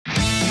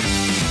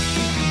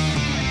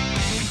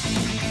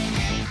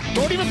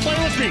Don't even play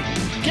with me.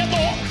 Get the...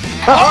 Oh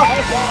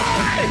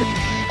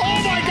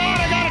my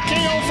God, I got a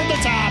KO from the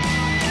top.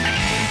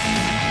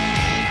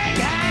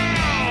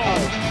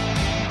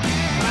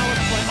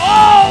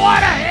 Oh,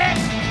 what a hit!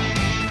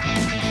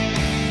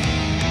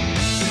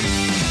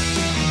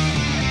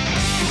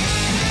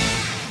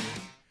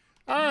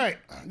 All right,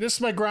 this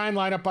is my grind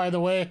lineup, by the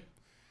way.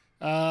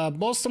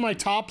 Most of my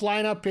top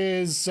lineup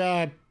is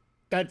that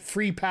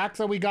free pack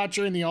that we got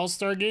during the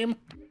All-Star game.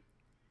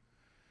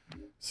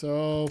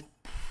 So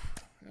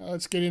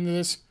let's get into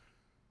this.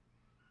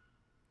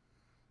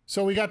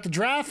 So we got the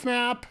draft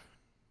map.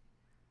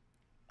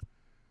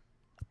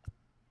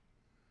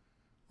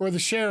 Or the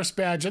Sheriff's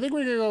Badge. I think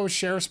we're going to go with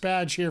Sheriff's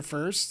Badge here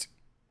first.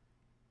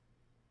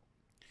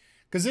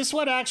 Because this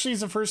one actually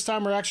is the first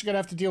time we're actually going to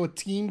have to deal with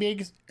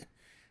team-based,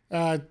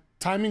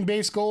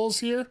 timing-based goals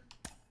here.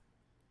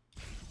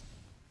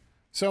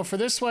 So for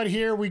this one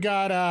here, we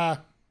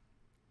got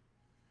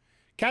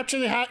capture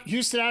the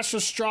Houston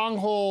Astros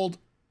stronghold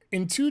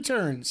in 2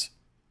 turns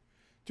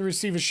to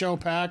receive a show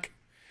pack.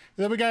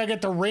 And then we got to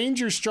get the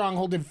Rangers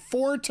stronghold in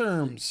 4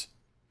 turns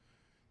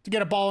to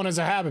get a ball in as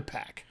a habit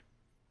pack.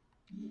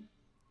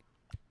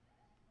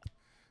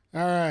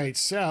 All right,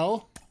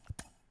 so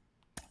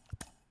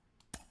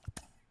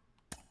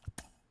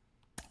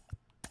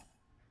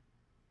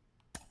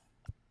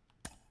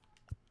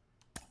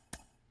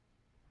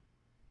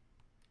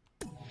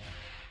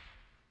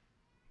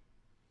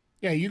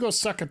yeah, you go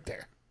suck it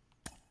there.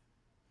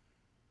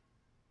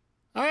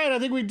 All right, I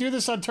think we do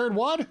this on turn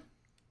 1.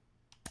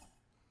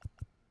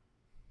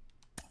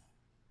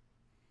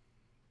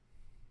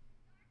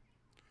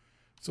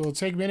 So we'll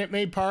take Minute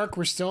Maid Park.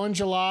 We're still in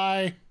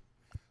July.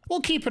 We'll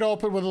keep it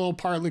open with a little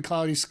partly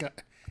cloudy sky.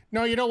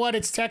 No, you know what?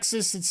 It's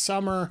Texas. It's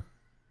summer.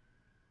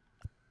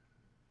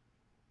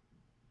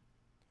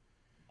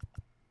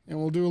 And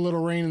we'll do a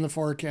little rain in the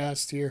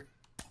forecast here.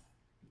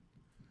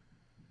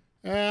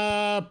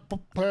 Let's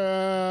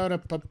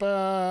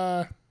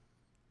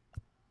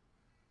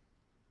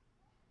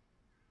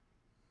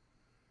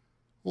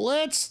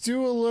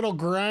do a little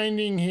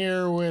grinding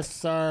here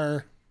with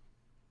our...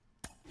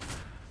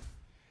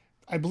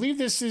 I believe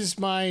this is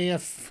my...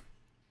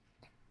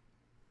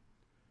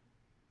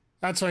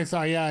 That's what I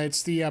thought. Yeah,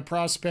 it's the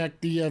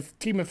prospect, the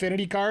team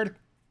affinity card.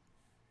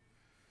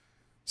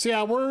 So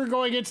yeah, we're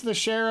going into the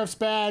Sheriff's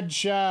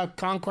Badge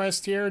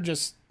Conquest here,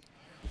 just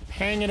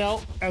hanging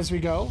out as we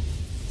go.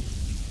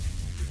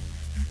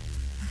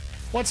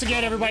 Once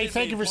again, everybody,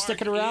 thank you for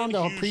sticking around.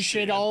 I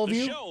appreciate all of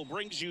you. The show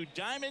brings you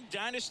Diamond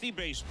Dynasty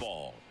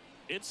Baseball.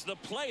 It's the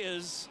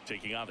Playaz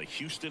taking on the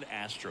Houston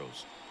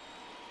Astros.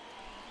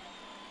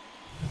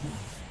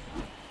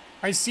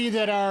 I see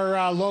that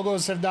our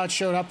logos have not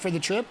showed up for the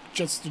trip,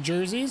 just the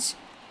jerseys.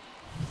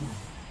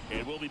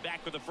 And we'll be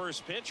back with the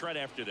first pitch right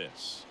after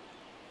this.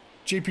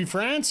 GP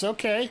France,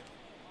 okay.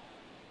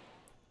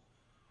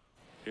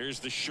 Here's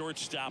the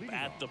shortstop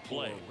at the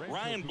plate,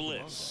 Ryan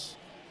Bliss.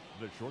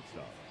 The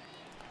shortstop,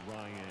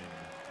 Ryan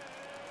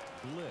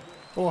Bliss.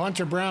 Oh,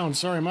 Hunter Brown,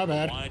 sorry, my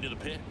bad. Line to the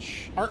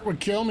pitch. Art would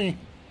kill me.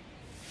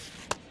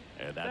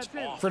 And that's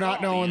off for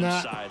not knowing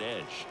that. Inside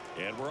edge.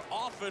 And we're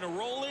off and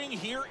rolling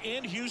here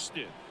in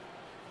Houston.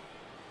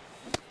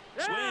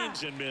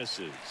 Swings and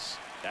misses.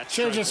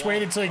 Should have just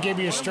waited until he gave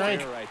me a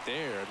strike. Right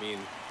there. I mean,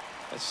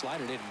 that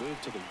slider didn't move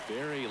till the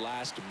very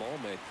last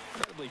moment.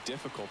 Incredibly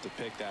difficult to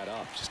pick that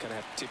up. Just kind of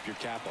have to tip your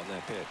cap on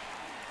that pitch.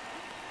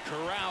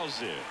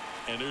 Corrals it.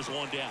 And there's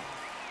one down.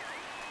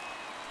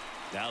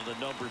 Now the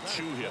number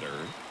 2 hitter.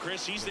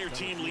 Chris, he's their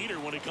team leader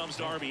when it comes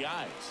to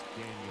RBIs.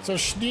 So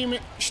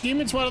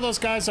Schneeman's one of those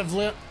guys I've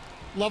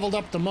leveled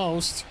up the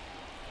most.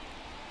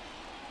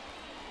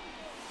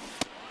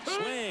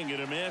 Swing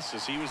and a miss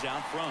as he was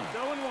out front.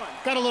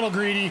 Got a little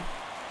greedy.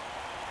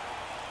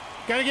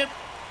 Gotta get...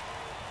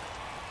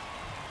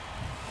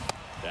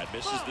 That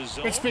misses the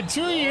zone. It's been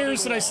 2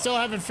 years that I still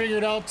haven't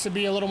figured out to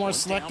be a little more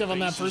selective on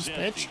that first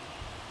pitch.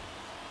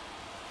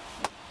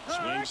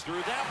 Swings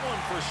through that one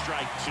for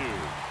strike 2.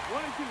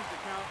 1-2 is the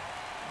count.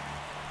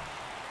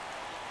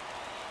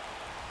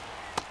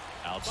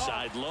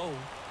 Outside low,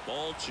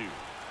 ball 2.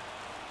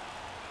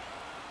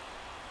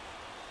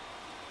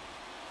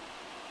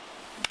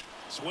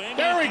 Swing.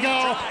 There we go.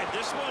 Drive.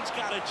 This one's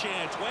got a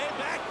chance. Way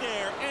back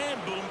there,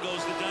 and boom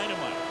goes the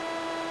dynamite.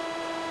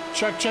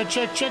 Check, check,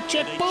 check, check,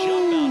 check, They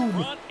boom. jump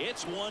out front.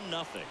 It's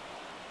 1-0.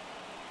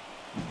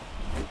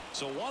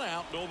 So 1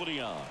 out, nobody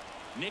on.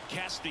 Nick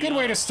Castellanos. Good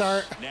way to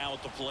start. Now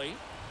at the plate.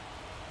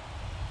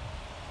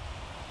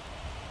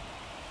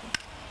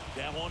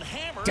 That one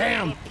hammered.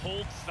 Damn.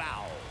 Pulled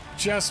foul.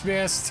 Just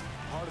missed.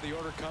 Part of the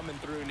order coming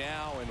through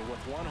now, and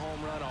with 1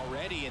 home run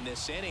already in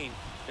this inning,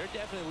 they're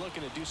definitely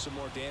looking to do some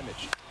more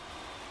damage.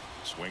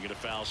 Swinging a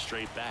foul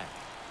straight back.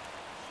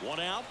 1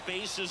 out,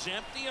 bases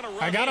empty, and a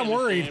run. I got him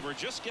worried. And we're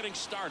just getting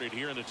started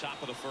here in the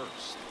top of the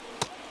first.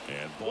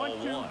 And ball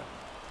 1.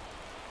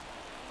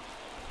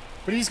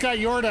 But he's got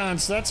Jordan,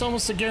 so that's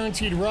almost a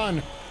guaranteed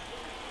run.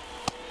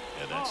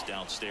 And that's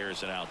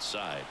downstairs and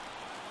outside.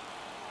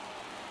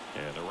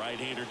 And the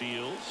right-hander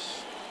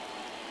deals.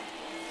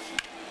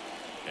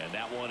 And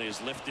that one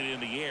is lifted in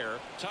the air.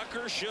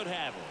 Tucker should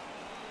have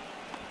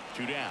it.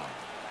 2 down.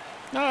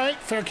 All right,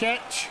 fair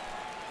catch.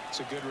 It's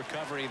a good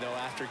recovery, though,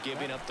 after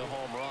giving up the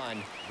home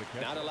run.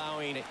 Not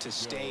allowing it to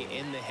stay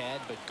in the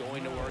head, but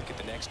going to work at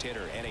the next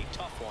hitter, and a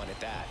tough one at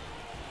that.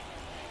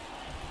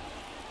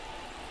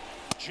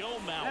 Joe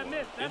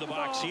Mauer in the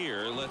box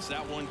here. Lets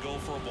that one go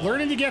for a ball.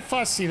 Learning to get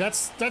fussy.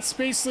 That's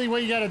basically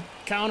what you got to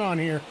count on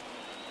here.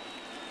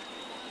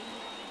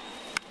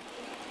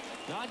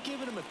 Not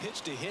giving him a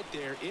pitch to hit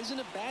there isn't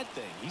a bad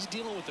thing. He's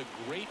dealing with a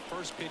great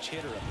first pitch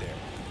hitter up there.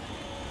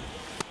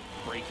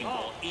 Breaking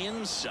ball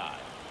inside.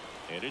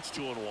 And it's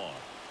 2-1.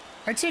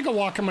 I'd take a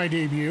walk in my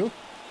debut.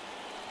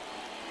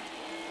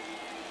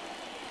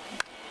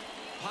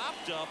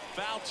 Popped up,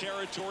 foul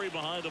territory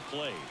behind the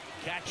plate.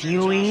 Catch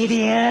You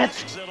idiot!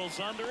 Settles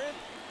under it,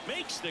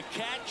 makes the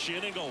catch,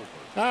 inning over.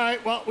 All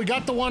right, well, we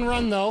got the 1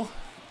 run, though.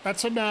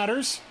 That's what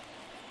matters.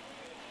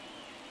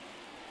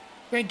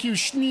 Thank you,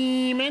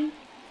 Schneeman.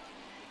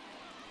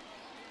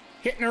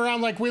 Hitting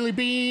around like Willie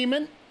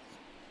Beeman.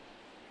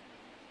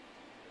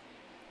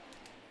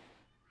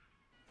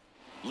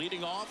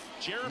 Leading off,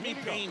 Jeremy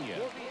Pena.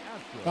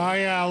 Oh,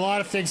 yeah, a lot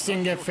of things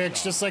didn't get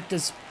fixed, just like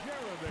this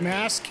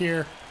mask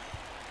here.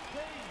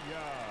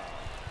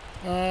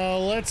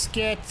 Let's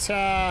get...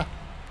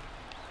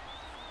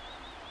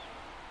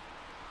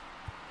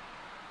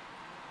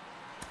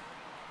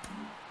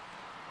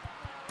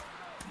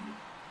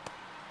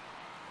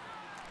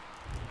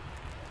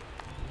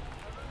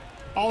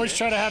 Always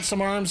try to have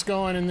some arms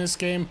going in this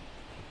game.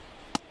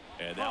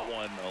 And that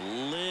one a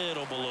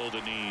little below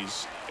the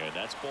knees, and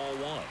that's ball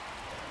 1.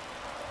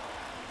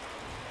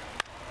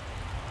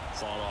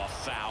 Fought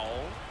off foul.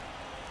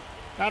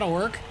 That'll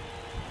work.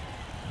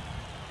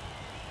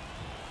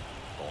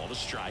 Ball to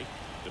strike.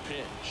 The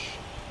pitch.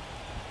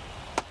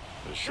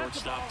 The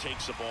shortstop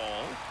takes the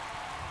ball.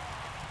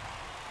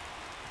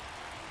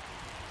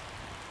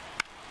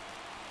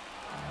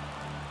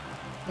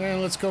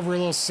 And let's go over a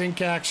little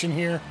sink action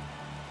here.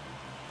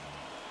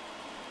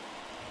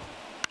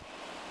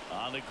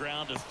 On the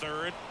ground to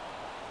third.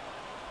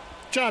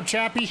 Good job,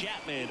 Chappie.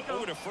 Chapman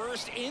over to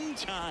first in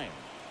time.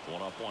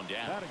 1 up, 1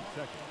 down. Batting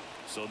second.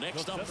 So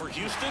next up for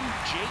Houston,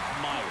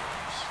 Jake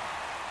Myers.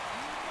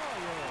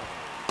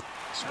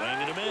 Swing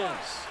and a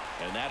miss.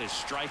 And that is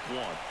strike 1.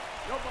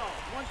 No ball,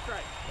 1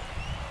 strike.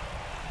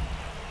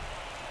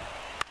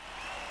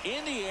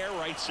 In the air,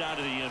 right side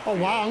of the infield. Oh,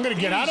 wow, I'm going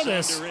to get out of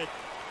this. Under it.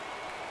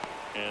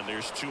 And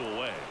there's 2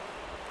 away.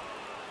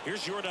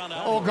 Here's Jordan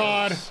Alvarez. Oh,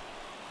 God. He's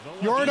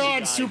a Jordan guy who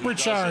does it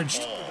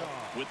supercharged. all.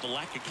 With the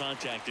lack of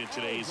contact in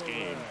today's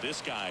game,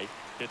 this guy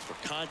hits for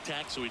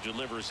contact, so he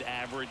delivers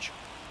average,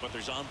 but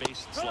there's on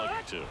base and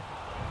slugging too.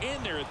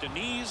 In there at the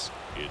knees,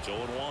 it's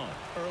 0-1.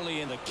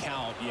 Early in the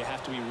count, you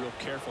have to be real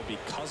careful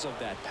because of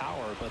that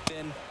power, but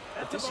then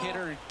if this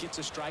hitter gets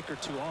a strike or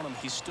 2 on him,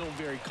 he's still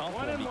very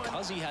comfortable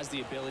because he has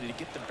the ability to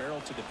get the barrel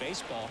to the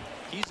baseball.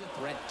 He's a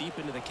threat deep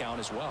into the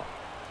count as well.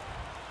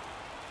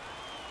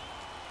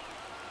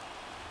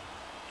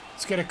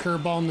 Let's get a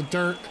curveball in the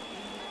dirt.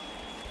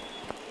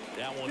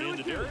 That one in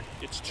the dirt.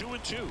 It's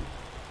 2-2.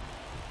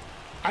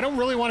 I don't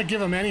really want to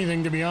give him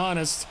anything, to be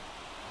honest.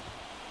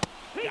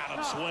 Got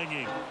him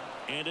swinging.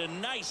 And a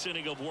nice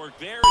inning of work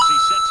there as he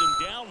sets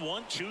him down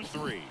 1, 2,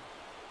 3.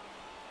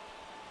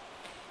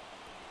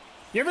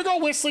 You ever go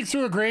whistling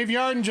through a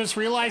graveyard and just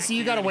realize that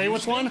you got away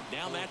with one?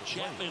 Now Matt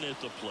Chapman at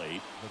the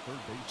plate.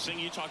 Sing,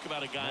 you talk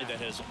about a guy that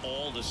has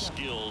all the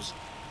skills.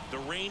 The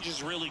range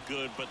is really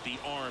good, but the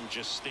arm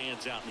just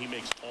stands out, and he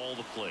makes all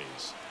the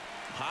plays.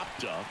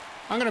 Popped up.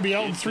 I'm going to be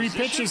out in In 3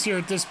 position. pitches here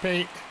at this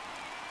pate.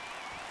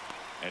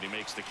 And he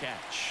makes the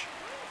catch.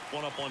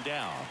 1 up, 1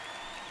 down.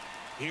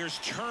 Here's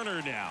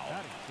Turner now.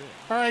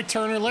 All right,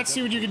 Turner, let's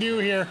see what you can do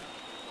here.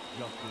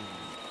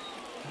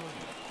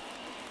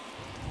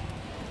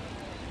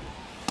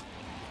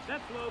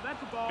 That's low,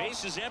 that's a ball.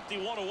 Base is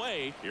empty, 1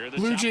 away. Here at the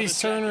Blue top of the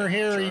Jays, Turner, second.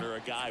 Harry. Turner, a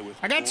guy with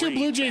I got 2 great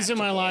Blue Jays in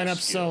my bat-to-ball lineup,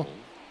 so... skill.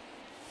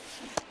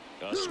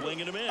 A swing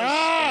and a miss.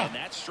 Ah! And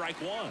that's strike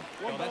 1.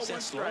 Well, that's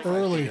that slide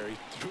Early. right there. He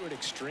threw it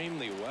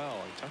extremely well.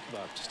 You talk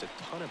about just a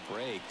ton of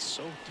breaks.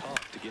 So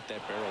tough to get that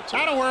barrel to.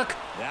 That'll work.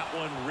 That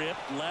one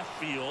ripped left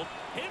field.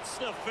 Hits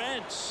the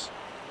fence.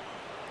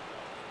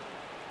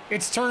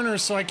 It's Turner,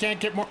 so I can't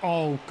get more...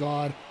 Oh,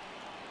 God.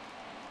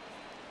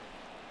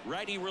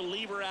 Righty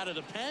reliever out of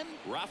the pen,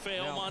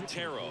 Rafael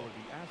Montero.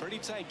 Pretty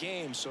tight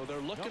game, so they're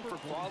looking for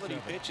quality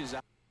pitches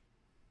out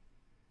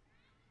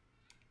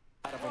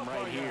of him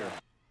right here.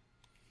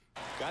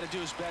 Got to do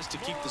his best to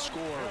keep the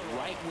score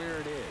right where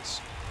it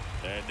is.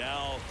 And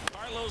now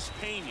Carlos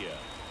Pena.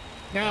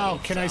 Now,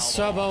 can I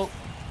sub out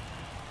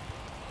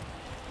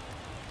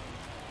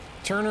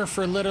Turner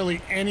for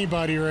literally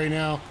anybody right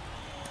now?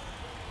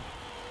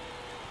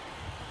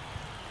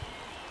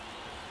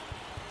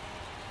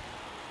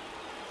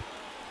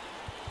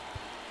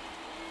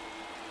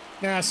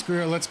 Nah,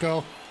 screw it. Let's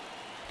go.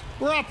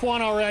 We're up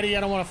 1 already.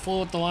 I don't want to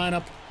fool with the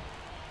lineup.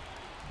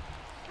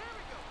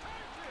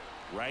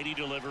 Righty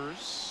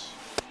delivers.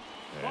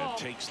 And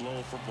takes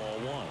low for ball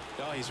one.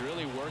 No, he's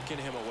really working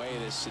him away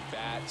this at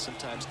bat.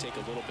 Sometimes take a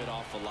little bit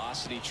off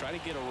velocity. Try to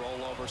get a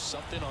rollover,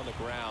 something on the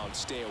ground.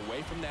 Stay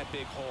away from that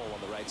big hole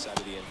on the right side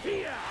of the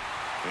infield.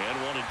 And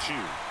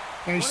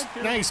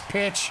 1-2. Nice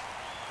pitch.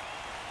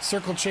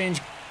 Circle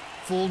change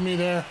fooled me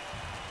there.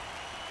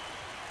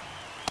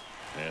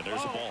 And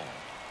there's a ball.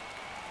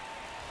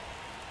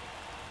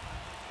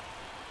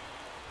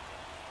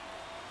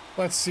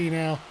 Let's see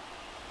now.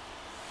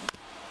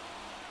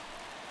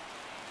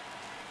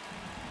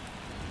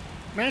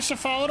 Managed to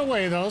foul it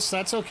away, though, so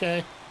that's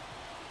okay.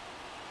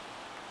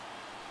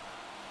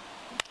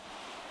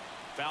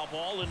 Foul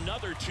ball,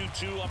 another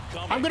 2-2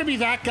 upcoming. I'm going to be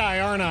that guy,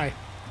 aren't I?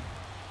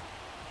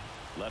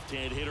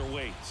 Left-hand hitter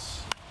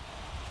waits.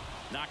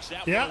 Knocks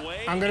that Yeah, one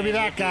away. I'm going to be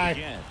that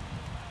guy.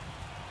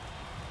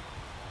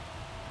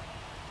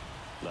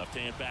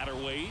 Left-hand batter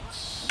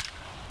waits.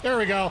 There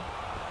we go.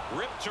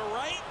 Rip to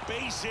right,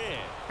 base hit.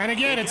 And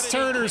again, it's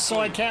Turner, so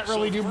I can't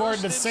really do more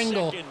than a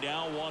single. Second,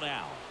 now 1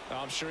 out.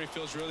 I'm sure he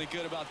feels really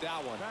good about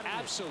that one.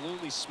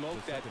 Absolutely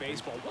smoked that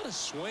baseball. What a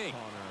swing.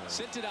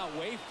 Sent it out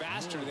way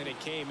faster than it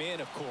came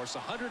in, of course.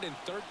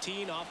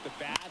 113 off the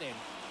bat. And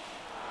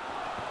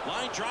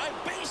line drive,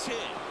 base hit.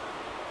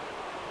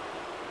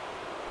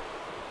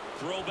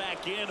 Throw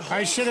back in.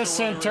 I should have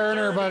sent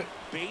Turner, but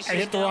I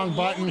hit the wrong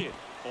button.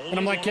 And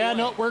I'm like, yeah,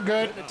 no, we're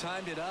good. Couldn't have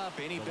timed it up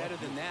any better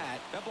than that.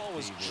 That ball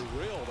was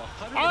drilled.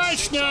 All right,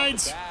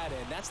 Schneid's.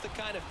 And that's the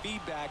kind of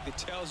feedback that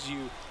tells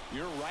you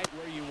you're right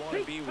where you want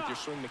to be with your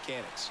swing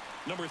mechanics.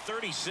 Number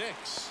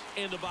 36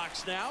 in the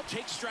box now.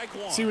 Take strike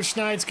one. See what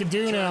Schneid's can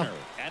do now. Turner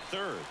at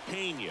third.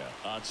 Pena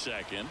on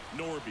second.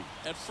 Norby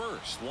at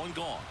first. One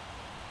gone.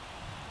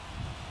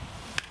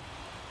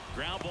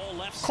 Ground ball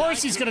left side. Of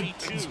course he's going to.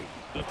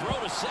 The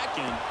throw to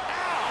second.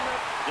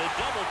 Ow! The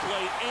double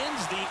play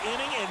ends the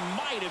inning and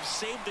might have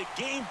saved the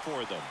game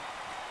for them.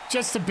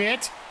 Just a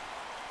bit.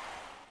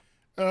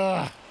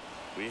 Ugh.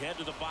 We head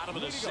to the bottom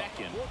of the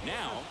second.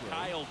 Now,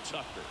 Kyle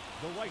Tucker.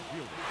 The right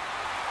fielder.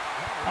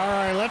 All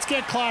right, let's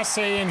get Clase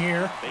in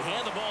here. They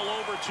hand the ball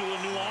over to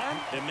a new arm,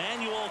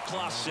 Emmanuel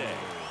Clase.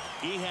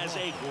 He has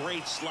a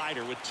great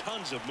slider with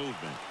tons of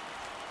movement.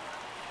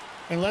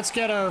 And let's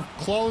get our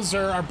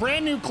closer, our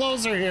brand new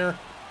closer here,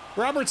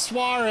 Robert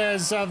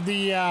Suarez of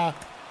the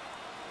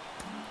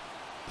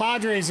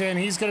Padres in.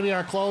 He's going to be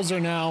our closer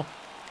now.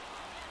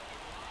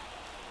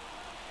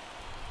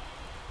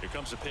 Here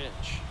comes a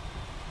pitch.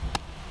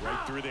 Right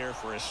through there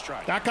for a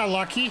strike. That got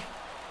lucky.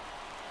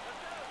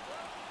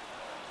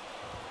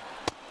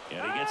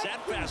 And he gets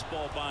that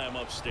fastball by him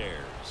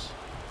upstairs.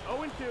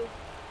 0-2.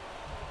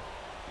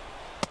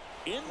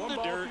 In One the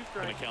ball, dirt. 2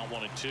 strikes. Gonna count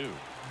 1-2.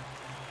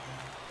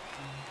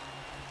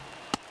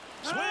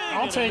 Swing.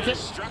 I'll take it.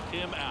 Struck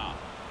him out.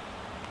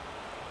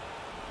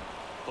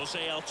 Jose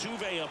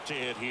Altuve up to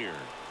hit here.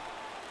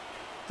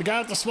 The guy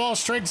with the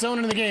smallest strike zone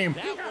in the game.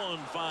 That one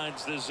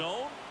finds the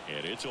zone,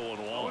 and it's 0-1.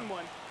 0-1.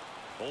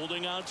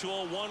 Holding on to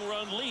a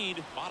 1-run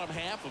lead, bottom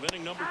half of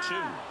inning number 2.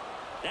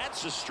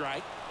 That's a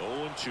strike,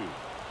 0-2.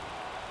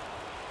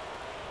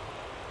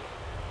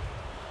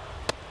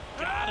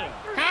 Got him.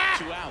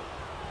 2 out.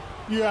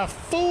 You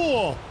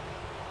fool.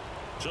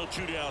 So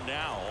 2 down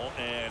now,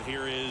 and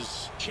here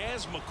is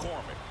Chas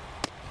McCormick.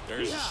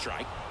 There's a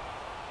strike.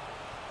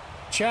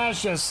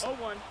 Chaz just...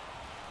 0-1.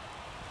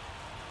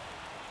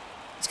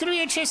 It's going to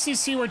be interesting to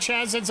see where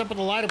Chaz ends up in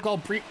the lineup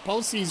called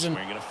postseason.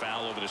 Swinging a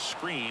foul over the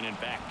screen and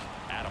back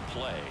out of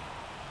play.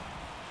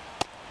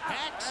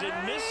 Hacks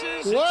and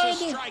misses.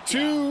 1,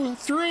 2,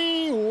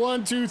 3.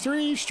 1, 2,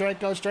 3. Strikeout,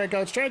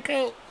 strikeout,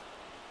 strikeout.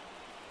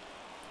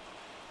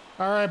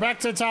 All right,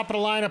 back to the top of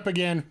the lineup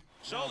again.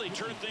 So they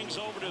turn things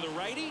over to the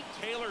righty,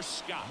 Taylor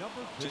Scott.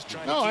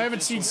 No, I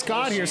haven't seen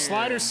Scott here.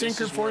 Slider,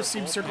 sinker,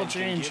 four-seam, circle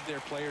change. Give their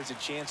players a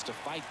chance to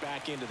fight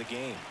back into the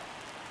game.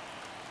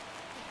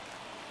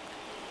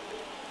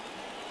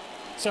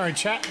 Sorry,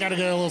 chat. Got to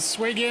get a little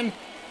swig in.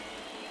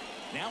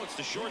 Now it's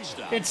the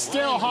shortstop. It's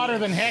still hotter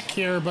than heck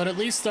here, but at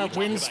least that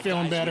wind's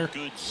feeling better.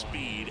 Good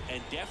speed,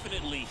 and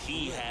definitely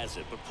he has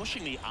it. But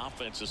pushing the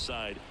offense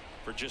aside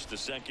for just a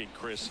second,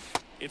 Chris,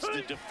 it's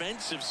the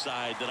defensive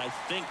side that I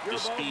think the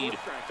speed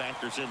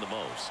factors in the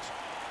most.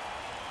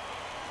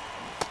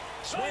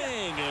 Swing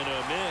and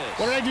a miss.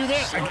 What did I do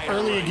there?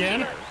 Early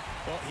again?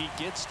 Well, he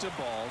gets to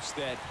balls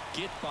that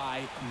get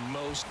by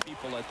most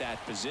people at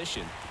that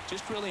position.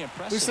 Just really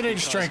impressive. At least they didn't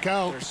strike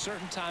out. There's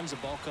certain times the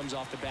ball comes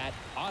off the bat,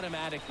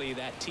 automatically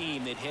that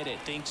team that hit it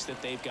thinks that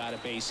they've got a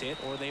base hit,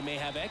 or they may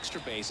have extra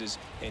bases,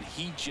 and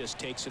he just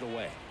takes it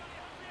away.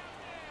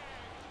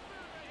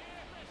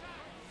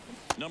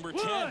 Number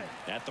 10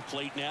 at the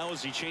plate now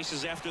as he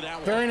chases after that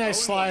one. Very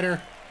nice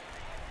slider.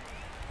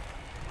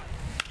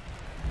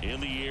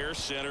 In the air,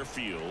 center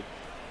field.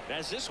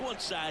 As this one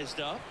sized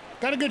up.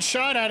 Got a good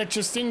shot at it,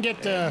 just didn't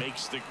get the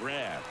makes the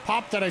grab.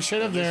 pop that I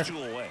should have there. 2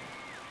 away.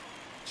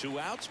 2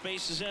 out,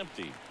 space is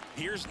empty.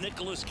 Here's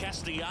Nicholas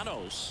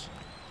Castellanos.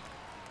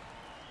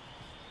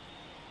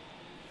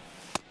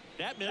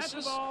 That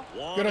misses.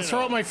 Gonna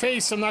throw at my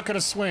face, I'm not gonna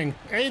swing.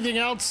 Anything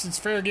else, it's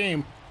fair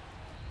game.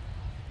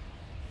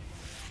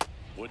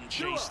 Wouldn't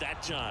chase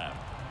that time.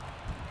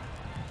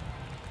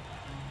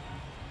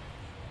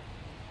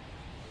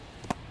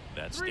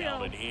 That's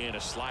down and in. A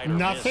slider.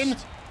 Nothing.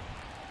 Missed.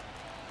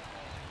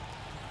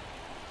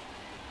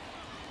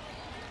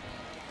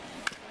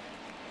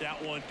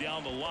 That one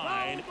down the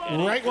line.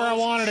 Right where I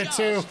wanted it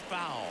to.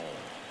 Foul.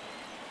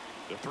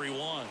 The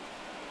 3-1.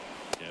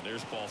 And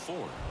there's ball 4.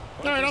 All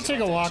right, I'll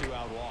take a walk.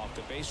 Two-out walk.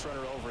 The base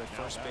runner over at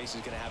first base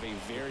is going to have a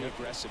very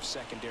aggressive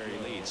secondary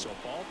lead. So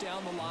a ball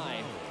down the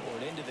line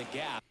or into the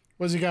gap.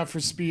 What's he got for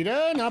speed?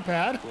 Not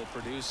bad. Will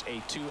produce a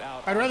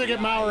 2-out. I'd rather get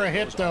RBI. Mauer a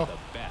hit, Those though. are the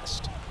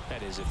best.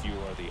 That is, if you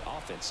are the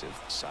offensive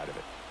side of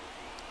it.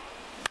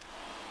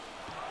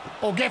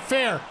 Oh, get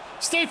fair.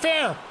 Stay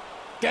fair.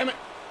 Damn it.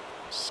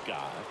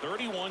 Scott,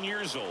 31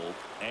 years old,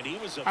 and he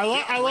was a I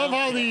love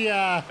how the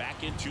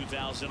back in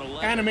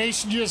 2011.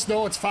 animation, you just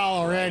know it's foul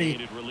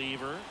already.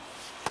 Reliever.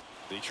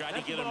 They tried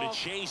to get him to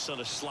chase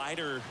on a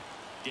slider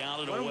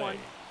down and away.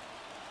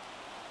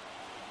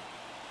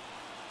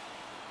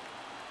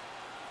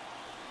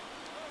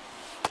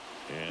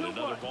 And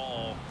another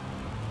ball.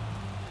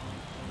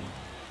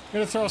 I'm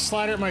going to throw a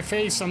slider at my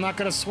face. I'm not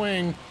going to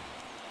swing.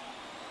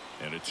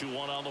 And a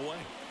 2-1 on the way.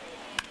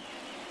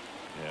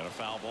 And a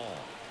foul ball.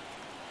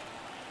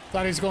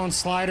 Thought he's going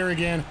slider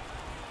again.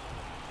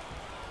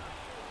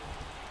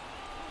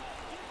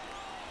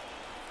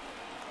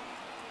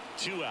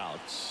 Two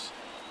outs.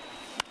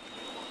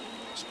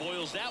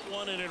 Spoils that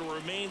one, and it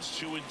remains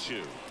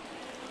 2-2.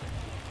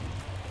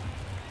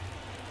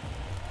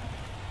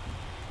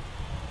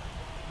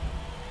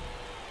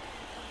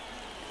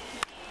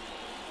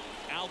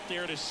 Out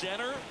there to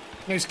center.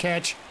 Nice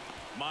catch.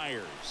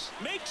 Myers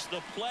makes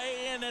the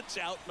play, and it's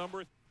out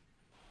number.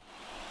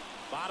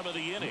 Bottom of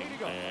the inning.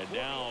 And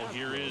now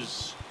here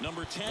is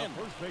number 10.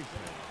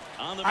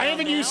 I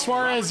haven't used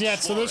Suarez yet,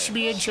 so this should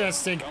be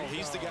interesting. Oh,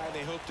 he's the guy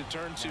they hope to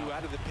turn to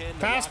out of the pen.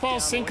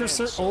 Fastball, sinker,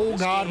 oh,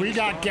 God, we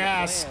got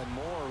gas.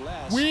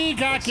 We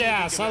got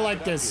gas. I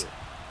like this.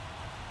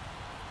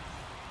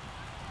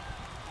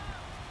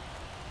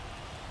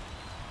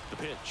 The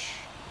pitch.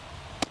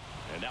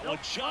 And that one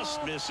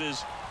just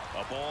misses.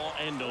 A ball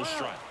and no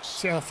strikes.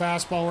 See how the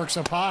fastball works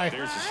up high.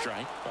 There's a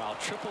strike. Well,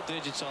 triple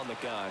digits on the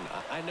gun.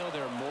 I know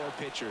there are more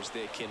pitchers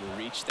that can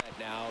reach that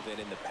now than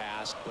in the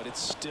past, but it's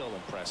still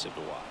impressive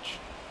to watch.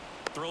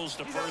 Throws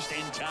to first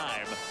in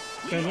time.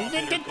 Leadoff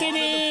hitter gone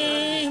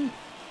in the third.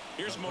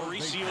 Here's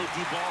Mauricio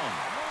Dubon.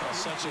 Well,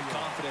 such a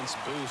confidence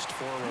boost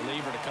for a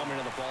reliever to come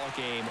into the ball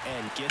game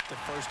and get the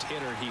first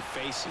hitter he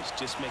faces.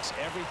 Just makes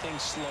everything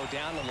slow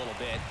down a little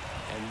bit,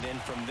 and then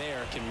from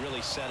there can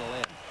really settle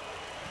in.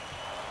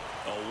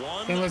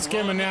 Then let's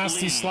give him a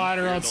nasty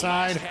slider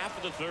outside. Half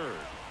of the third.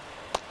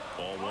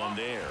 Ball one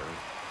there.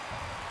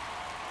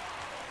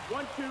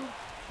 1-2.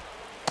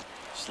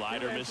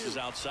 Slider misses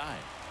outside.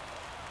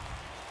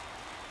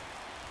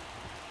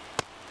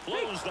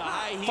 Blows the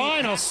high heat.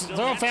 Fine, I'll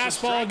throw a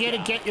fastball again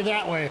and get you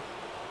that way.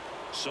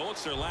 So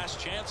it's their last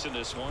chance in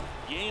this one.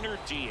 Yainer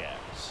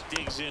Diaz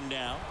digs in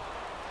now.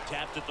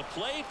 Tapped at the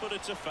plate, but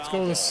it's a foul. Let's go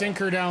with a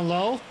sinker down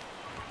low.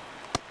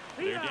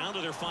 They're down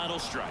to their final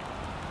strike.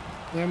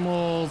 Then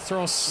we'll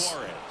throw.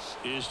 Suarez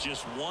is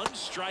just one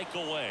strike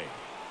away.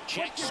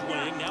 Check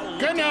swing. Now we'll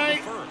Good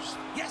night. First.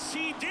 Yes,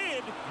 he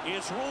did.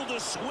 It's ruled a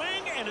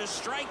swing and a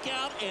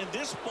strikeout, and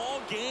this ball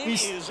game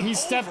is he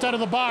stepped over. out of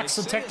the box,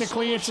 so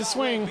technically it's a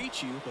swing.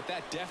 Beat you, but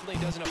that definitely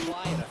doesn't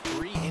apply in a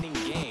 3-inning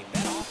game.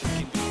 That often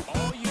can be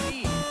all you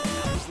need. And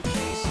that was the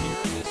case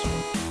here in this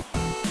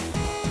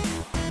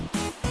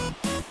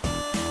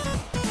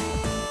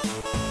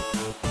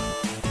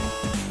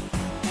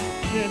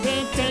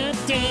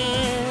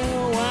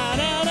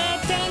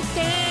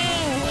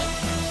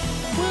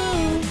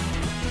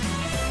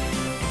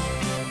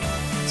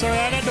Sorry,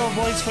 I got no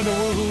voice for the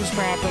woohoos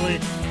properly.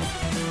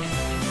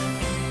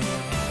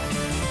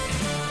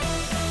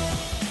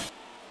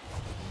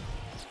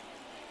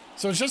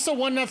 So it's just a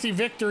 1-0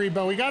 victory,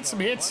 but we got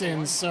some hits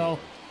in, so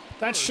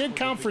that should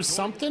count for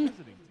something.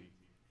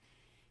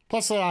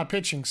 Plus a lot of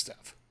pitching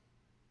stuff.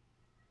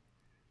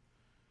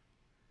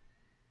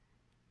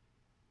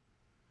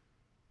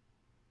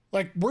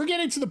 Like, we're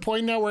getting to the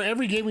point now where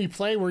every game we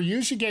play, we're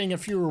usually getting a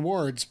few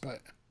rewards,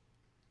 but...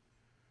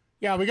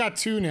 Yeah, we got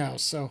 2 now,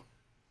 so...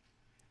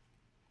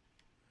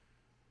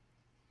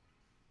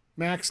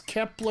 Max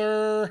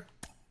Kepler.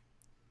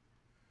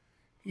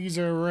 He's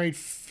a right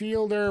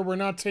fielder. We're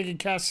not taking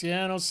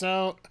Castellanos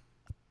out.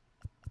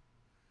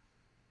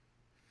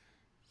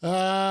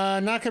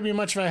 Not going to be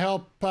much of a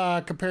help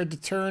compared to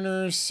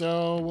Turner,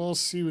 so we'll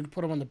see. We can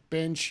put him on the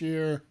bench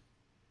here.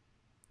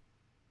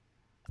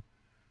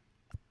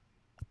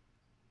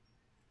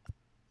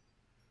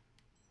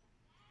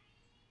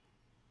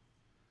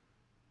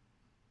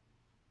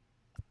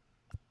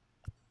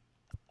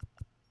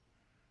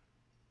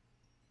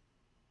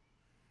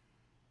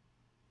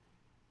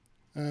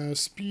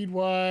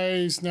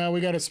 Speed-wise, now we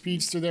got a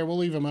speedster there. We'll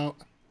leave him out.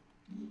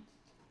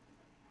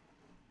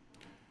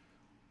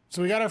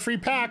 So we got our free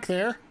pack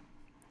there.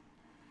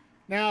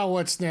 Now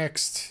what's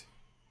next?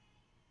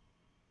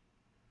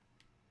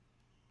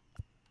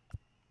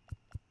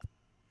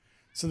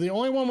 So the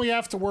only one we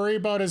have to worry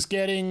about is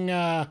getting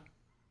the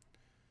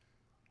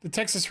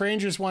Texas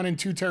Rangers one in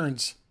 2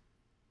 turns.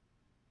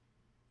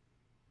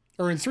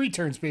 Or in 3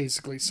 turns,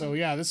 basically. So,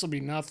 yeah, this will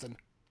be nothing.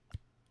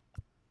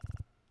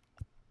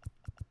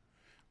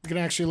 We can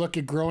actually look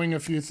at growing a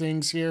few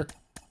things here.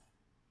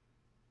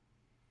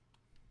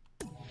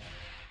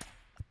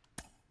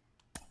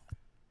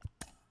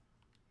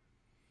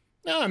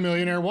 Oh, a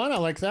millionaire one. I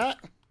like that.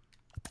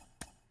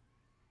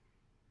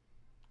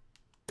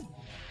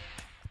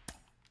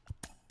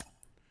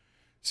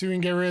 See if we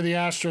can get rid of the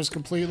Astros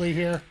completely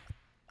here.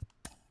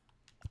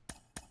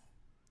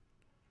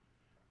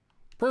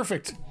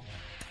 Perfect.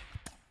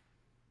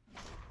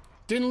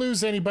 Didn't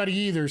lose anybody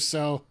either,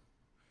 so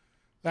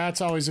that's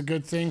always a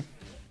good thing.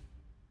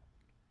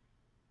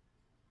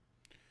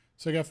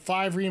 So I got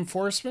 5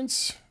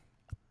 reinforcements.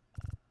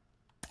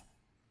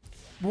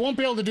 We won't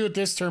be able to do it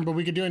this turn, but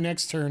we could do it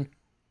next turn.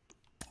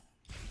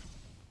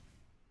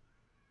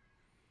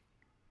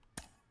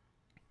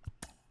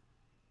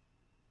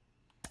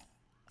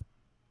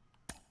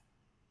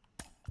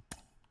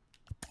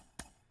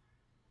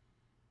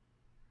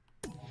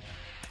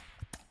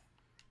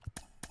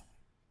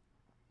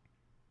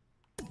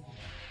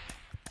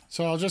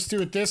 So I'll just do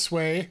it this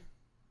way.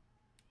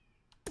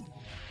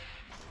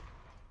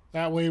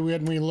 That way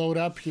when we load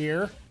up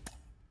here.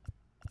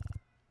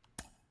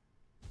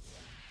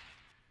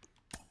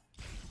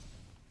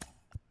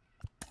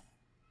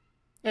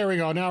 There we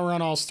go. Now we're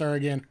on All-Star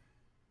again.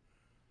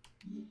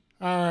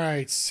 All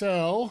right,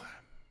 so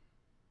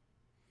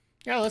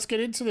yeah, let's get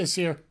into this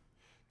here.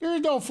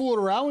 There's no fooling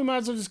around. We might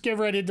as well just get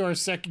right into our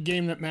second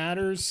game that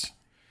matters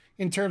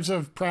in terms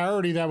of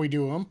priority that we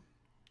do them.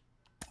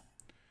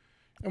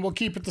 And we'll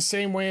keep it the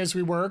same way as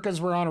we were because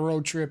we're on a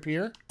road trip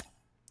here.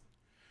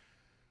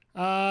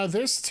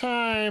 This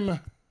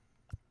time,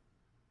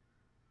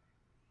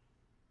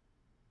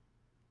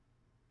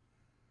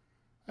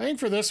 I think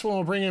for this one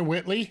we'll bring in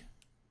Whitley.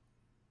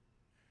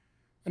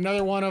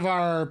 Another one of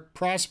our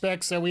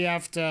prospects that we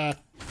have to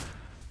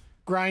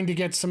grind to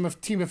get some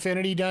of Team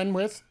Affinity done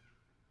with.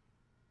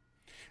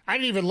 I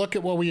didn't even look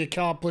at what we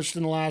accomplished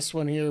in the last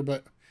one here,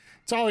 but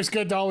it's always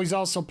good to always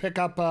also pick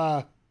up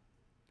a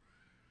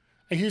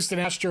Houston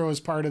Astro as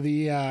part of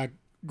the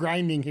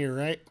grinding here,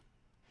 right?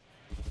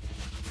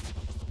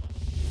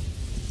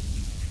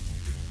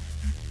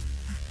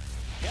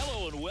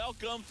 Hello and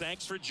welcome.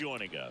 Thanks for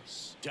joining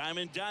us.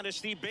 Diamond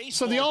Dynasty Baseball.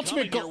 So the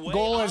ultimate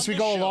goal as we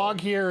go along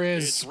here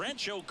is it's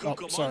Rancho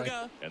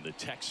Cucamonga and the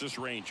Texas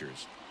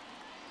Rangers.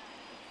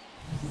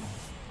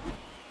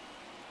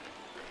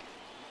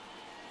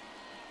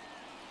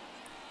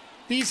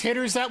 These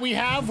hitters that we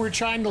have, we're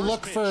trying to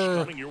look for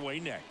Coming your way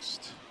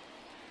next.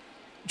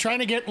 trying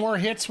to get more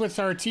hits with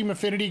our Team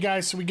Affinity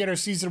guys so we get our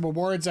season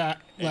rewards let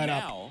And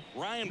up. now,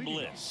 Ryan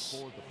Bliss.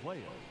 For the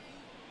Playaz,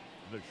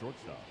 the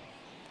shortstop.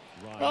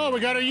 Oh, we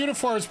got our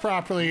uniforms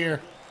properly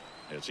here.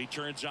 As he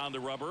turns on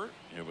the rubber,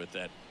 and with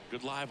that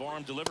good live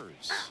arm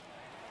delivers.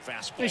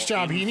 Fastball. Nice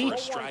job, in Heaney. for a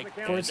strike.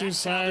 Forward And seam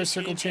that's how side, this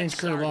circle game change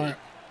gets curve on started. it.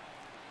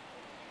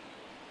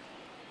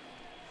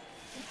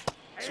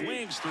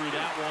 Swings through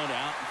that one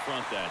out in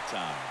front that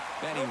time.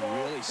 Man, he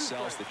really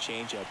sells the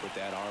changeup with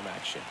that arm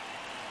action.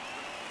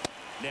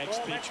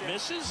 Next pitch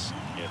misses.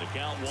 Yeah, the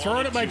count Throw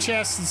it at my 1-2.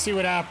 chest and see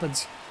what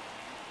happens.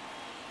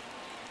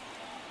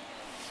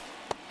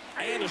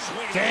 And a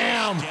swing.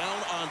 Damn.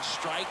 Down on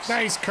strikes.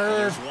 Nice And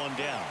curve. there's one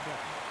down.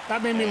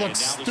 That made me And look now the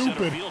center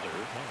stupid. fielder.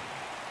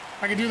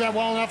 I can do that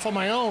well enough on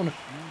my own.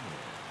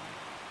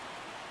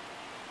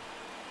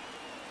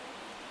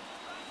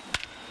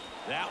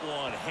 That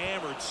one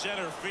hammered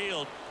center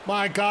field.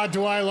 My God,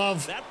 do I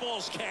love. That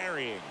ball's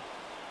carrying.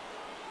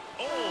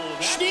 Oh,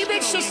 that's Schneeman's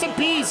gonna just a leave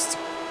beast.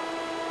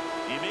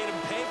 You made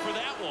him pay for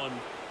that one.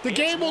 The It's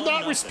game will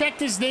not 1-0. respect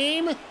his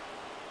name,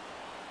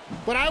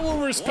 but I will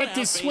respect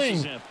his One out, base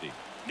is swing. empty.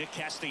 Nick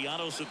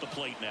Castellanos at the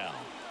plate now.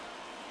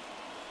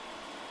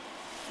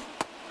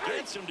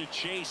 Gets him to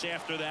chase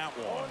after that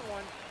one.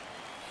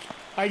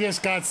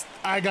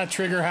 I got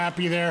trigger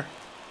happy there.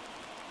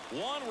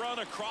 One run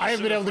across. I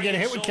haven't been able to get a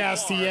hit with so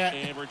Casty far, yet.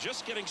 And we're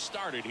just getting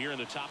started here in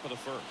the top of the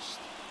first.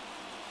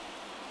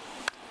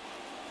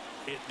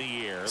 Hit in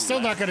the air. Still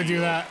not left gonna do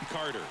field. that.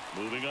 Carter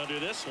moving under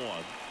this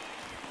one.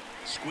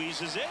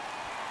 Squeezes it.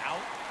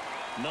 Out.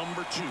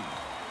 Number 2.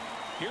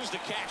 Here's the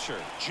catcher,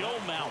 Joe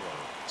Mauer.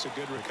 It's a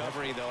good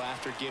recovery, though,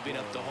 after giving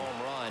up the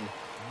home run.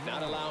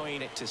 Not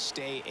allowing it to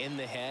stay in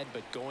the head,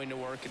 but going to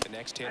work at the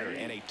next hitter,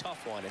 and a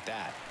tough one at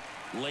that.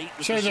 Late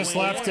with Should have the just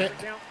swing. left it.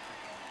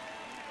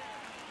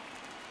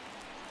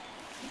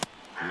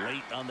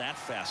 Late on that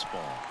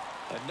fastball.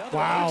 Another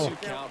Wow.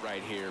 1-2 count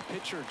right here.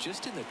 Pitcher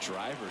just in the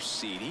driver's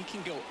seat. He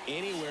can go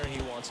anywhere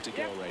he wants to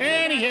go right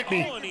And here. he hit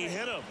me. Oh, and he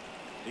hit him.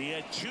 He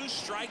had 2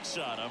 strikes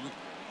on him,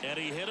 and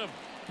he hit him.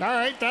 All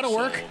right, that'll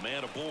work. So,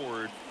 man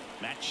aboard.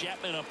 Matt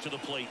Chapman up to the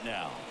plate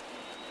now.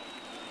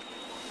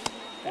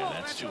 And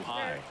that's too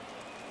high.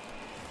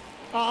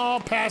 I'll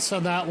pass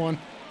on that one.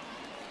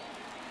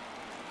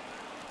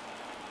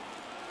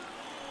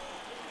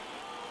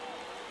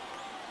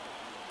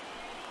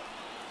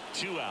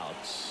 Two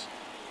outs.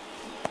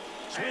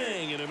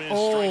 Swing and a miss.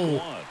 Oh. Strike one.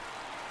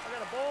 I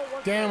got a ball,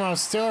 one Damn, I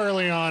was still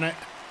early on it.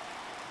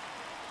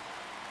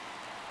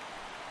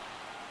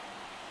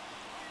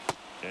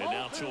 And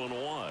now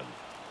 2-1.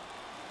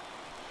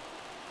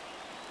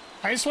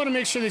 I just want to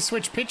make sure they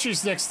switch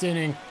pitchers next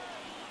inning.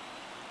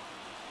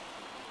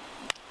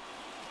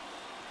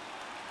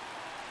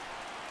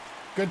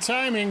 Good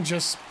timing,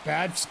 just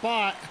bad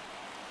spot.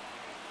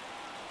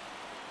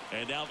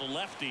 And now the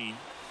lefty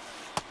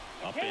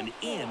up and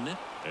in.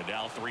 And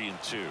now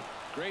 3-2.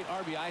 Great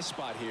RBI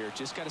spot here.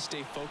 Just got to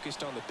stay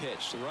focused on the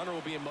pitch. The runner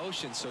will be in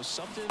motion, so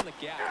something in the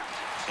gap.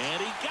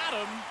 And he got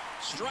him.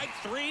 Strike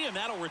three, and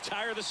that'll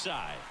retire the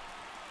side.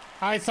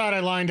 I thought I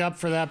lined up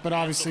for that, but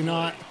obviously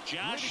not.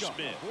 Josh Leading off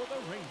Smith. for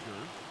the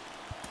Rangers,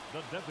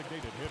 the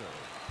designated hitter.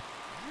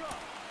 Josh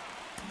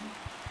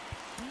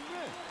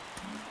Smith.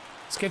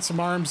 Let's get some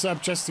arms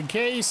up just in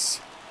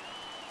case.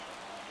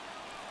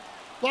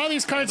 A lot of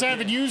these cards I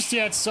haven't used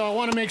yet, so I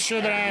want to make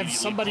sure that I have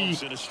somebody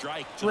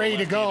ready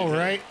to go,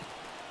 right?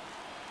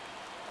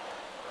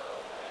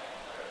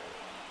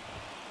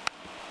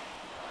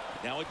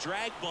 Now a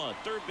drag bunt,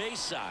 third base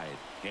side.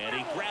 And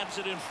he grabs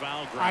it in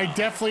foul ground. I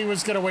definitely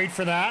was going to wait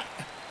for that.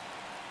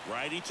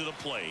 Righty to the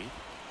plate.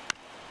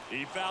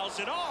 He fouls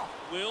it off.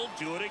 We'll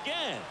do it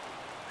again.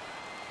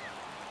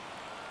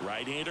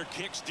 Right-hander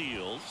kick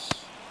steals.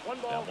 One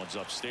ball. That one's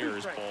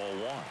upstairs,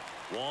 ball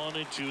one.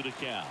 1-2 to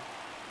count.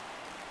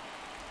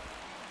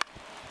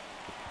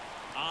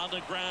 On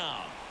the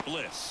ground,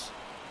 Bliss.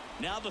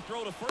 Now the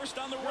throw to first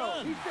on the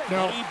run.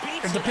 No, And he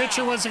beats if the it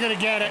pitcher out. wasn't going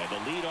to get it.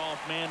 And the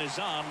leadoff man is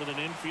on with an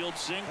infield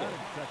single.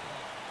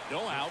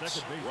 No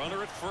outs,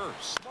 runner at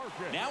first.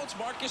 Now it's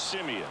Marcus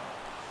Semien.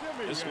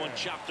 This one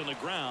chopped on the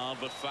ground,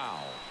 but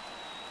foul.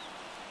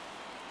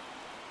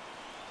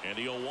 And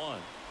the 0-1.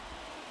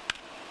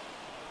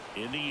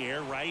 In the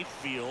air, right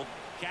field.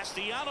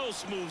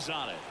 Castellanos moves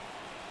on it.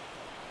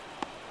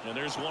 And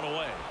there's one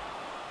away.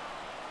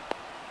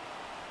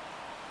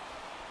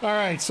 All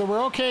right, so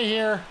we're okay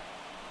here.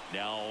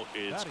 Now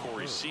it's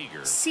Corey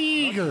Seager.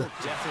 Seager.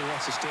 Definitely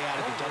wants to stay out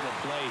of the double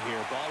play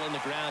here. Ball in the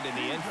ground in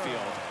the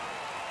infield.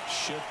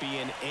 Should be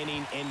an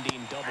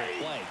inning-ending double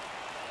play.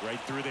 Right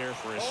through there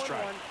for a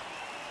strike.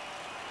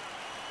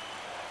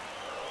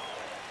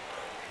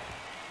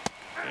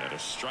 And a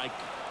strike.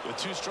 With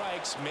two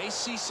strikes, may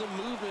see some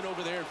movement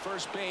over there at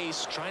first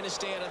base, trying to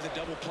stay out of the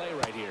double play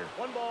right here.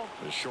 One ball.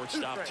 The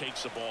shortstop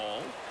takes the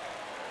ball.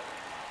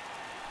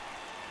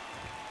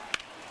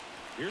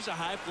 Here's a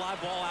high fly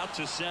ball out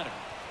to center.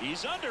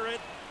 He's under it.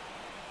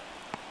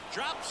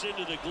 Drops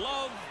into the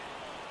glove.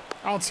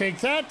 I'll take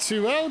that.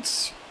 2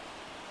 outs.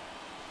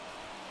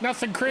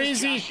 Nothing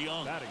crazy. Josh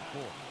Young. Batting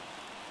fourth,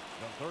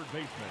 the third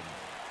baseman.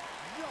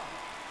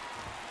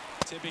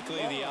 Typically,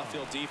 the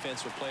outfield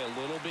defense would play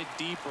a little bit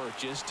deeper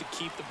just to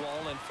keep the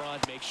ball in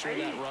front, make sure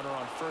that runner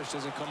on first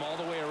doesn't come all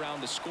the way around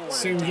to score.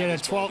 See if we get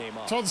a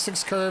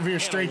 12-6 curve here,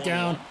 straight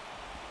down.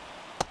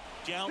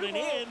 Down and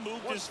in,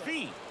 moved his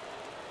feet.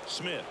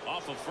 Smith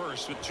off of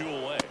first with 2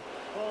 away.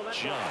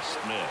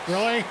 Just missed.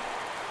 Really?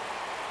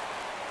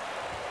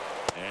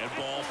 And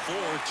ball 4,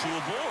 2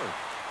 aboard.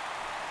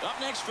 Up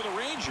next for the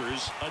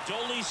Rangers,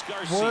 Adolis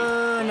Garcia.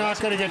 We're not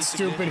going to get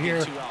stupid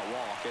here. Two-out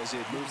walk as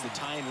it moves the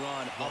tying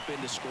run up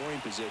into scoring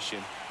position.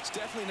 It's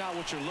definitely not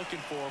what you're looking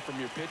for from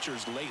your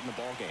pitchers late in the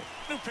ballgame.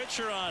 New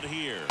pitcher on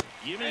here,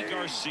 Yimi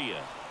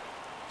Garcia.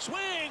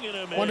 Swing and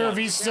a miss. Wonder if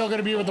he's still going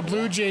to be with the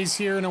Blue Jays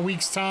here in a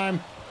week's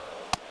time.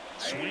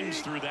 Swings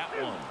through that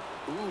one.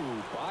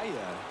 Ooh, Baya.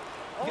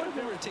 You got to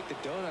remember to take the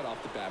donut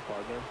off the bat,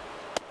 partner.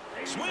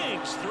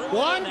 Swings through.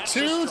 1, That's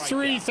 2, a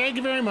 3. strikeout. Thank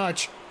you very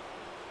much.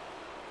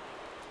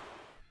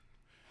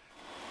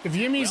 If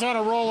Yimmy's on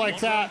a roll like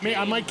that,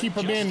 I might keep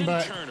him in, Justin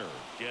but Turner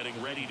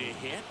getting ready to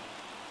hit.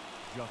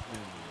 Justin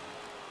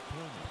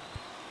Turner.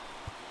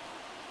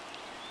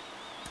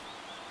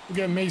 we'll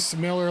give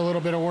Mason Miller a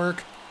little bit of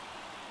work.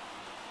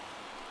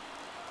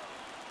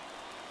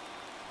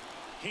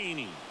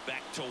 Heaney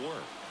back to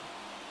work.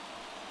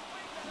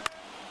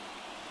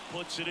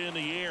 Puts it in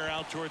the air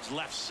out towards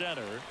left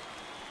center.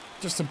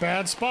 Just a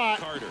bad spot.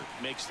 Carter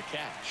makes the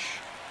catch.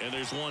 And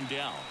there's one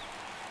down.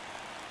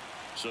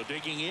 So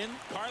digging in,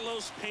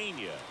 Carlos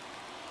Pena.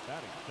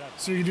 Batting seventh,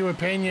 So you do a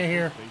Pena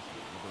here. baseman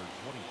number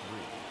 23,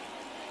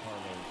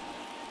 Carlos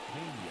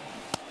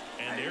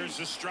Pena. And there's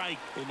a strike.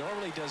 It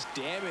normally does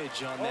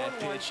damage on that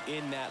pitch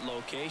in that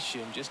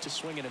location. Just a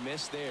swing and a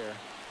miss there.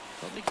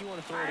 Don't think you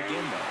want to throw it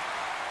again,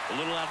 though. A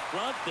little out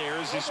front there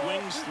as he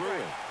swings through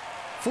it.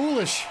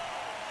 Foolish.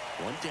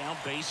 One down,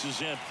 base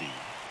is empty.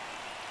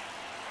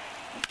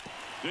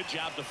 Good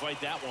job to fight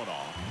that one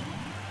off.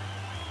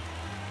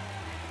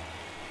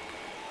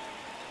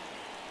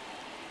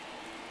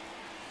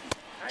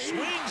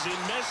 Swings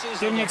and misses.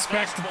 Didn't on the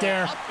expect it fastball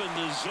there. Up in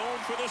the zone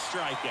for the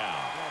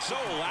strikeout. So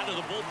out of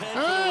the bullpen for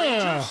the Ah.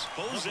 Rangers,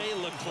 Jose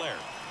Leclerc.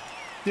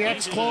 The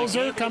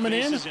ex-closer coming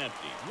in. Is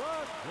empty.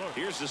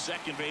 Here's the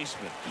second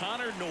baseman,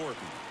 Connor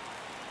Norton.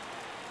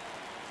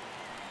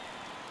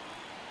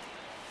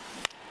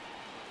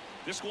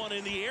 This one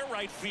in the air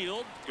right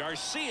field.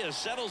 Garcia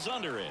settles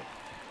under it.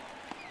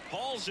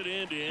 Hauls it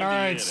in to end All the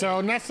right, inning.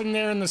 so nothing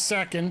there in the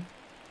second.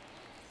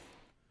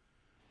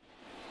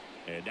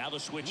 And now the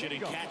switch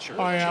hitting catcher.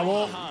 Oh yeah,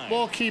 Joe Hine.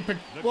 we'll keep it.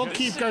 We'll This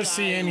keep is a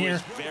Garcia guy in who here.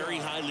 is very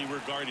highly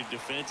regarded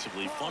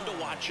defensively. Fun to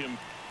watch him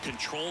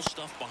control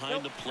stuff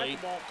behind the plate.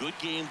 Good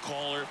game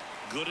caller,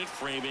 good at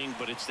framing,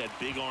 but it's that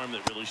big arm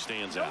that really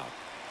stands out.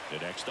 The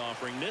next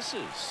offering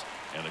misses,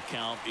 and the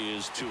count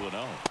is 2-0.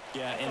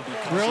 Yeah, and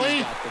because Really?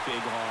 he's got the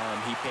big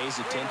arm, he pays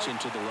attention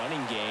to the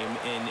running game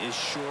and is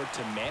sure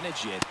to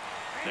manage it.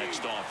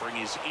 Next offering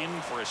is in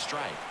for a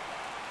strike.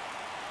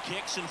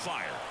 Kicks and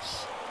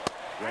fires.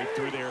 Right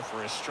through there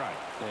for a strike.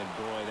 And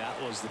boy, that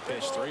was the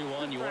pitch.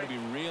 3-1. You want to be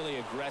really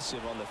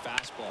aggressive on the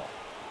fastball.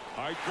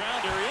 Hard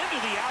grounder into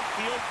the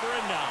outfield for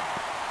a knock.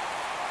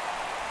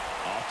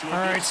 Off to a All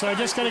good right, so I start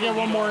just for got to the get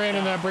one more leadoff in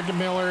and guy. then bring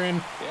Miller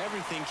in.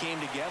 Everything came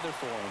together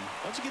for him.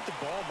 Once you get the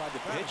ball by the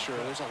pitcher,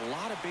 there's a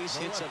lot of base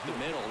hits up the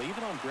middle,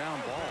 even on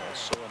ground balls.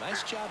 So a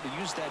nice job to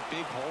use that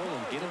big hole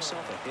and get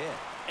himself a hit.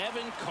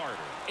 Evan Carter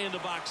in the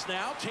box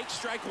now. Takes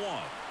strike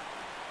one.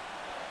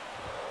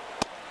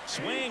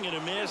 Swing and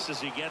a miss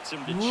as he gets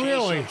him to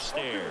Really? chase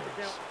upstairs.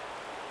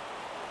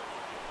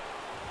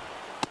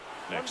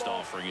 Next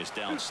offering is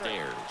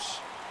downstairs.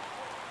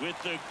 With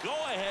the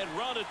go-ahead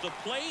run at the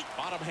plate,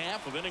 bottom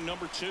half of inning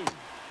number 2.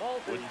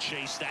 Wouldn't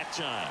chase that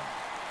time.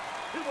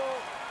 2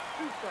 balls,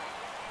 2 strikes.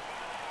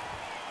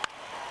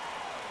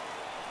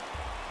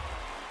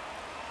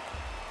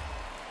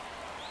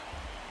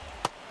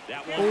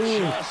 That one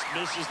just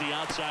misses the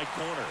outside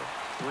corner.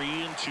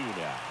 3-2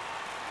 now.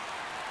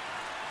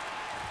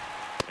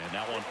 And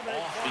that one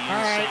off the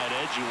inside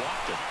edge. You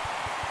walked him.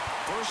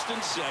 First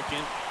and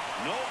second.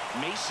 No,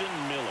 Mason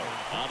Miller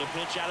on the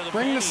pitch out of the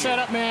Bring pen the here.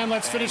 setup, man.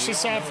 Let's finish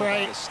this off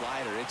right. The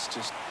slider, it's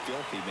just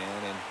filthy,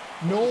 man. And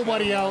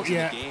Nobody better out runs in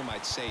yet. the game,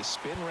 I'd say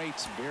spin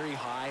rate's very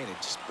high, and it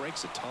just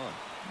breaks a ton.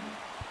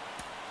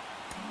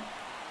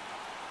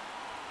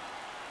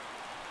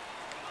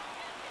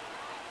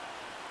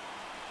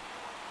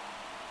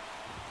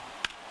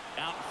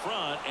 Out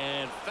front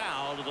and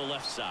foul to the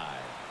left side.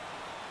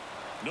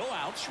 No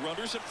outs,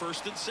 runners at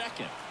first and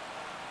second.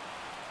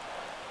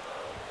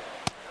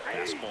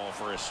 Fastball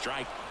for a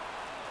strike.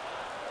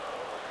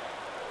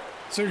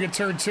 So you can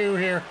turn 2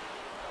 here.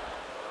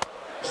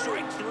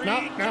 Strike 3.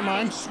 No, never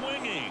mind.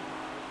 Swinging.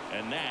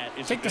 And that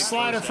is Take a the good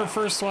slider first for out.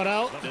 first one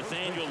out.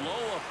 Nathaniel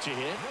Lowe up to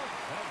hit.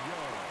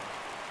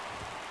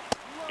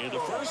 And the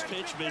first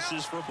pitch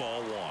misses for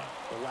ball 1.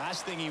 The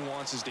last thing he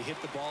wants is to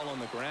hit the ball on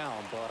the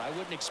ground, but I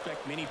wouldn't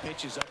expect many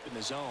pitches up in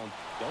the zone.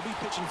 They'll be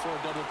pitching for a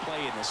double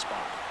play in this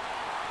spot.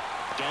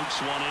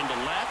 Dunks one into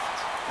left.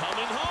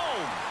 Coming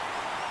home.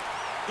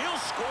 He'll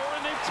score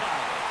and they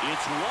tie it.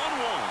 It's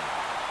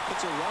 1-1.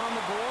 Puts a run on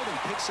the board and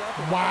picks up.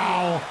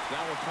 Wow.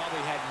 That one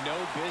probably had no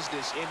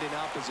business ending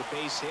up as a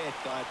base hit,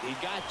 but he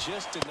got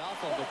just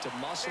enough of it to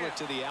muscle it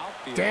to the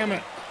outfield. Damn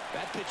it.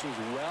 That pitch was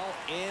well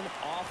in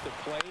off the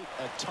plate.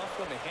 A tough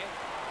one to hit.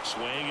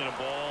 Swing and a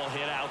ball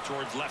hit out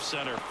towards left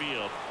center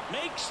field.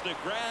 Makes the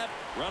grab.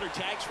 Runner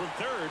tags from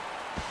third.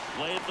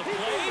 Play at the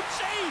plate.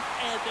 Safe.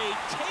 And they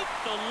take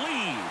the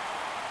lead.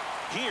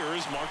 Here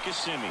is Marcus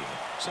Semien.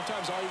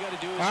 Sometimes all you got to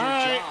do is All your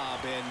right. job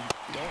and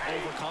don't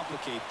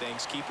overcomplicate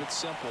things. Keep it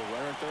simple.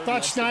 Runner third. Thought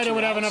less than Schneider 2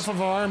 would have outs. enough of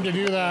an arm to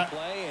do that.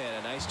 Play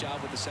and a nice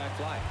job with the sac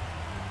fly.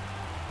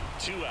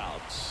 2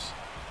 outs.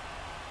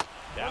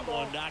 That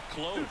one not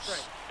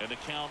close. And the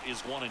count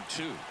is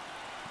 1-2.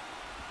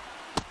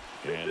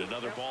 And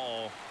another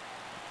ball.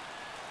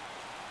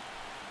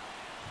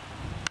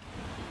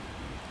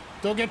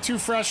 Don't get too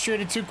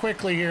frustrated too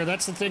quickly here.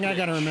 That's the thing I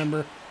got to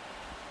remember.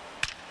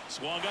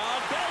 Swung on,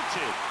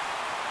 belted.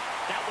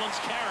 That one's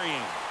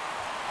carrying.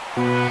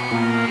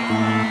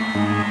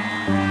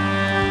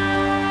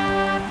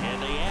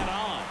 And they add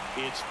on.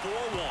 It's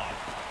 4-1.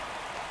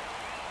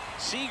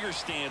 Seager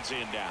stands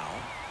in now.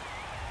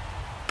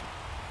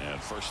 And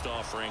first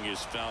offering is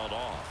fouled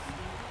off.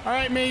 All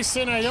right,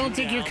 Mason, I don't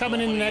think you're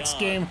coming in the next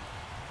game.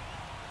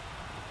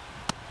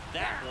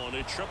 That one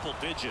in triple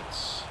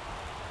digits.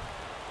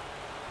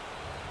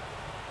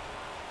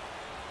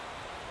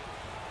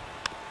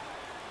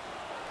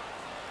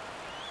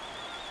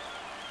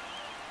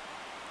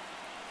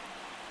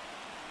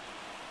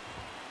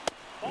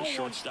 The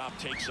shortstop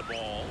takes the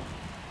ball.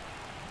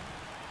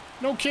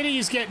 No kidding,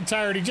 he's getting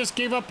tired. He just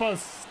gave up a...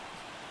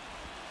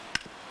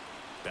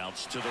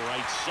 Bounce to the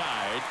right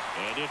side,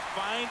 and it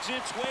finds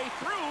its way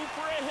through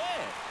for a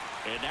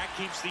hit. And that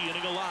keeps the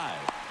inning alive.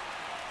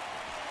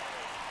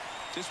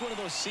 Just one of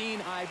those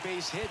seeing eye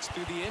base hits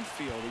through the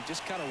infield. He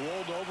just kind of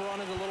rolled over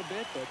on it a little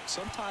bit, but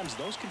sometimes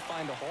those can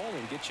find a hole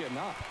and get you a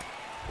knock.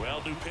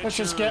 Well, new pitcher Let's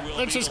just get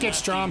will be the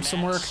Strom lefty,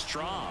 some Matt work.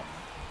 Strom.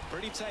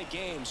 Pretty tight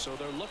game, so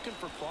they're looking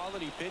for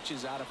quality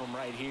pitches out of him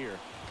right here.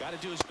 Got to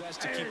do his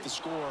best to keep the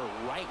score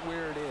right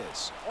where it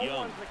is.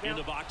 Young in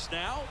the box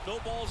now. No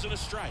balls and a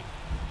strike.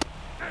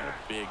 And a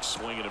big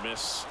swing and a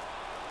miss.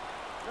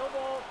 No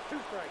ball, 2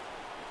 strikes.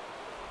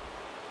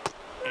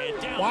 And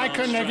down Why on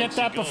couldn't I get strikes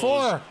that it goes.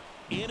 before?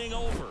 Inning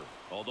over,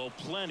 although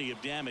plenty of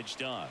damage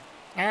done.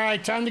 All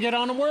right, time to get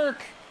on to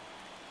work.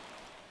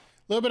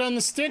 little bit on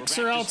the sticks,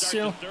 or else,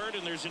 you know. Third,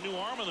 and there's a new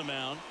arm on the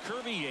mound,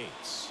 Kirby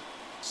Yates.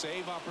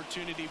 Save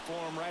opportunity for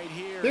him right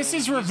here. This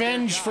is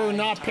revenge for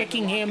not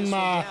picking him.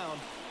 I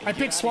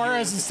picked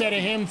Suarez instead of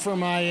him for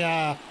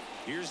my.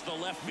 Here's the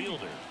left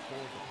fielder.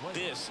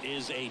 This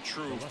is a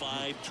true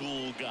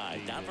five-tool guy.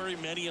 Not very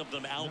many of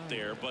them out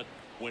there, but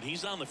when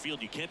he's on the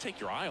field, you can't take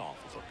your eye off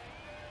of him.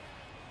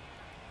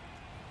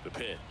 The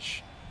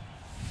pitch.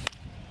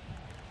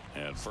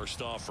 And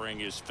first offering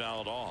is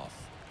fouled off.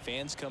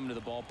 Fans come to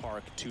the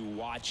ballpark to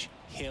watch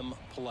him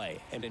play.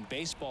 And in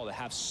baseball, to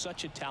have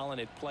such a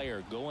talented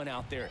player going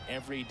out there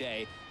every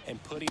day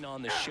and putting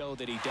on the show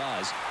that he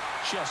does,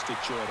 just a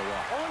joy to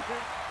watch.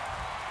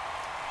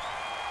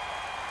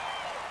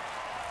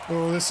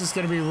 Oh, this is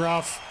going to be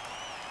rough.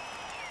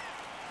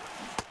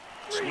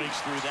 Swings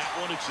through that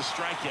one. It's a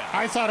strikeout.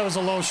 I thought it was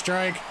a low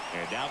strike.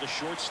 And now the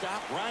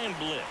shortstop, Ryan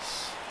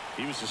Bliss.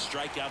 He was a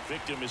strikeout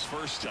victim his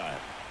first time.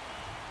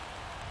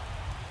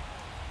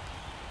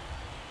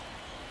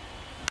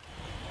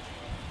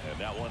 And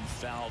that one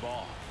fouled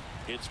off.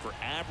 Hits for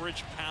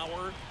average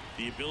power,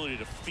 the ability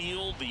to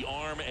field the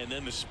arm, and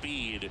then the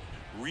speed.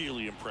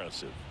 Really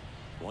impressive.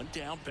 One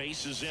down,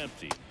 base is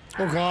empty.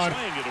 Oh, God.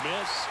 Swing and a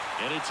miss,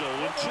 and it's 0-2.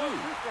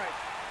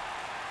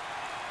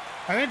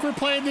 I think we're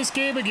playing this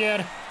game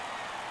again.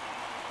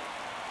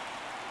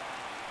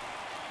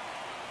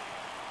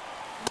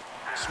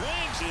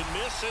 Swings and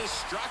misses,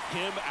 struck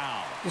him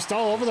out. Just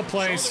all over the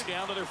place. So they're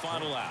down to their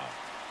final out.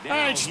 All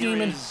right,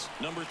 Schneeman. Is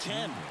number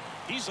 10.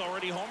 He's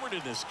already homered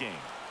in this game.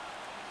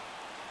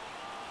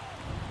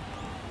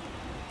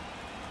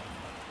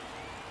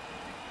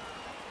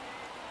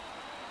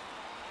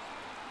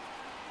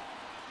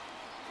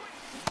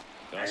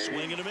 A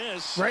swing and a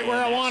miss. Right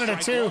where I wanted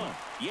it, too.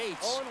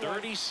 Yates,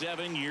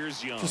 37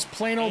 years young. Just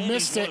plain old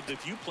missed it. One of the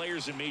few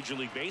players in Major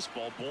League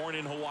Baseball born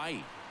in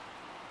Hawaii.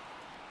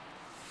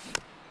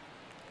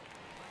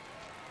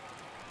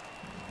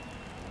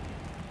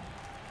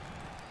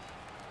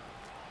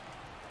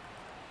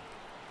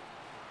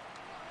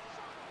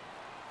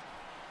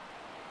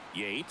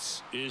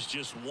 Yates is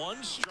just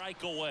one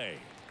strike away.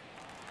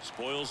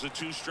 Spoils the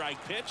two-strike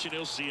pitch, and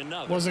he'll see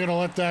another. Wasn't going to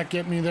let that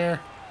get me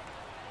there.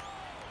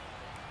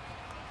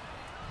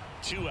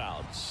 2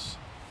 outs.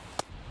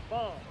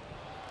 Ball.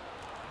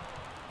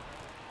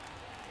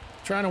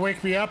 Trying to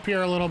wake me up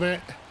here a little bit.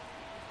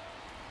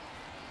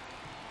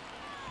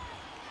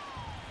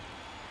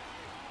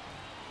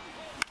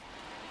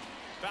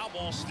 Foul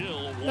ball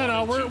still.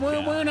 No,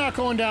 we're not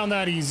going down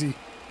that easy.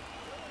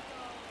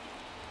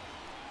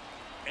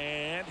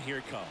 And here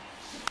it comes.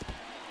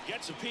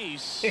 Gets a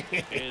piece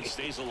and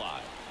stays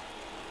alive.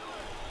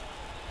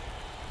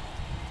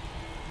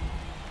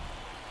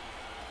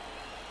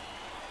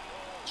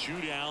 Two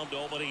down,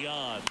 nobody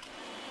on.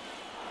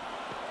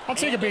 I'll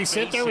take a base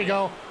hit. There we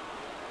go.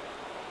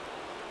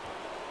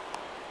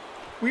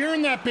 We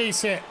earned that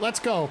base hit. Let's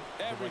go.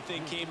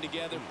 Everything came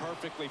together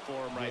perfectly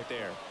for him right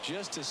there.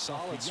 Just a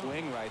solid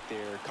swing right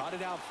there. Caught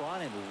it out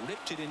front and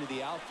ripped it into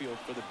the outfield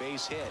for the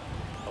base hit.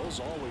 Those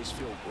always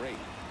feel great.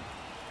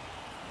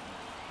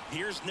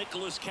 Here's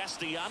Nicholas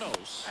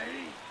Castellanos.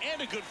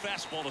 And a good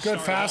fastball to Good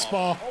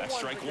fastball. That's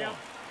strike one.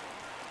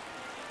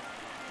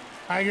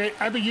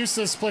 I've been used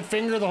to split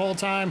finger the whole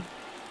time.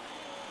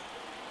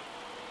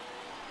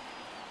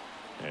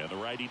 And the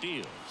righty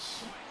deals.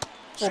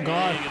 Oh,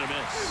 God.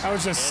 That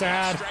was just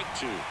sad. Strike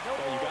two.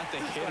 Well, you got the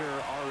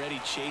hitter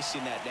already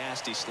chasing that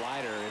nasty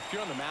slider. If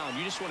you're on the mound,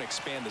 you just want to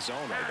expand the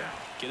zone right now.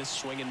 Get a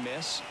swing and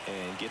miss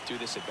and get through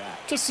this at bat.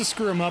 Just to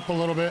screw him up a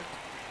little bit.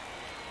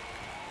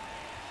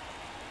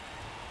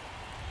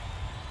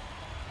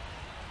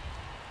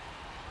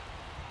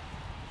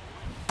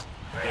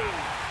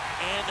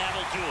 And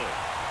that'll do it.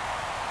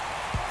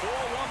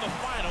 4-1 the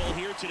final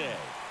here today.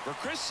 For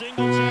Chris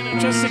Singleton.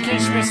 Just in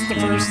case you missed it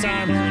the first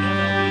time.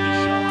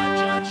 I'm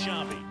John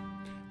Shambi.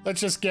 Let's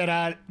just get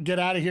out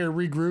of here,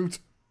 regrouped.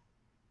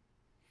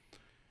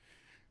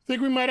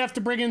 Think we might have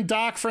to bring in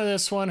Doc for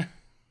this one.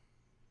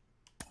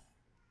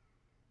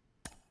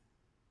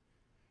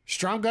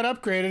 Strong got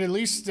upgraded. At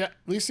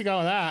least he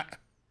got that.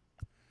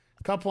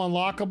 Couple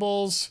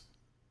unlockables.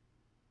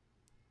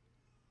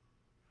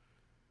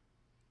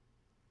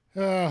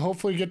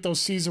 Hopefully get those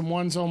season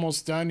ones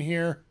almost done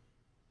here.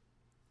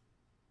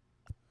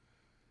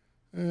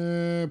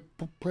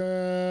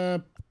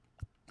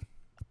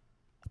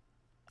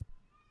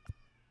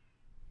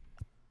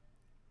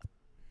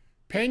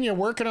 Pena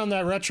working on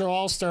that retro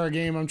all-star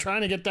game. I'm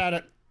trying to get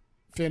that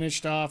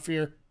finished off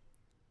here.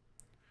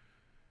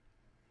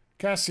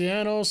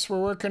 Castellanos we're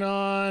working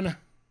on.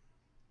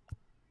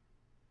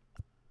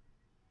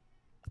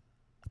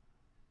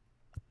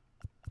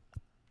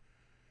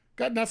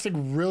 Got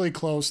nothing really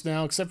close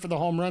now, except for the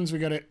home runs. We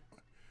got it.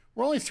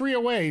 We're only 3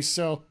 away,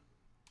 so.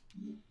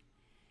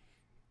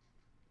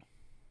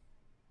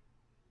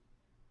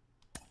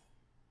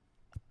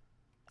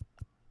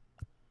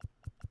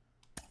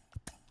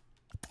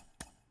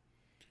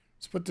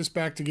 Let's put this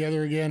back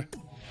together again.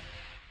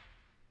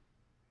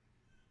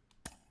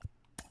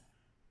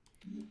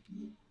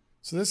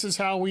 So this is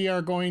how we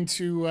are going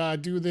to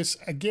do this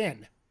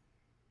again.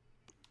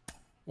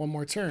 One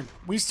more turn.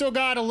 We still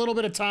got a little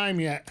bit of time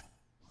yet.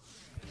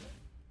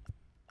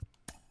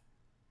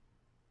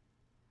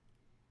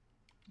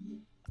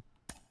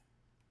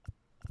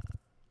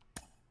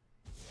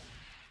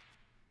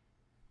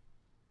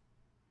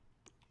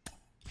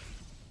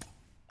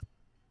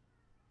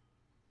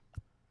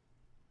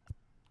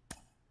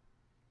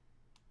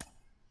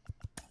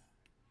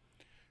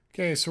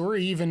 Okay, so we're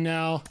even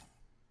now.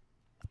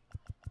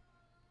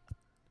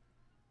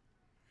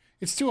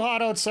 It's too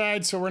hot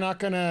outside, so we're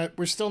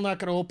still not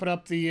gonna open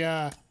up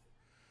the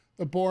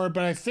board,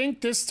 but I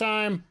think this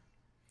time,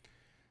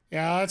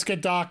 yeah, let's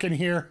get Doc in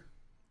here.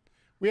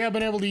 We haven't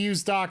been able to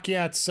use Doc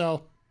yet,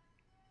 so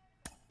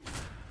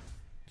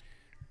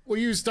we'll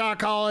use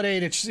Doc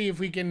Holiday to see if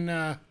we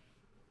can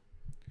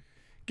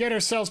get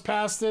ourselves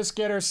past this,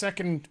 get our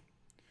second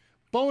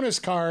bonus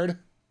card.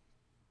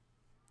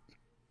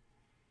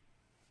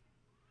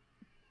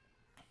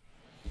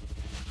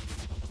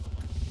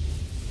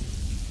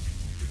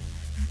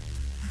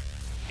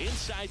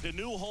 Inside the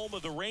new home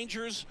of the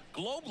Rangers,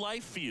 Globe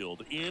Life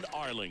Field in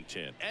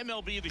Arlington.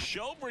 MLB The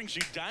Show brings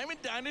you Diamond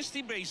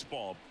Dynasty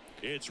Baseball.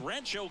 It's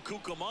Rancho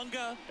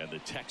Cucamonga and the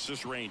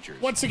Texas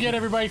Rangers. Once again,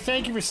 everybody,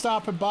 thank you for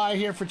stopping by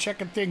here, for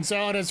checking things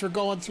out as we're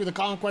going through the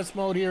Conquest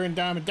mode here in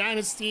Diamond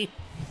Dynasty.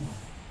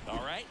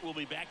 All right, we'll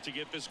be back to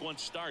get this one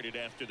started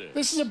after this.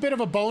 This is a bit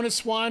of a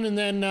bonus one, and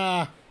then...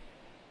 and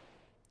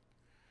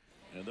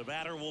the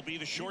batter will be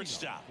the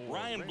shortstop,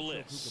 Ryan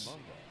Bliss.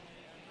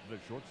 The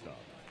shortstop,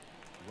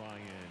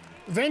 Ryan.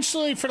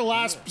 Eventually, for the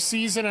last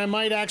season, I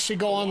might actually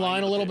go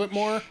online a little bit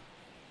more.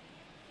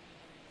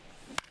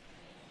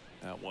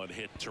 That one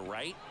hit to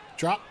right.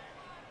 Drop.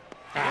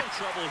 In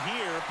trouble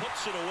here,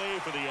 puts it away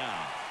for the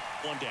out.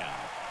 One down.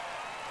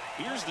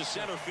 Here's the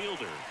center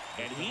fielder,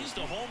 and he's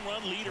the home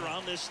run leader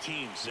on this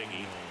team,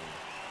 Singy.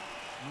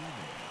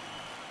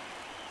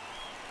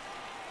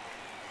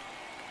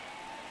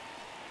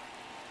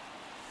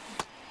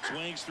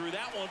 Swings through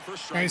that one for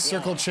strike Nice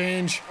circle one.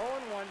 change.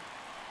 0-1.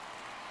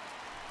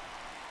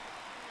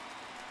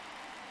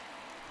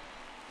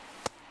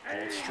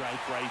 Old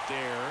strike right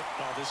there.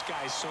 Oh, this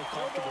guy's so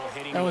comfortable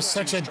hitting. That was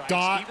with such two a strikes.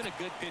 dot. Even a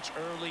good pitch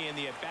early in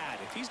the at-bat.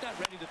 If he's not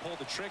ready to pull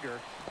the trigger,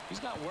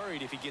 he's not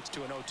worried if he gets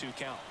to an 0-2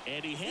 count.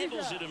 And he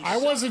handles it himself. I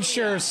wasn't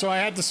sure, so I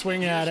had to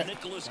swing at it.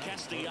 Nicholas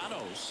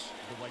Castellanos.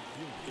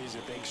 He's a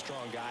big,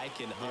 strong guy,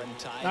 can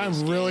untie. I'm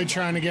this really game.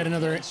 trying to get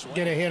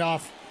a hit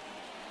off.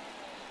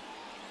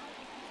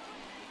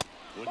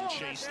 Wouldn't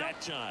chase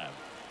that time.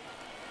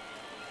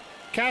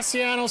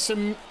 Castellanos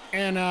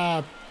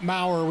and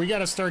Maurer, we got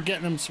to start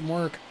getting them some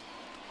work.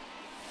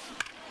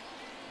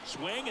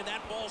 Swing, and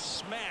that ball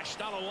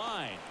smashed on a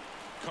line.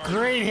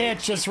 Great hit,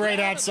 just right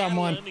at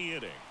someone. In the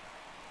inning.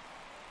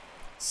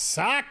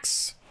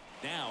 Sucks.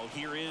 Now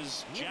here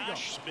is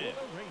Josh Smith.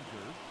 For the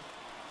Rangers,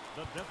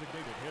 the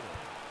designated hitter.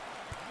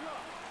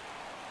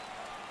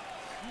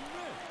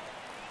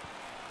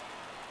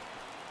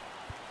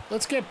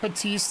 Let's get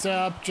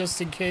Batista up just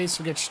in case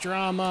we get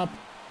Strom up.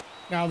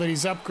 Now that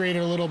he's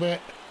upgraded a little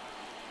bit.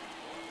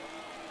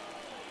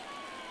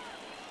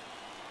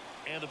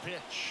 And a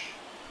pitch.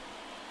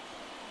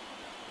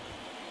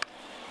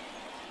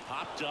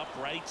 Popped up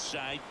right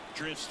side,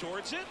 drifts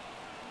towards it.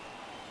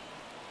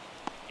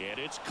 And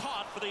it's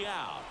caught for the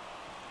out.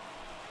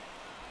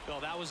 Well,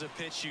 that was a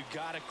pitch you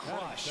got to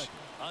crush.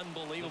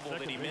 Unbelievable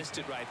that he missed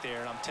it right there.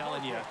 And I'm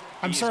telling you,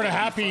 I'm sort of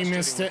happy he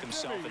missed it.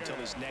 Himself until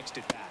his next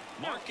at bat.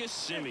 Marcus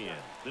Semien,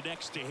 the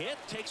next to hit,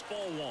 takes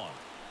ball one.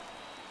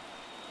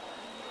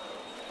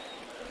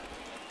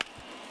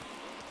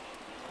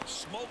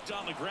 Smoked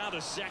on the ground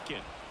a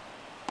second.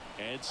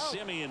 And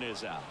Semien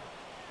is out.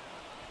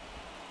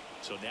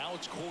 So now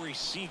it's Corey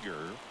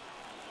Seager.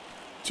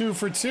 2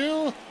 for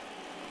 2.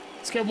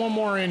 Let's get one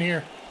more in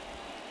here.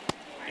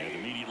 And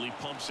immediately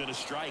pumps in a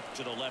strike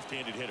to the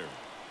left-handed hitter.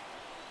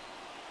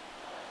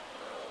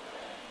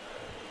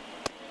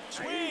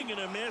 Swing and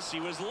a miss. He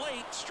was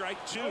late.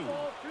 Strike 2. 2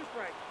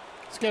 strikes.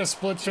 Let's get a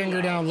split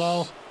finger down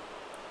low.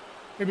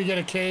 Maybe get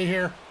a K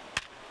here.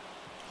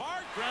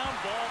 Hard ground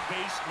ball,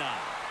 base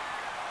knock.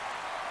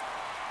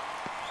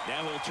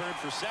 Now he'll turn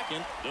for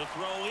second. The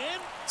throw in.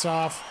 It's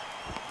off.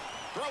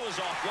 Throw is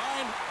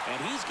offline,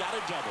 and he's got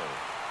a double.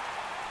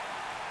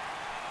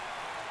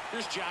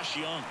 Here's Josh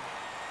Young.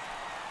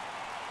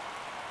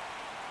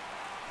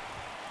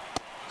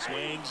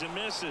 Swings and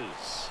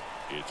misses.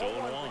 It's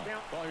 0-1.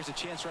 Well, there's a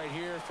chance right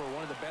here for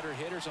one of the better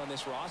hitters on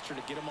this roster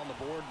to get him on the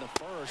board in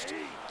the first.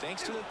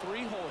 Thanks to the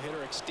 3-hole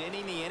hitter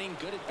extending the inning.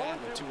 Good at bat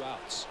with 2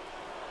 outs.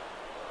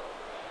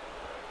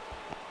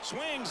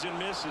 Swings and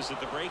misses at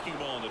the breaking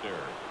ball in the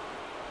dirt.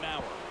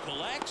 Maurer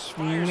collects,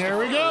 fires There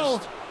we go.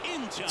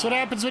 in time. That's what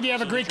happens when you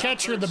have a great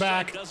catcher in the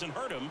back. Doesn't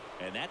hurt him,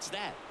 and that's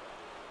that.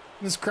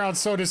 This crowd's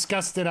so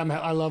disgusted.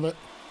 I love it.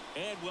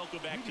 And welcome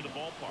back to the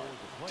ballpark.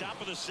 Top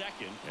of the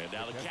second, and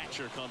now the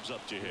catcher comes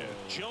up to hit.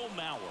 Joe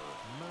Maurer.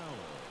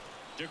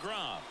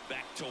 DeGrom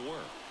back to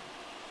work.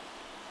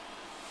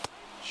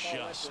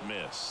 just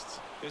missed.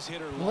 This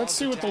hitter Let's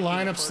see what the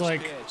lineup's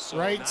like. Pitch, so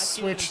Right, not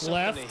switch, giving him something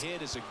left. to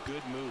hit is a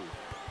good move.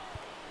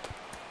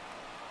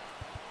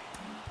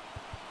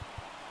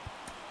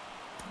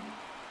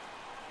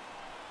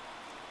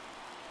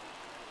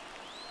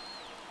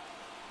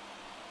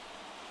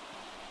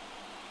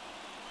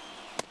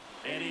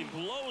 And he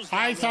blows that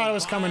I thought one it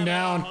was coming by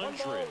down.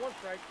 100. 1 ball, 1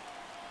 strike.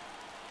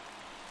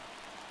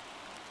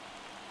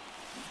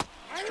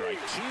 Strike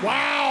 2.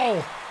 Wow!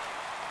 1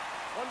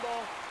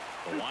 ball,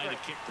 The 2 line to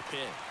strikes. kick the pitch.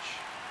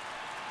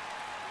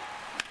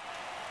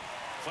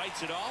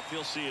 Fights it off.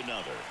 He'll see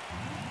another.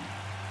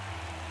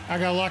 I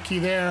got lucky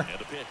there. And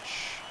the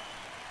pitch.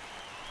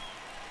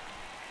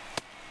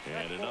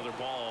 And another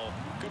ball.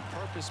 Good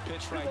purpose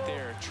pitch right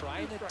there.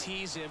 Trying to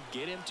tease him,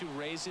 get him to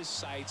raise his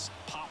sights,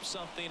 pop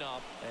something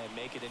up, and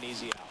make it an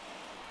easy out.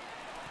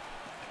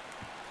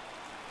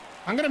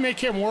 I'm going to make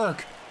him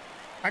work.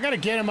 I got to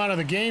get him out of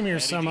the game here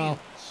And he somehow.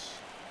 deals.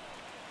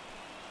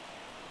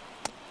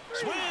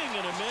 Swing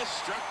and a miss.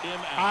 Struck him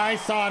out. I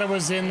thought it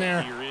was in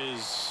there. Here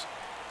is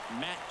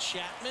Matt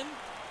Chapman.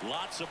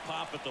 Lots of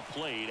pop at the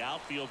plate.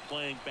 Outfield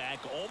playing back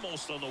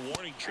almost on the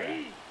warning track.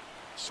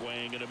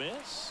 Swing and a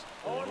miss.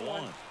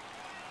 0-1.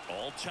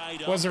 All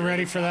tied up. Wasn't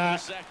ready for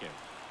that. Second.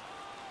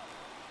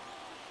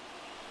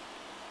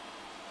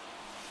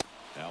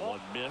 That one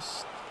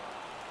missed.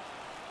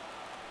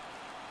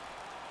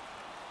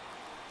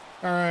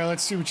 All right,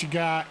 let's see what you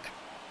got.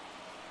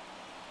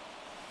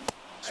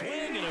 Swing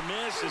and a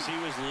miss as he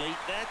was late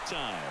that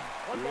time.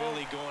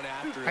 Really going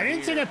after it. I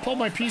didn't think I pulled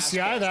my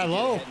PCI that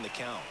low. In the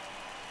count.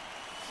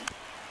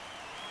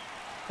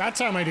 That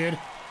time I did.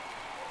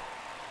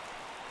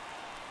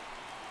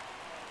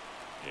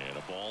 And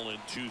a ball and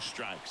 2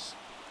 strikes.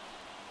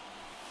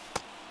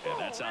 And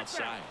that's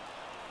outside.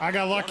 I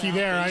got lucky One out,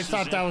 there. I bases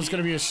thought that was empty.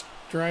 going to be a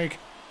strike.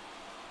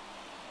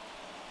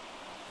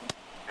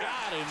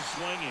 Got him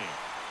swinging.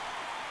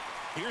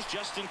 Here's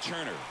Justin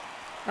Turner.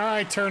 All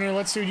right, Turner,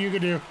 let's see what you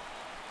can do.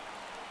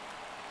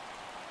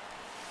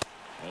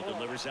 And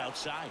delivers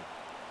outside.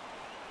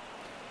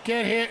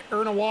 Get hit,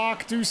 earn a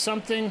walk, do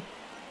something.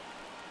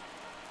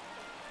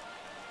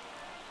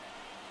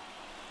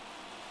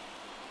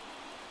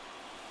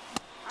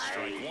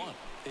 Strike 1.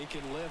 He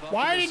can live up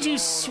Why to the did you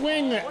zone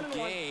swing all that?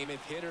 game.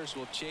 If hitters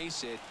will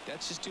chase it,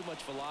 that's just too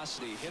much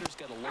velocity. Hitters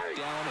got to look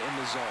down in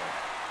the zone.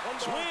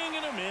 Swing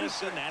and a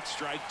miss, and that's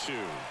strike 2.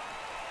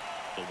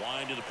 The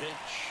wind to the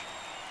pitch.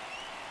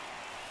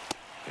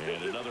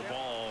 And another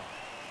ball.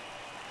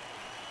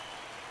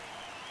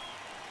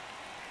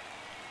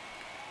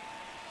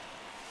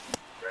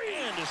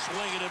 And a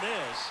swing and a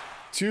miss.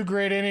 2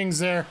 great innings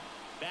there.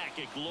 Back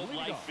at Globe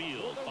Life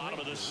Field, bottom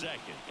of the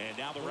second. And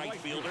now the right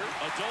fielder.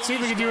 See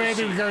if we can do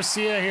anything with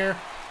Garcia here.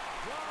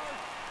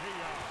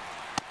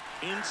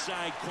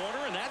 Inside corner,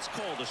 and that's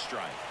called a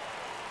strike.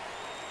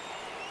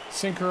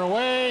 Sinker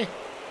away.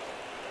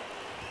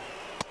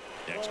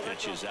 Next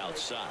pitch is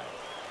outside.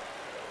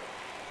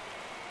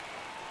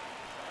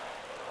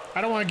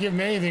 I don't want to give him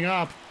anything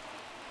up.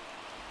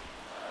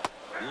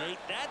 Late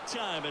that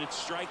time, and it's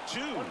strike 2.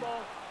 1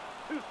 ball,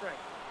 2 strikes.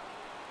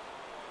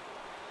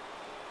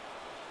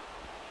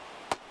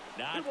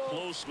 Not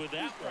close with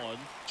that one.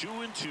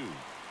 2-2.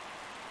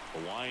 A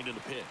wind in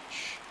the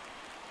pitch.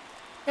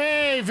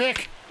 Hey,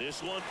 Vic.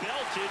 This one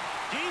belted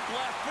deep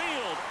left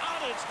field.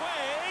 On its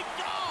way.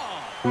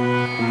 Gone.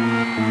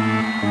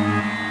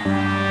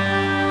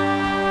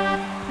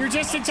 You're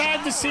just in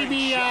time to see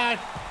me And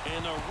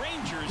the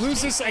Rangers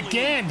lose this take the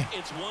lead. again.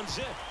 It's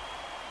 1-0.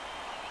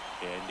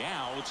 And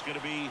now it's going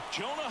to be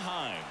Jonah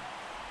Heim.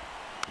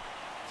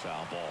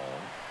 Foul ball.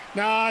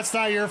 No, it's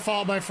not your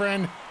fault, my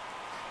friend.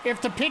 If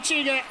the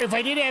pitching, if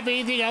I didn't have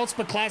anything else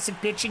but classic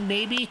pitching,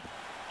 maybe.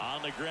 On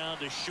the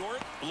ground to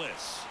short.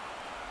 Bliss.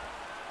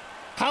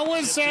 How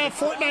was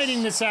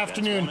Fortniting this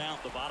afternoon? That's one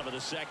out the bottom of the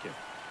second.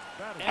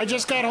 I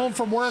just got home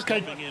from work.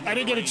 I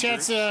didn't get a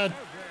chance to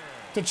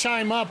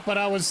chime up, but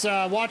I was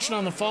watching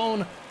on the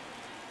phone.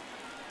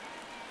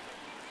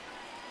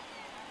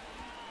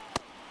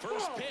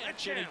 First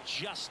pitch, and it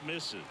just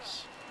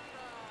misses.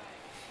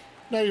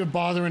 Not even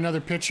bother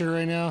another pitcher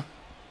right now.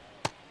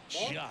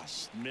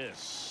 Just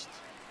missed.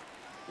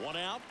 One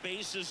out,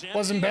 bases empty.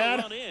 Wasn't bad.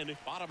 Run in,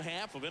 bottom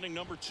half of inning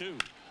number 2.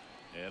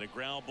 And a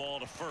ground ball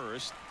to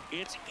first.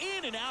 It's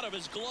in and out of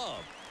his glove,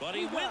 but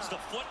he wins the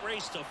foot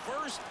race to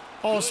first.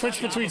 Oh, Good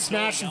switch job between of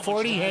smash knowing and how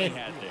much 40. time Hey, he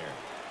had there.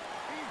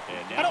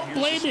 And now I don't here's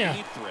blame the ya.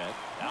 speed threat.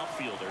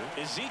 Outfielder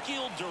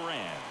Ezekiel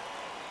Duran.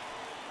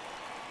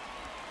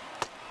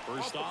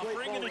 First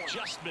offering, and it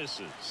just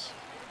misses.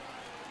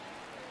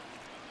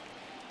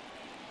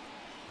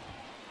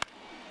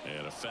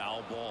 And a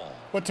foul ball.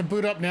 what, to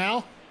boot up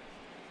now?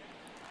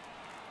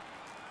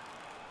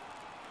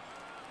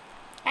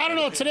 I don't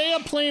know. Today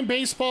I'm playing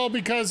baseball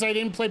because I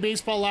didn't play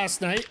baseball last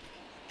night.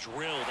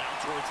 Drilled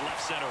out towards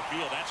left center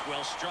field. That's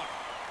well struck.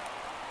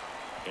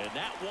 And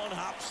that one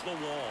hops the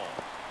wall.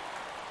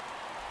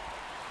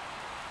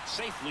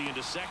 Safely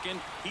into second.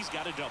 He's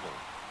got a double.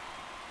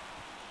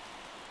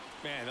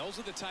 Man, those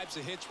are the types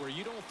of hits where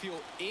you don't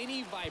feel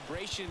any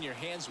vibration in your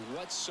hands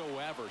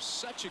whatsoever.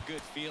 Such a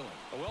good feeling.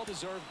 A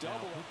well-deserved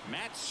double.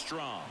 Matt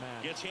Strong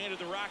gets handed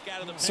the rock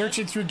out of the pen.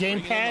 Searching through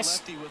Game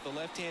Pass. The lefty with the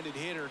left-handed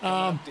hitter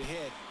coming up to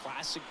hit.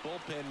 Classic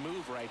bullpen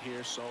move right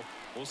here. So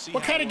we'll see.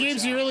 What kind of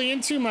games are you really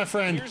into, my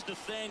friend? Here's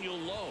Nathaniel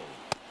Lowe.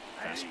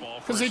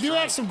 Because they do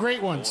have some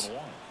great ones.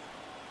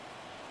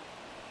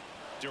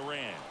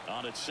 Duran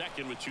on at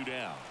second with 2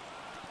 down.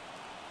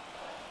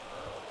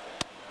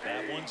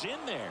 That one's in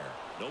there.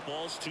 No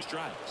balls, 2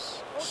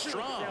 strikes.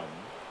 Strong.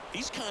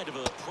 He's kind of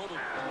a proto.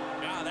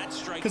 That's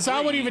strike. Because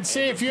I would even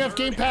say if you have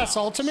Game Pass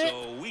Ultimate,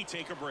 so we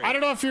take a break. I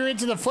don't know if you're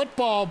into the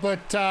football,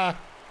 but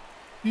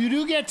you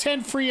do get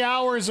 10 free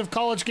hours of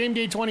College Game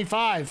Day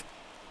 25.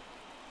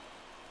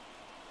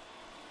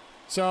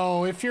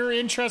 So if you're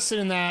interested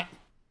in that.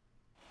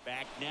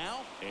 Back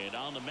now, and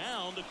on the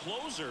mound, the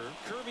closer,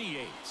 Kirby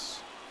Yates.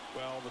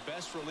 Well, the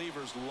best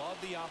relievers love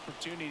the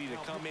opportunity to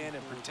come in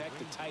and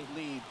protect a tight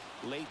lead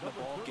late in the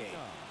ball game.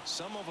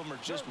 Some of them are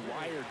just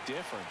wired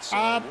different.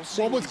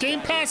 So well, with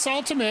Game Pass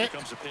Ultimate,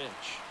 Comes a pitch.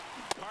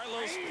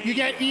 Carlos you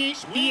get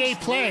EA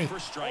Play, for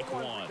strike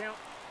 1.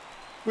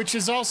 which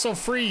is also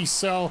free.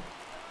 So,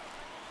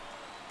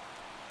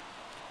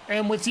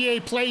 and with EA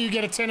Play, you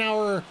get a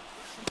 10-hour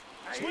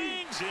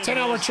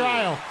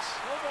trial.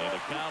 And the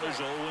count is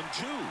 0-2.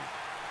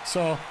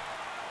 So.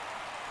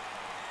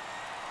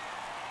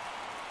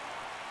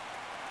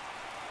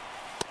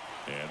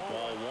 And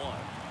ball 1.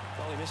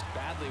 Well, he missed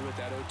badly with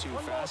that 0-2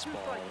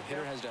 fastball. The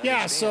hitter has to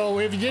Yeah, understand. so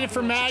if you did it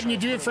for Madden, you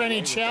do it for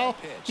NHL,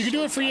 you can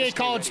do it for EA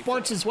College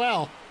Sports as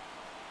well.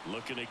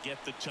 Looking to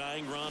get the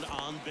tying run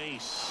on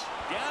base.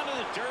 Down to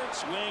the dirt,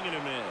 swing and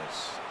a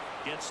miss.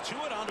 Gets to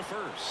it on to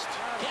first.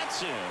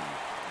 Gets him.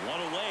 One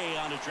away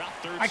on a drop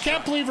third. I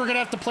can't believe we're going to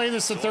have to play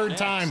this a third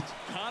time.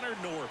 Connor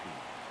Norby.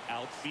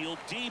 Outfield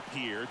deep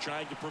here,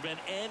 trying to prevent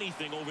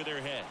anything over their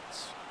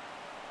heads.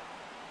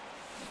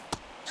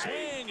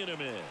 Swing and a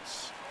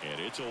miss.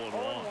 And it's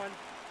 0-1.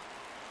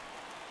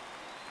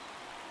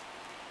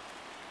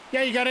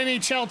 Yeah, you got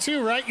NHL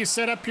too, right? You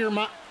set up your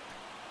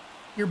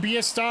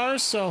BS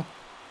stars, so.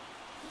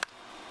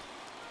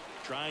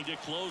 Trying to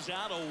close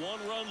out a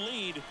 1-run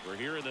lead. We're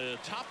here in the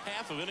top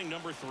half of inning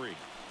number 3.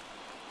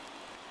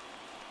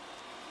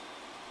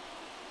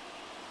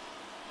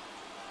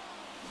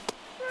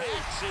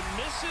 Hits and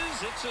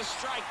misses. It's a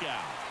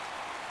strikeout.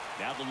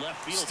 Now the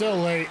left fielder. Still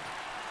late.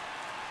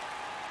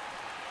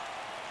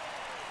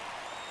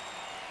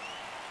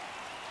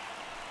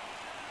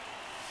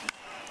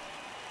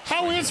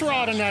 How is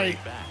Raw tonight?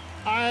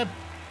 I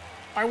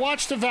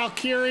watched the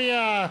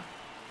Valkyria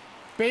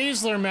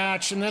Baszler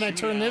match and then I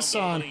turned this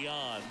on.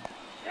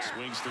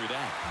 Swings through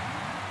that.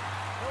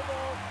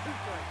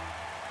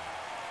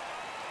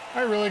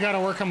 I really got to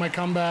work on my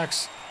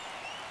comebacks.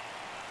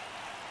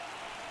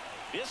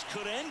 This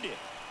could end it.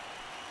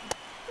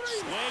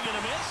 Swing and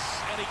a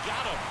miss, and he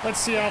got him. Let's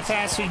see how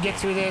fast we get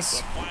through this.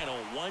 The final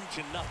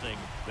 1-0.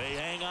 They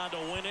hang on to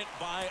win it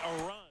by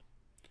a run.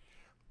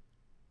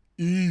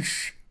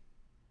 Eesh.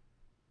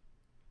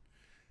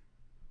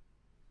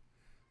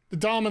 The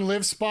Dom and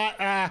Live spot.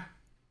 I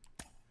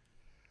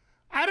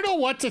don't know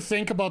what to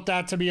think about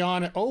that, to be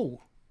honest.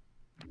 Oh.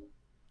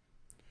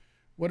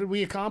 What did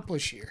we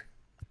accomplish here?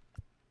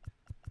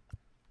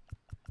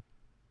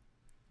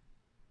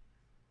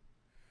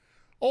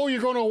 Oh,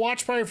 you're going to a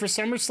watch party for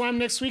SummerSlam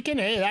next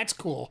weekend? Hey, that's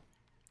cool.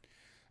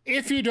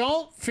 If you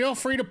don't, feel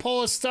free to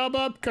pull a stub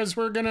up because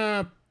we're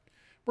gonna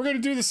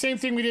do the same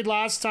thing we did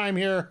last time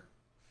here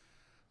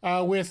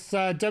with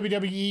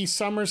WWE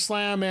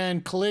SummerSlam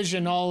and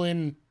Collision all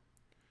in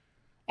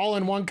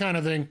one kind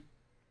of thing.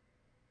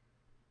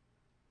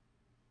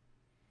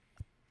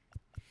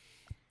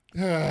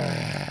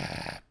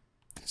 This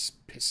is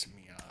pissing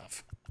me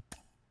off.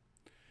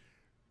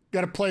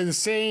 Got to play the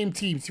same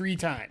team 3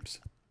 times.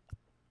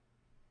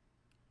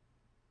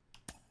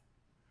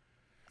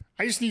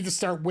 I just need to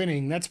start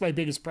winning. That's my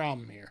biggest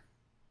problem here.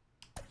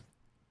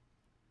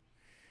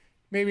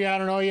 Maybe I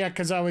don't know yet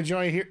because I would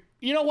enjoy here.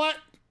 You know what?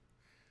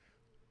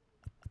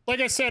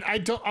 Like I said, I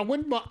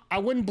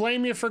wouldn't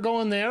blame you for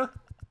going there.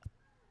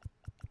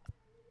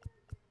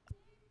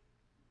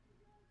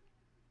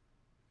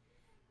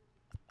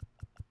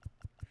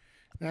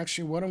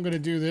 Actually, what I'm going to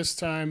do this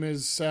time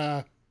is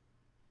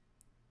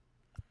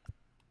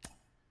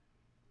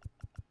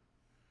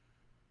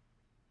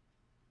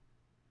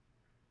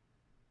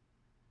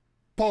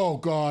oh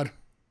God.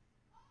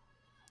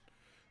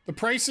 The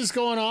prices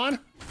going on?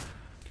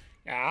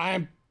 Yeah,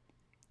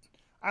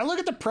 I look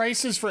at the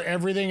prices for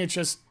everything, it's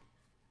just.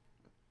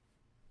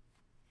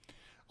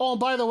 Oh, and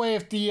by the way,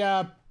 if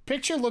the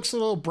picture looks a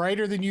little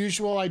brighter than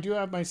usual, I do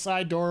have my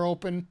side door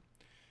open.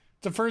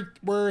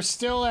 We're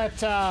still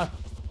at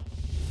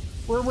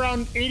we're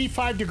around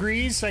 85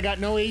 degrees. I got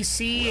no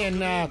AC,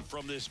 and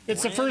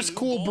it's the first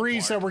cool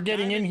breeze that we're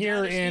getting in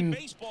here in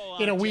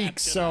a week.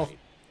 So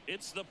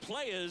it's the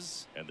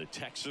Playaz and the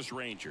Texas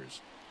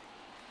Rangers.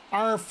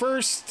 Our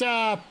first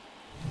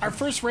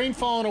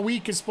rainfall in a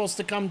week is supposed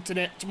to come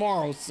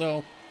tomorrow.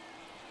 So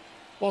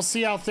we'll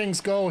see how things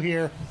go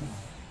here.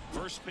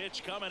 First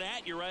pitch coming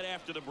at you right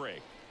after the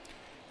break.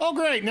 Oh,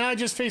 great. Now I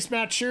just face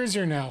Matt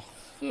Scherzer now.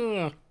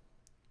 Ugh.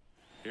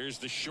 Here's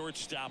the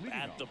shortstop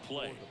at the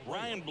plate,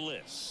 Ryan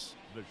Bliss.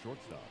 The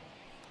shortstop,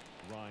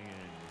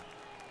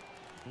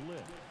 Ryan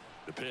Bliss.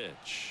 The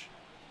pitch.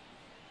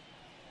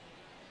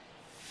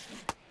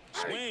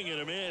 Swing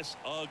and a miss.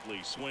 Ugly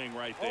swing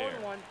right there.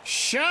 0-1.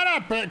 Shut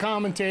up,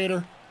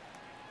 commentator.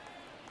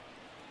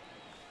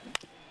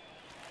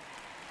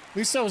 At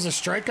least that was a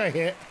strike I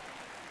hit.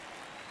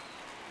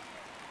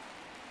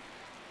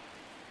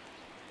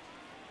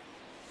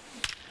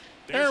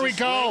 There we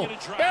go.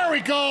 There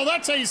we go.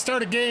 That's how you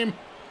start a game.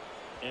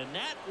 And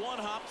that one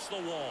hops the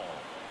wall.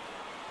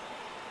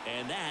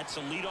 And that's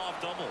a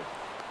leadoff double.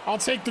 I'll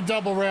take the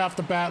double right off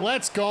the bat.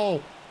 Let's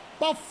go.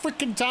 About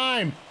freaking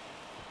time.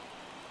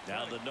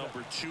 Now the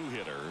number 2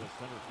 hitter. The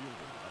center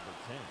fielder, number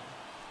 10,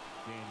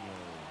 Daniel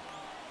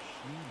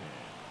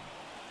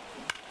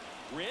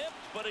Schumann. Ripped,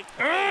 but it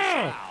goes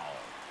foul.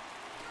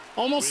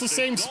 Almost With the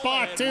same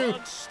spot, go-ahead too.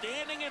 run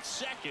standing at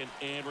second,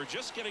 and we're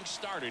just getting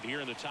started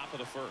here in the top of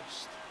the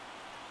first.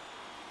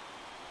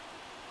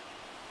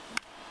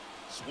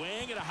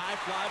 Swing and a high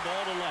fly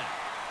ball to left.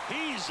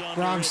 He's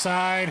under Wrong it.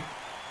 side.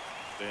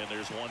 And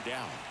there's one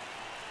down.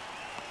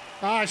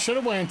 Ah, I should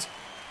have went.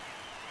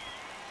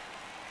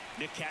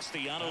 Nick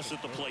Castellanos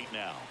at the plate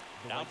now.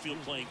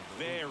 Outfield playing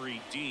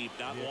very deep,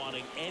 not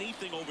wanting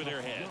anything over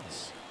their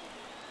heads.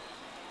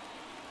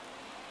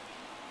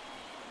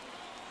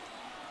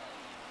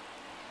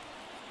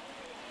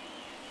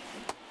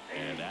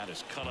 And that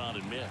is cut on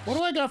and missed. What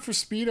do I got for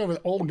speed over?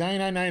 Oh,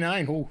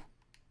 9999. Oh.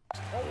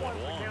 0-1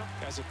 the count.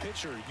 As a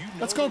pitcher, you know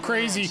Let's go the runner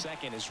crazy. on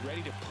second is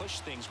ready to push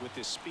things with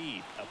his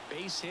speed. A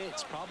base hit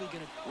is probably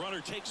going to.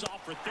 Runner takes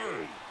off for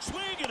third.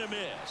 Swing and a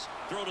miss.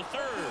 Throw to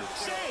third.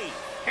 Safe.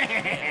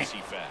 Fantasy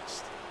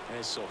fast. And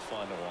it's so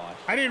fun to watch.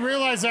 I didn't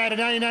realize I had a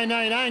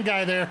 9999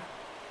 guy there.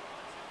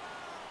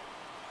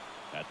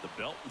 At the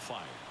belt and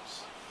fires.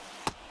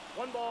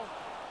 1 ball,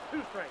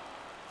 2 strikes.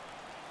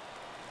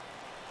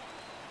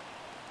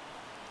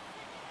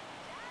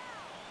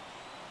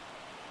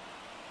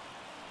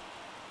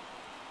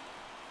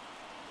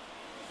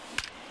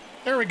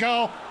 There we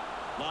go.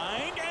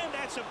 Lined, and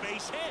that's a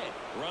base hit.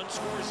 Run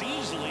scores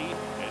easily.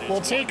 And We'll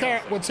it's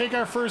take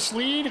our first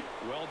lead.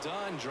 Well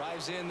done.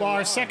 Drives in. The Well, our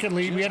run. second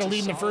lead. We had a Just lead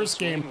in the solid first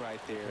game. swing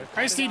right there.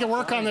 I just need to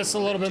work on this a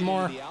little bit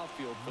more. The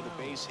outfield for the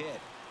base hit.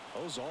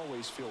 Those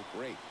always feel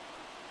great.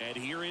 And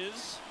here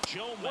is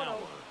Joe Mauer.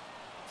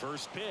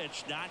 First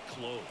pitch, not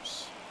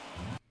close.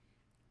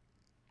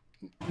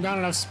 Not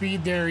enough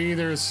speed there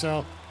either,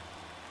 so.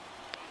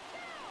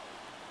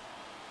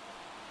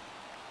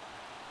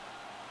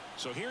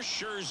 So here's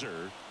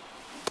Scherzer.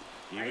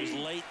 He was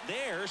late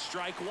there,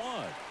 strike 1.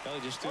 Well,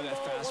 he just threw that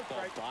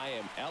fastball by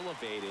him,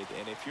 elevated,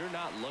 and if you're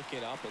not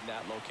looking up in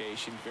that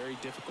location, very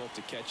difficult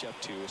to catch up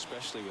to,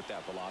 especially with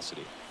that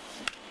velocity.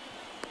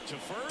 To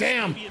first,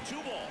 Damn. maybe a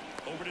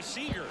 2-ball. Over to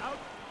Seager.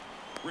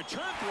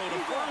 Return throw to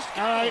first.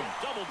 All right.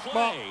 Double play,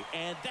 Well,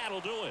 and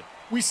that'll do it.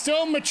 we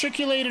still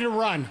matriculated a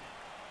run.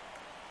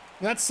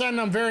 That's something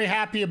I'm very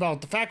happy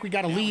about. The fact we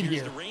got a Now lead here's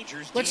here. the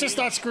Rangers Let's just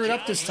not DH, screw it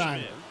up Josh this time.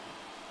 Smith.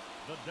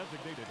 The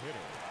designated hitter,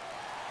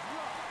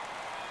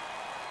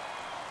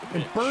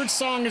 And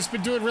Birdsong has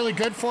been doing really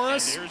good for And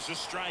us. there's the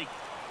strike.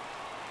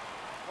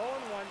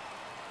 0-1.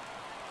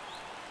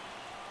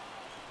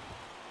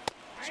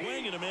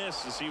 Swing and a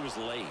miss as he was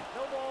late.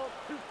 No ball,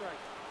 2 strikes.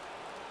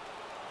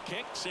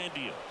 Kicks and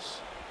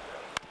deals.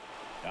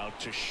 Out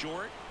to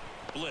short.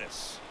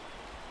 Bliss.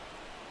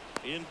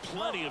 In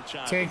plenty of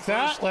time. Take for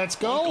that. first. Let's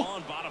go. One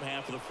gone, bottom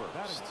half of the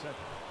batting first. second,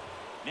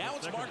 Now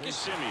it's second Marcus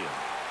baseman.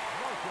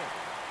 Semien. Marcus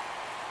Semien.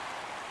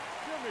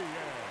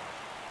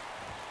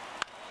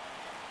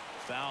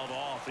 Fouled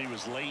off. He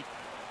was late.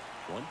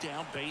 One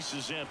down, base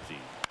is empty.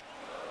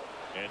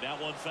 And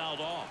that one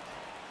fouled off.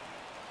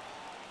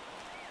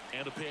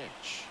 And a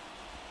pitch.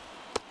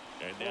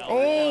 And now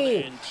Oh,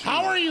 1-2.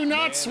 how are you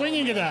not Man,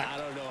 swinging to man, that? I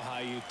don't know how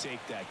you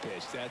take that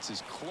pitch. That's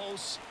as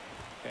close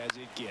as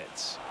it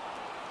gets.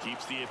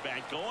 Keeps the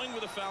at-bat going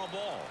with a foul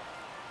ball.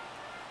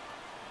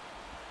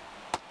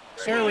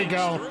 There we Swings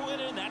go. through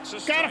it, and that's a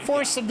Gotta strikeout.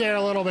 force him there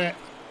a little bit.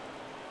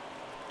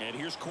 And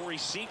here's Corey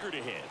Seager to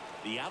hit.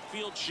 The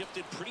outfield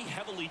shifted pretty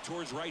heavily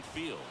towards right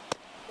field.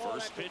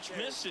 First pitch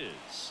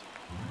misses.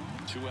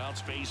 2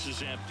 outs, base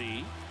is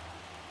empty.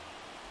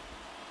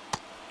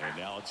 And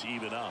now it's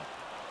even up.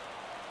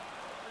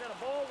 I got a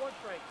ball, 1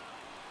 strike.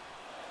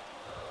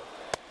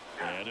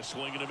 And a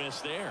swing and a miss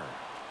there.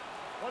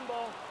 1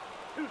 ball,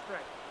 2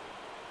 strikes.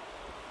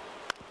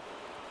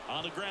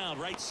 On the ground,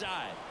 right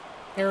side.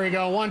 There we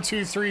go. 1,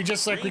 2, 3,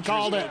 just like we Rangers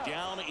called go it.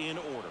 down in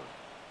order.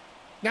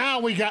 Now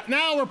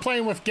we're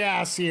playing with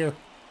gas here.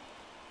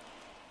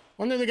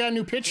 Wonder they got a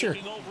new pitcher.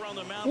 Taking over on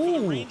the mound for the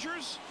Ooh.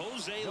 Rangers,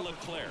 Jose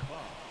Leclerc.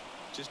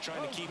 Just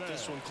trying to keep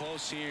this one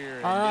close here.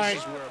 and All right.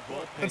 This is where a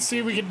bullpen Let's see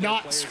if we give can their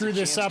not players a screw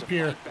this chance up to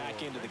here. fight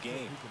back into the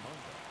game.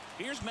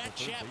 Here's Matt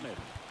Chapman.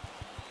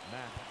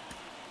 Matt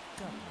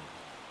Chapman.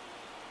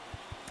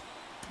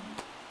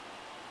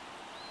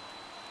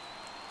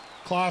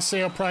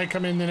 Clase will probably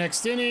come in the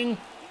next inning.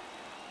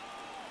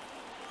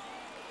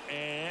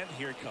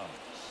 here it comes.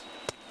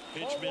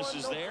 Pitch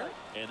misses there,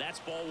 and that's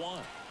ball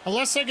one.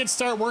 Unless I can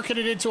start working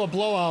it into a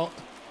blowout.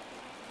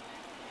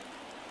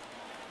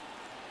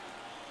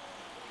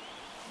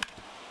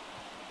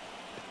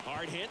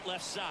 Hard hit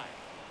left side.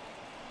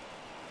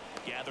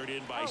 Gathered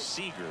in by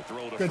Seager.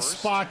 Throw to Good first.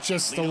 spot,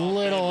 just a Leadoff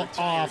little man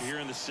retired off. here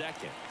in the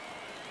second.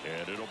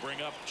 And it'll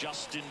bring up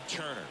Justin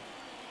Turner.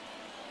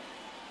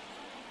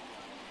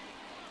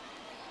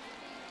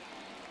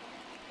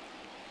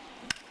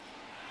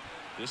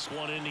 This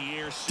one in the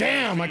air.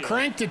 Damn, I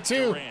cranked it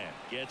too. Durant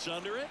gets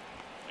under it.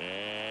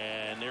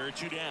 And there are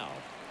two down.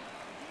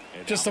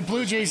 And Just now the Blue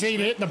first Jays ain't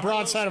baseman, hitting the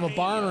broadside of a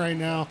barn right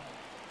now.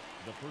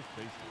 The first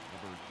baseman,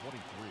 number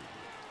 23,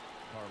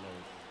 Carlos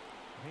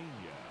Pena.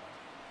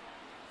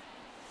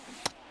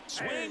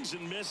 Swings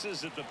and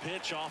misses at the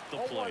pitch off the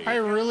plate. I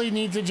really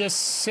need to just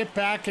sit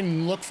back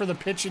and look for the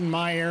pitch in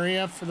my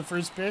area for the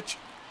first pitch.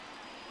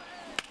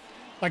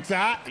 Like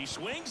that. He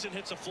swings and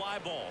hits a fly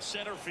ball,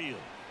 center field.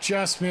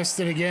 Just missed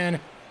it again.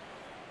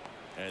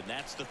 And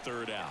that's the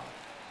third out.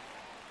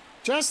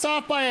 Just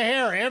off by a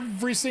hair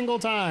every single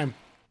time.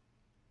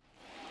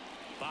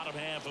 Bottom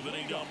half of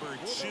inning number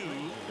 2.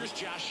 Here's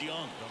Josh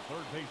Young. The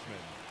third baseman.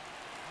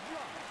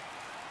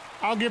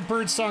 I'll give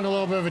Birdsong a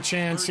little bit of a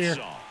chance here.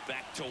 Birdsong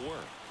back to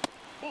work.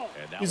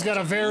 And that He's got a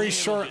one's very little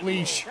short bit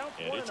leash. low,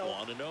 and it's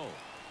 1-0.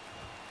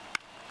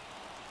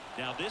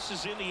 Now this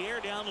is in the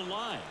air down the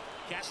line.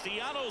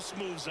 Castellanos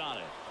moves on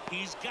it.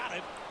 He's got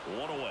it.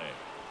 One away.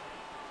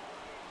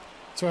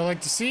 That's what I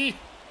like to see.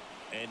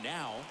 And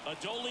now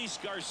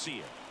Adolis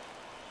Garcia.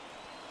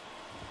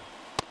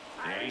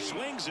 And he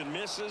swings and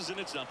misses, and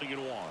it's 0-1.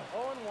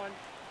 0-1.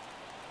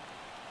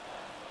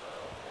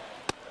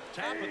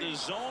 Top of the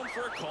zone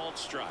for a called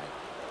strike.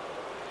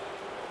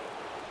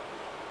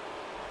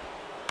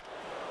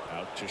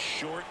 Out to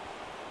short.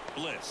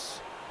 Bliss.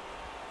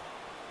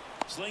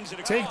 Slings it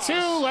across. Take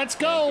two. Let's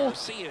go. And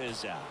Garcia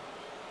is out.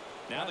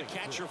 Now the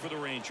catcher for the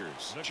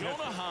Rangers, Jonah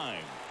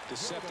Heim.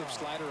 Deceptive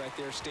slider right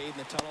there. Stayed in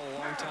the tunnel a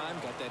long time.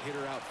 Got that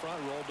hitter out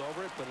front. Rolled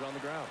over it. Put it on the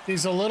ground.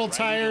 He's a little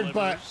tired,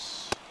 but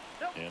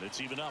And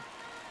it's even up.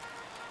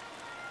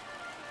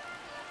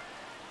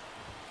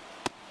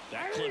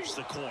 That clips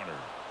the corner.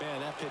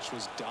 Man, that pitch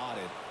was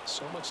dotted.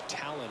 So much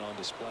talent on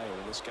display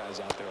when this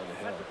guy's out there on the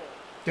hill.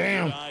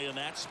 damn. Good eye in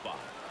that spot.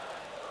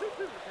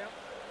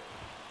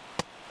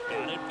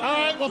 All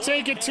right, we'll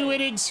take it. 2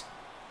 innings.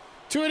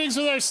 2 innings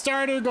with our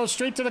starter. Go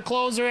straight to the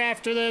closer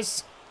after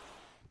this.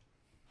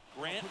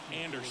 Grant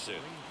Anderson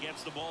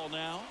gets the ball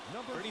now.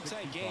 Pretty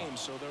tight game,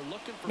 so they're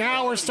looking for.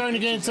 Now we're starting to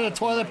get into the pitches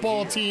toilet out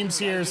bowl right teams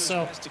Gotta here, do his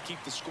so best to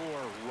keep the score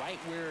right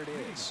where it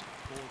is.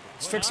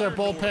 let's fix our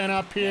bullpen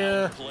up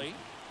here. Plate.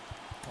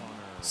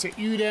 Sit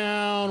you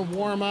down,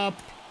 warm up,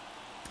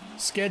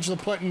 schedule a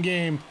putting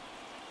game.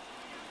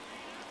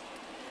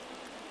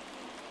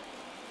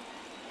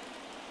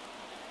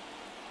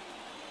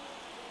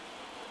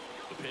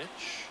 The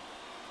pitch.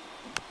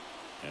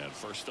 And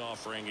first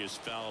offering is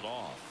fouled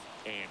off.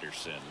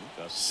 Anderson,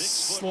 a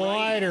 6-foot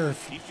Slider, right.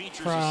 He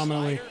features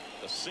prominently. a slider,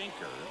 a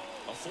sinker,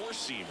 a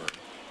four-seamer,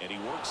 and he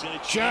works in a There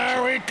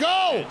changeup. we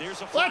go. And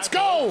there's a fly Let's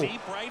ball go.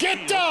 deep right Get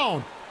field.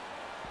 down.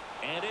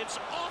 And it's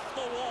off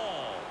the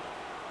wall.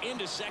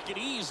 Into second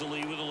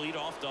easily with a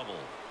leadoff double.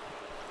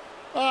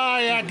 Oh,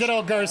 yeah, good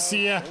old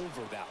Garcia.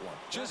 Over that one.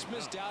 Just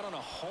missed out on a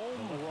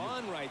home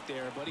run right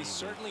there, but he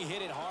certainly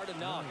hit it hard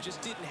enough.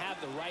 Just didn't have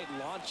the right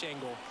launch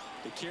angle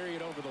to carry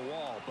it over the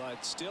wall,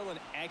 but still an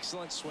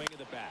excellent swing of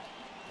the bat.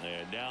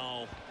 And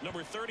now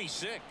number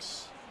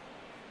 36.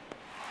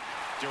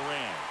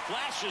 Durant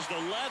flashes the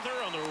leather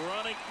on the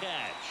running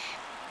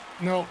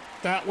catch. No,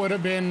 that would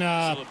have been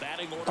So the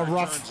batting order a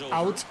rough turns over.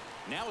 out.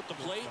 Now at the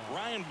plate,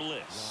 Ryan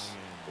Bliss.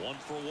 1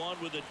 for 1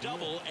 with a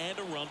double and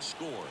a run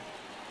scored.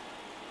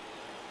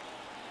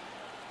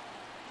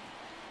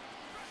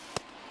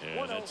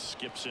 And that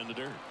skips in the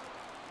dirt.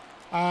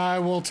 I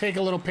will take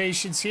a little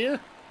patience here.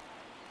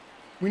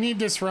 We need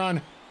this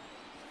run.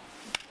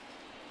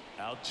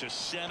 Out to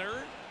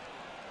center.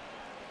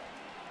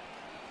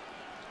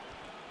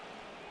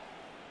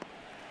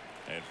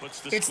 And puts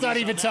the It's squeeze not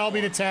on even that telling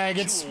me to one. tag.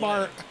 It's 2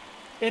 smart. away.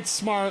 It's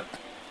smart.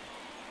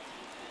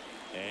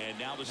 And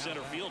now the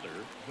center fielder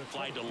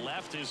flied to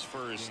left his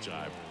first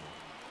time.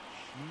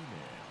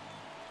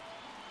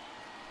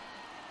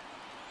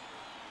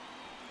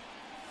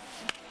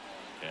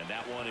 And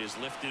that one is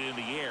lifted in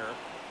the air.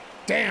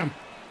 Damn.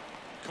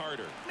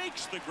 Carter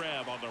makes the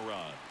grab on the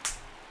run.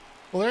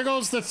 Well, there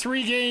goes the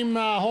 3-game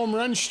home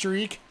run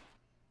streak.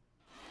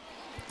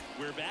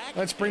 We're back.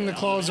 Let's bring the And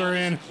closer on the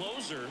in.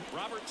 Closer,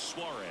 Robert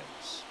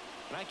Suarez.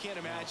 And I can't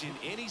imagine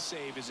any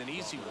save is an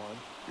easy one.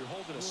 You're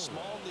holding a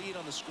small lead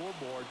on the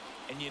scoreboard,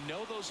 and you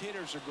know those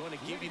hitters are going to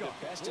give you the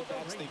best at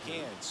bats they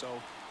can. So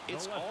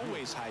it's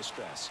always high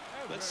stress.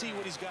 Let's see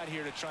what he's got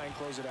here to try and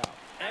close it out.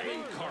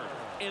 Evan Carter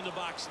in the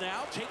box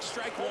now. Takes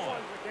strike 1.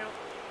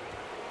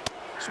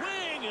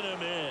 Swing and a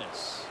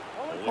miss.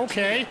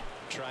 Okay.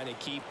 Trying to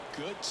keep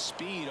good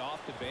speed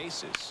off the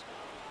bases.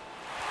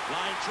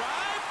 Line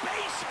drive,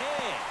 base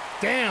hit.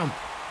 Damn.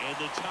 And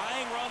the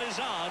tying run is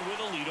on with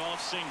a leadoff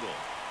single.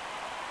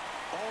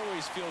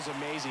 always feels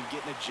amazing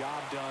getting a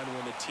job done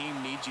when the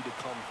team needs you to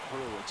come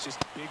through. It's just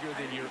bigger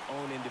than your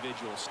own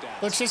individual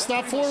stats. Let's just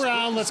not fool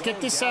around. Let's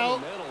get this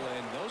out. Middle,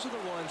 and those are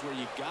the ones where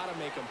you got to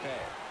make them pay.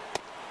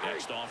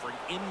 Next offering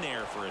in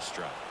there for a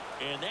strike.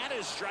 And that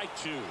is strike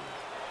 2.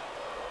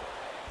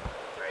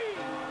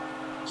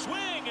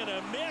 Swing and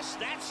a miss.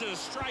 That's a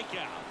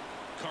strikeout.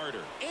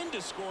 Carter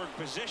into scoring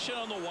position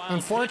on the wild.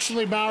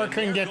 Unfortunately, Bauer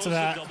couldn't get to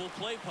that. Double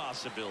play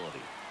possibility.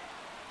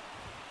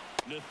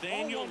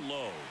 Nathaniel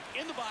Lowe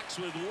in the box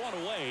with one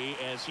away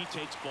as he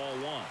takes ball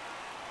 1.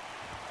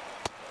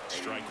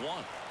 Strike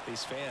 1.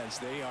 These fans,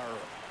 they are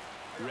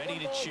ready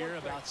to cheer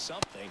about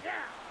something.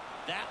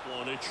 That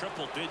one at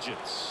triple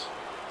digits.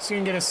 So you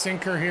can get a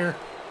sinker here.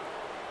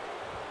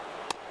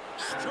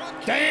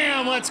 Struck.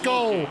 Damn, let's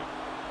go.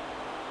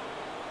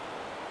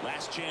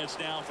 Last chance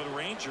now for the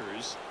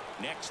Rangers.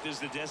 Next is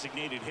the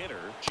designated hitter,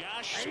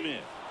 Josh Smith.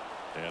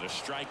 And a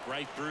strike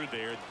right through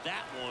there.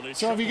 That one is.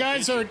 So if you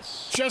guys are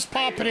just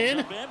popping in,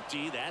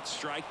 empty, that's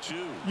strike 2.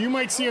 you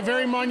might see a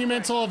very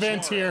monumental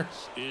event here.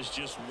 Is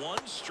just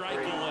one strike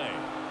away.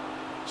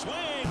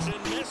 Swings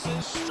and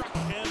misses, struck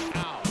him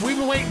out. We've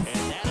been waiting.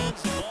 And that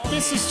ends the ball.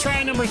 This is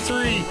try number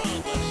 3.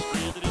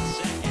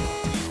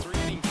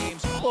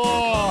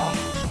 Oh,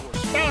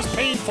 that was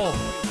painful.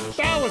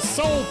 That was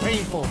so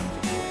painful.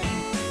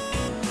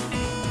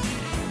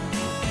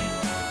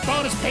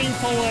 About as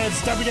painful as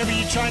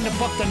WWE trying to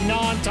book the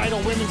non-title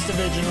women's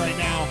division right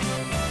now.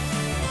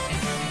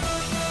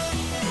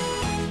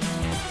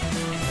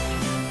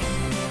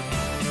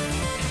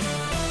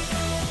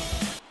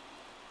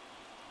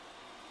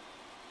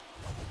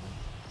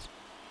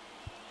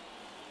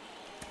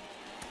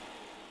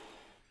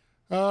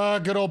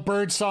 Good old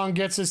Birdsong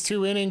gets us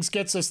 2 innings,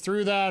 gets us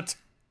through that.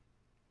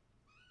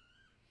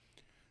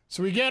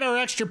 So we get our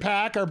extra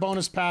pack, our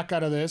bonus pack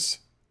out of this.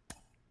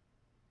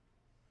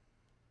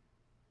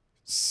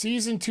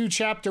 Season 2,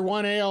 Chapter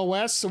 1, AL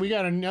West. So we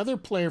got another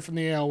player from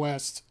the AL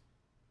West.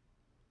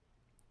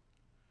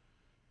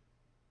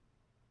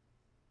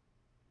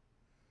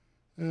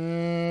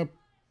 All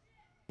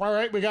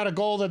right, we got a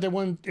goal that it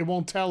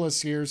won't tell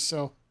us here.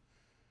 So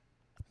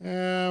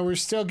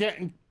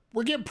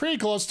we're getting pretty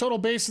close. Total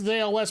bases,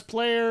 AL West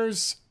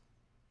players.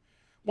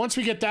 Once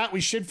we get that, we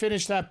should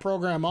finish that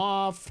program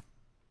off.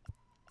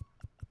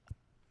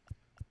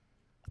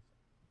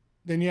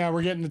 Then yeah,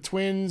 we're getting the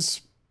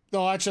Twins.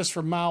 No, that's just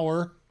for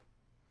Mauer.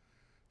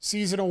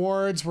 Season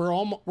awards,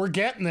 we're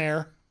getting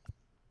there.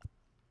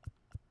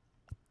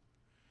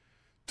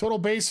 Total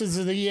bases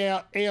of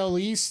the AL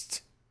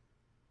East.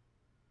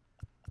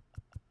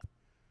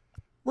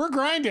 We're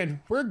grinding.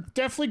 We're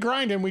definitely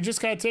grinding. We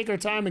just got to take our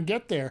time and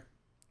get there.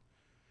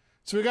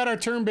 So we got our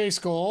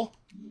turn-based goal.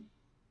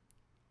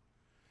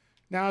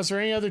 Now, is there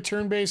any other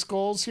turn-based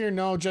goals here?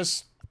 No,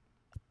 just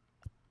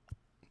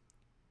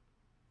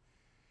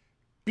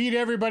beat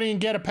everybody and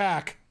get a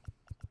pack.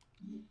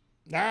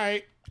 All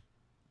right.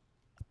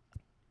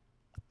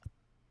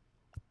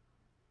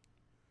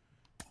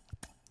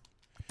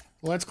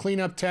 Let's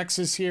clean up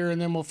Texas here,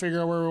 and then we'll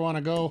figure out where we want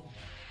to go.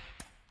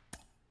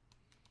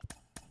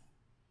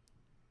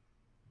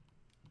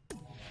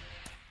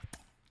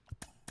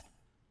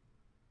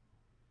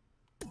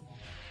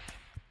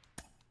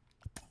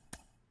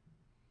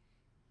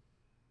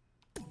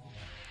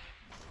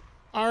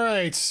 All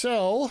right,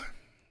 so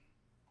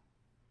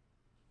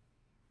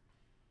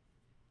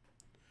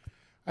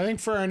I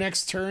think for our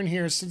next turn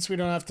here, since we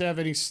don't have to have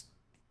any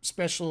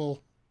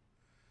special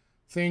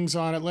things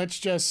on it, let's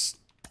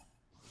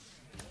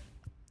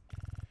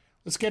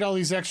get all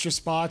these extra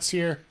spots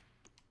here.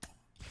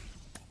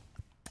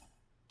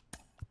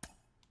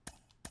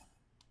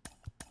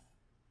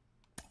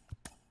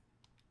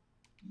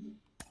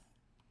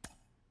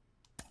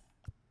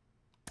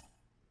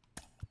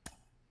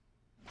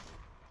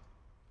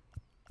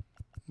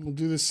 We'll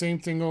do the same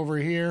thing over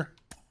here.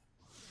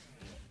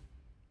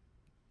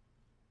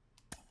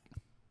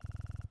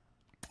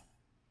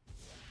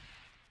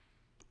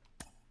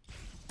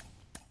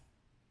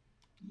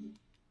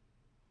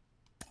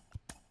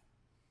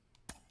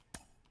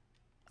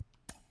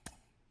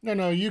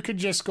 No, you could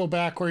just go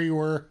back where you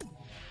were.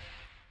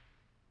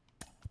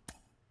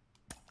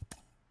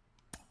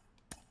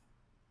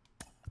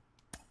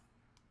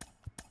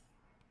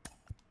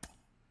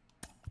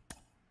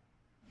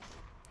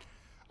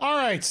 All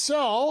right,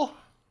 so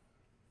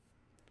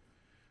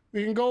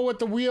we can go with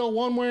the wheel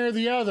one way or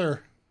the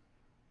other.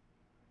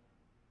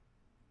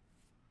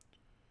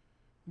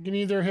 We can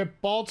either hit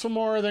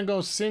Baltimore, then go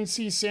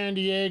Cincy, San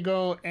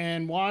Diego,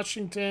 and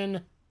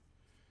Washington,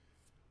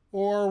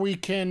 or we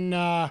can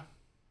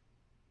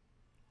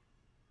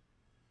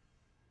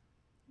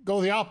go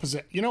the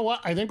opposite. You know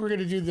what? I think we're going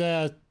to do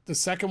the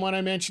second one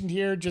I mentioned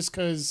here, just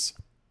because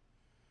I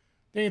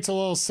think it's a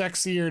little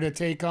sexier to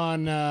take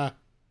on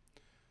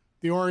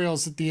the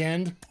Orioles at the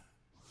end.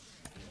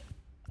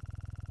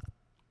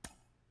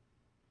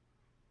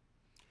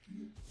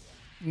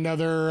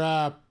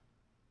 Another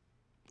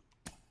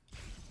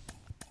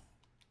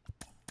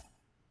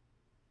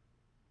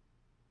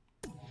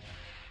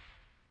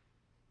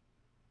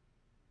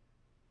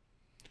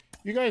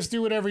You guys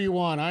do whatever you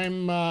want.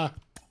 I'm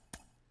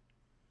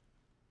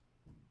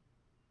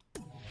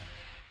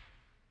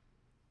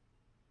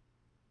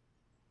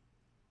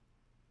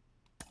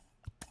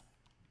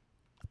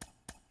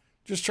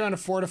just trying to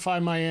fortify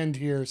my end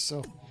here,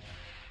 so.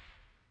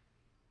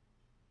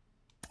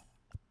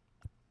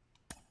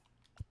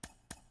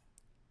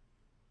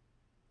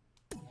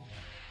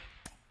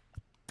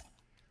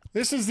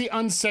 This is the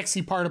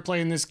unsexy part of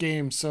playing this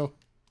game, so.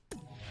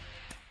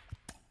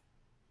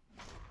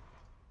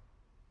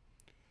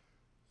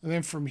 And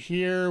then from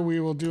here, we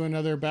will do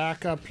another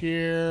backup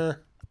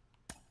here.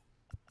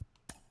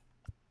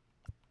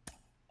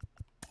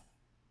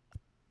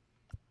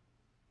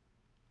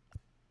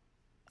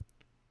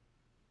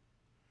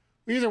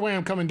 Either way,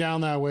 I'm coming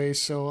down that way,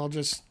 so I'll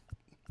just...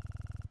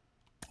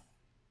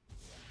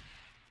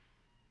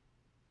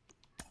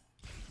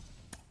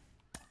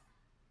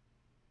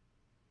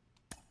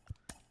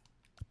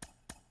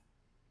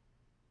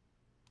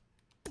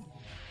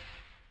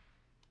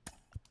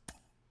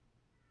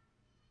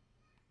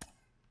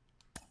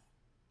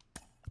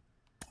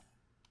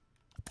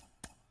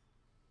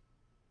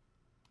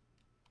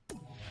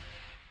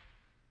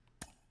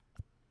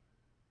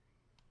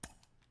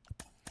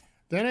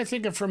 Then I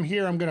think from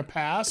here I'm going to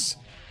pass.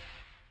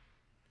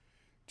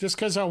 Just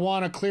because I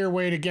want a clear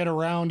way to get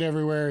around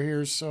everywhere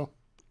here, so.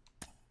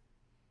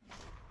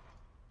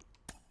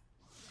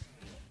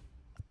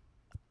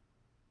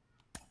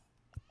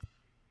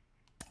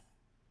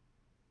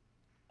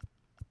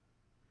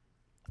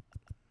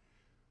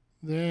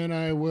 Then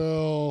I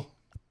will.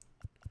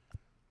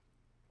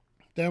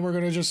 Then we're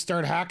going to just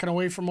start hacking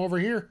away from over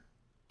here.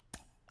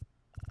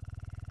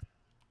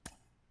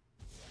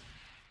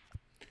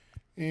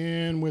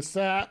 And with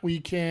that, we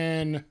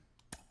can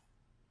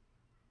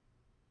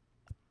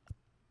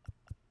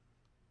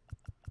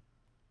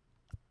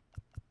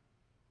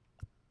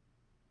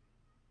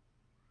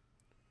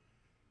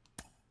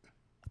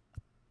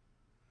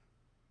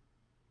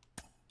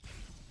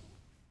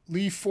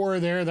leave 4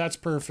 there. That's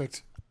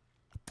perfect.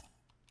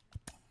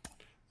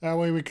 That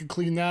way we can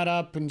clean that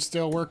up and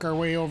still work our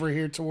way over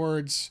here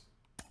towards...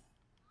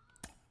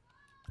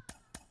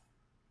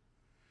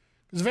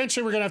 Because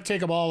eventually we're going to have to take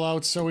them all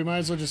out, so we might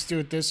as well just do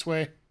it this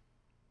way.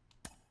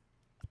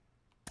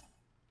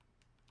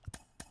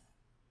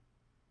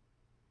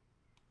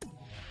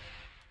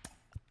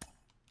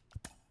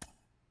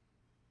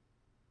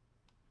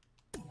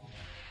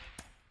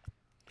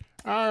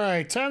 All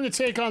right, time to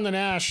take on the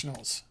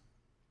Nationals.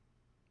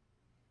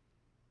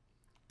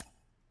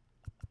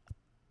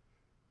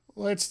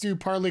 Let's do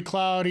partly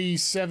cloudy,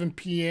 7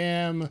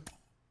 p.m.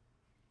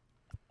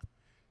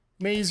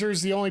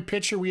 Mazer's the only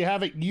pitcher we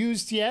haven't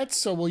used yet,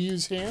 so we'll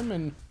use him.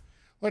 And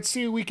let's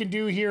see what we can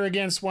do here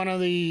against one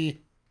of the...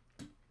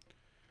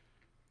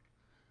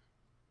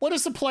 What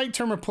is the polite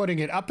term of putting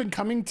it?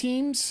 Up-and-coming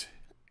teams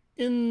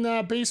in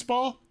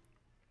baseball?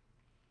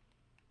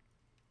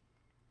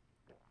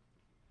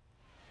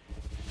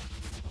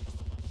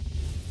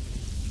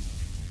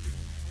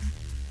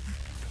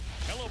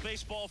 Hello,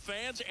 baseball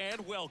fans,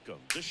 and welcome.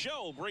 The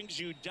show brings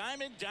you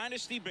Diamond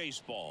Dynasty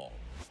Baseball.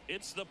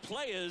 It's the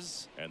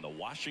Playaz and the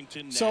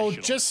Washington Nationals.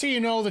 So just so you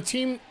know, the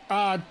team,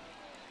 the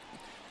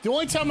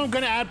only time I'm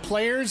going to add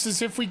players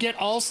is if we get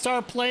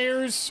all-star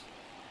players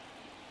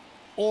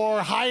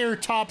or higher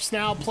tops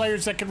now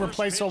players that can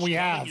replace what we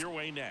have. Your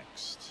way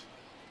next.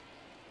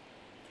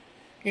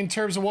 In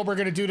terms of what we're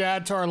going to do to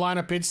add to our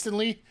lineup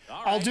instantly.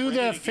 I'll do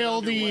the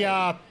fill the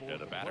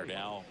batter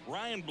now,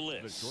 Ryan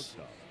Bliss.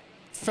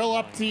 Fill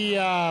up the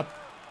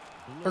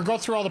or go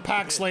through all the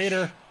packs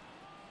later.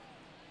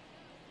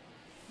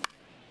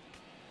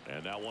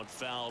 And that one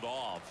fouled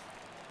off.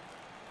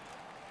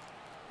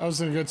 That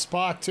was in a good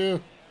spot too.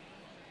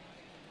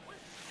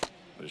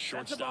 The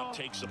shortstop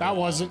takes the That ball.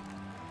 wasn't.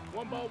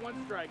 1 ball,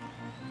 1 strike.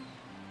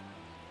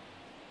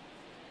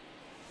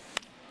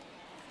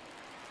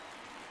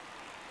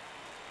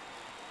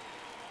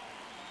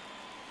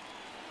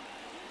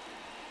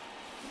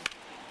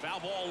 Foul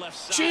ball left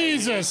side.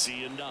 Jesus.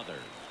 See another.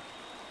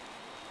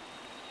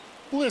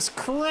 Bliss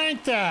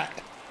cranked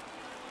that.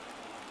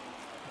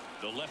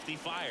 The lefty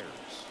fires.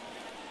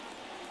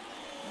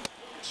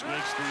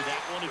 Swings through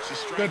that one. It's a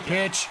strikeout. Good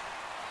pitch.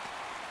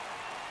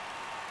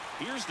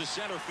 Here's the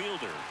center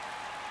fielder.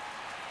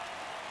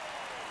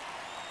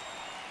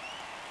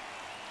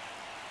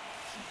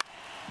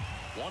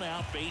 One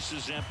out, base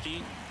is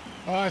empty.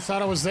 Oh, I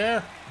thought I was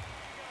there.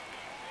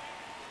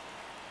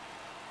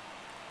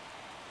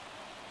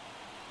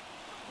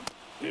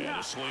 And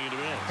a swing and a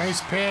miss.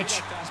 Nice pitch.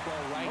 That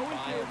fastball right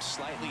by him,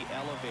 slightly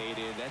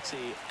elevated. That's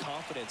a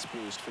confidence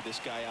boost for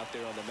this guy out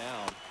there on the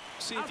mound.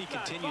 See if he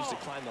continues to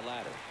climb the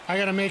ladder. I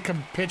got to make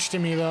him pitch to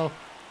me, though.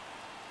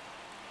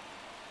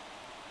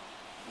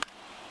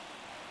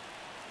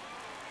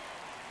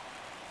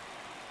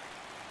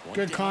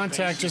 Good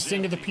contact. Just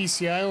didn't get the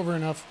PCI over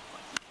enough.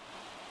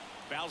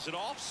 Fouls it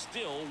off.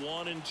 Still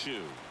 1-2.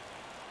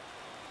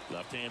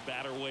 Left-hand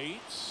batter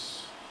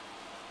waits.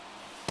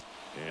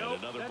 And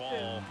another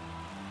ball.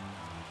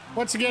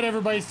 Once again,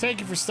 everybody, thank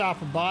you for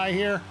stopping by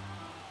here.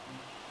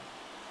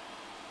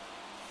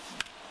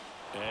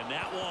 And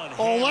that one.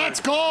 Oh, let's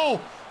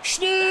go.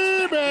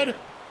 Schneeman.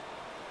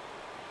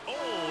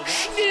 Oh,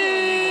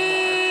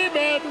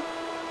 Schneeman.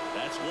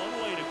 that's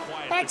one way to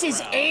quiet That's the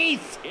his crowd.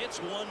 8th. It's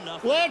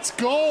 1-0. Let's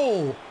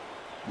go.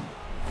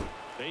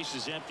 Base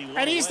is empty.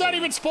 And he's not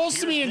even supposed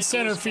to be in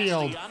center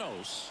field.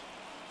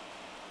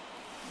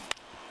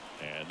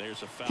 And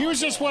there's a foul He was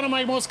just ball. one of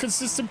my most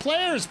consistent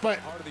players, but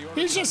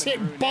he's just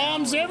hitting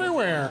bombs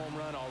everywhere. Home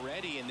run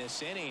already in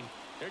this inning.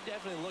 They're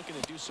definitely looking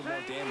to do some more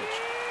damage.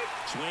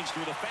 Swings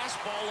through the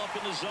fastball up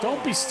in the zone.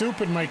 Don't be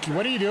stupid, Mikey.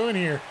 What are you doing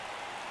here?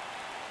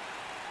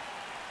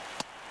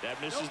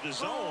 That misses the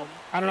zone.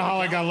 I don't know how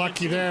I got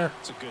lucky there.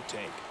 It's a good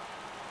take.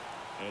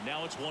 And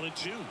now it's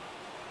 1-2.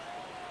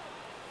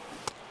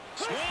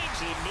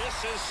 Swings and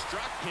misses,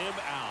 struck him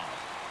out.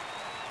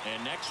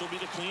 And next will be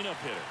the cleanup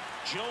hitter,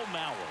 Joe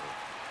Mauer.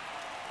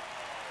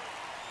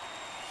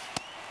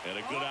 And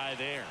a good eye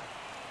there.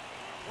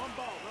 1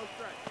 ball, no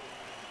strike.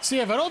 See,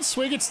 if I don't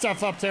swing at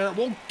stuff up there, it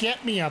won't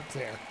get me up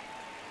there.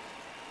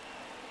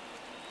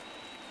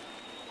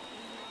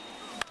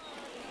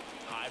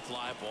 High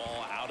fly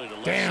ball out at a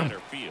left Damn. center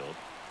field.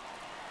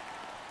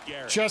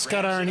 Garrett Just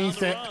got grabs underneath on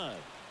the it. run.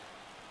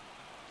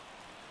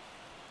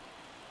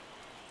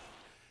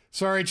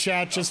 Sorry,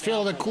 chat. Just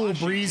feel the cool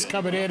breeze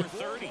coming in.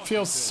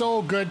 Feels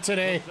so good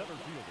today.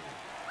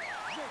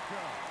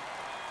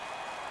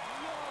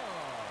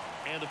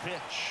 And a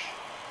pitch.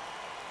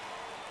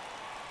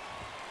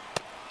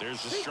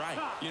 There's the strike.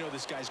 You know,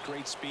 this guy's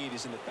great speed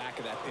is in the back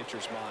of that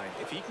pitcher's mind.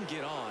 If he can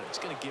get on, it's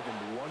going to give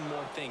him one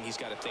more thing he's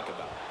got to think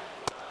about.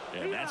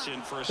 And that's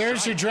in for a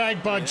There's your strike.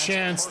 drag bud That's a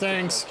chance. perfect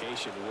Thanks.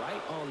 location,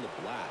 right on the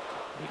black.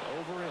 I mean,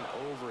 over and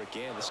over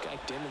again, this guy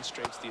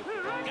demonstrates the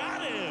ability.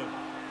 Got him.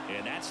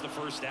 And that's the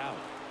first out.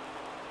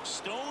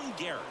 Stone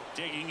Garrett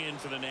digging in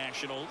for the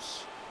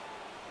Nationals.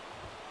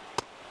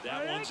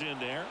 That one's in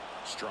there.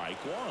 Strike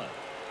one.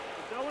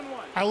 It's 0-1.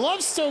 I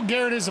love Stowe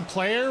Garrett as a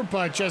player,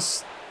 but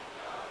just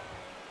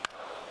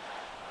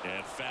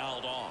And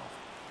fouled off.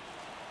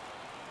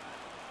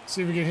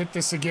 see if we can hit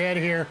this again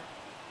here.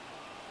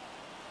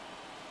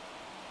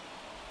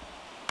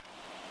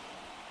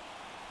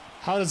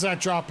 How does that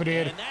drop it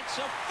in? And that's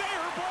a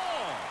fair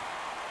ball.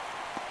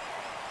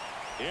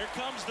 Here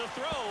comes the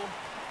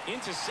throw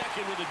into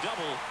second with a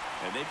double,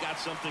 and they've got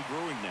something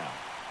brewing now.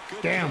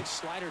 Good Damn. pitch,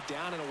 slider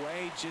down and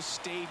away, just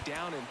stayed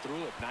down and threw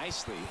it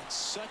nicely. It's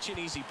such an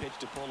easy pitch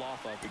to pull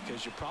off of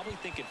because you're probably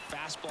thinking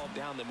fastball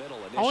down the middle.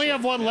 I only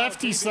have one Now,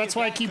 lefty, so that's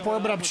why I pretty keep big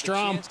at bat warming coming up with a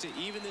Strom. chance to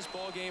even this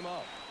ball game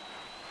up.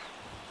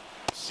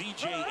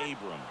 C.J.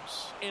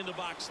 Abrams in the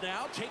box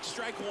now. Takes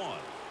strike one.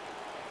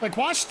 Like,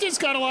 Washington's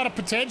got a lot of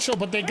potential,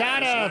 but they Swing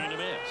gotta. and a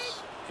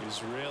miss. He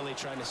was really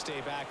trying to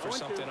stay back for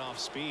something off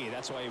speed.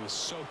 That's why he was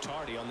so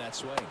tardy on that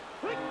swing.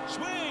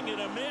 Swing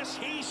and a miss.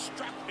 He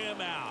struck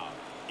him out.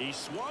 He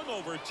swung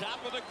over top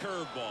of the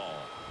curveball.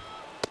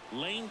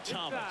 Lane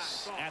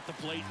Thomas at the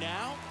plate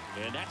now,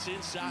 and that's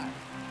inside.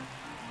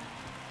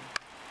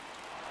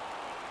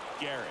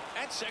 Garrett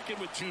at second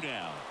with 2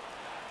 down.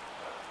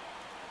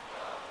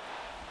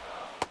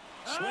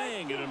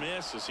 Swing and a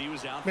miss as he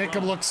was out Make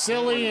front. him look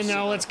silly, and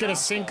now let's get a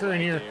sinker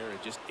in here.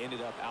 It just ended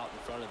up out in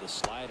front of the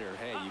slider.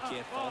 Hey, you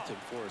can't fault him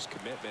for his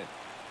commitment.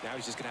 Now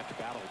he's just going to have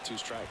to battle with 2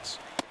 strikes.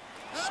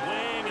 Swing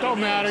and a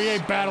Don't matter, miss, he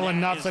ain't battling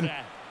and that is nothing.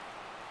 that.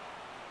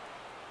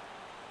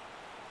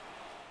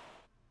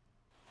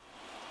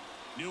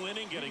 New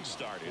inning getting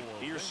started.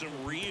 Here's some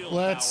real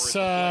Let's,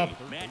 power at the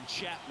plate. Matt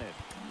Chapman.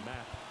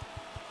 Matt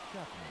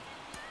Chapman.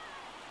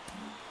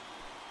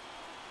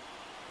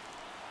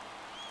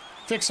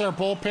 Fix our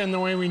bullpen the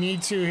way we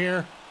need to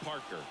here.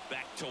 Parker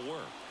back to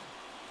work.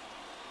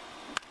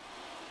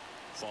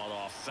 Fought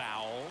off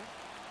foul.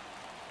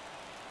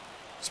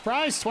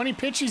 Surprise, 20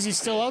 pitches, he's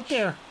still out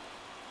there.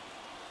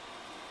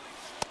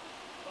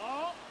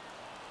 Ball.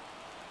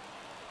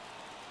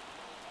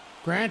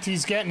 Grant,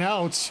 he's getting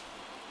outs.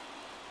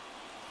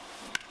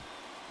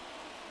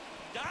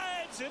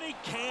 Dives and he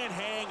can't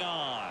hang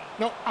on.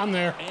 No, I'm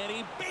there. And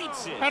he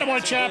beats it. Attaboy,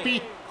 That's a Chappie.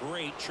 hit.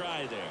 Great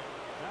try there.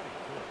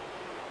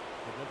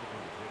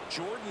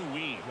 Jordan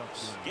Weems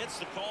gets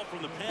the call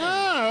from the pen.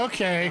 Oh,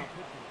 okay.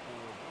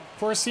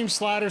 Four-seam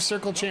slider,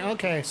 circle chain.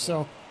 Okay,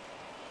 so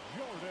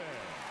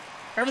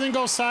everything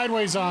goes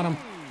sideways on him.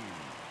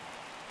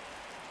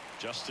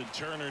 Justin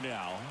Turner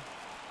now.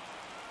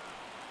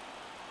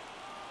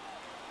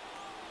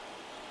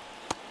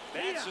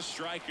 That's a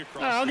strike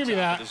across I'll the give you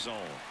top that. of the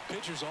zone.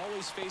 Pitchers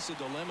always face a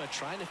dilemma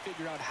trying to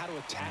figure out how to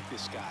attack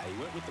this guy.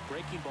 He went with the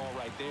breaking ball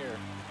right there,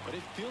 but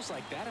it feels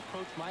like that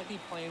approach might be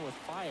playing with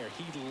fire.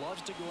 He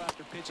loves to go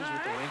after pitches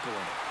with the wrinkle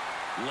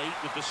in it. Late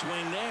with the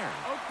swing there.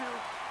 0-2.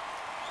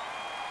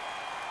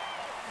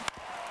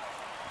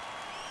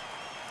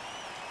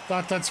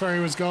 Thought that's where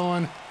he was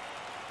going.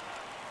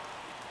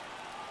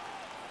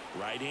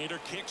 Right-hander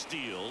kicks,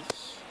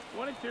 deals.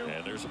 1-2.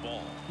 And there's a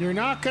ball. You're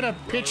not going to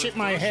pitch at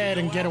my head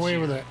and get away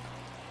with it.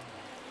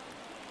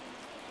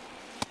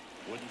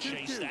 Wouldn't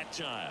chase that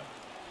time.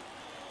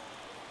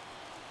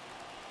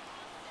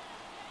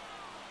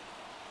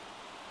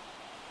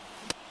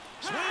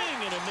 Swing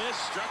and a a miss,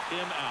 struck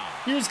him out.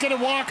 He was going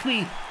to walk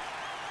me.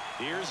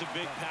 Here's a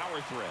big power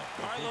threat.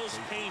 Carlos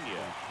Pena.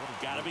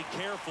 Got to be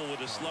careful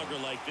with a slugger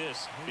like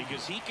this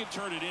because he can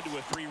turn it into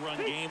a 3-run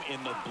game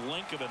in the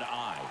blink of an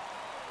eye.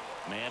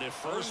 Man, at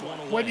first one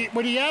away.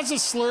 When he has a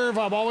slurve,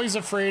 I'm always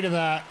afraid of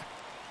that.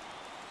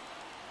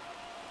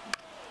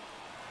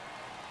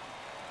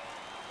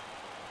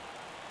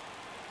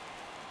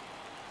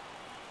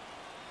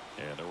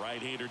 And the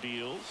right-hander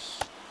deals.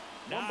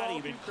 Not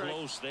even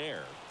close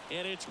there.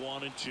 And it's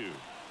 1-2.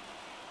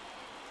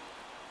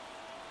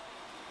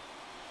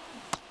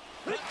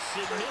 Hits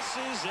and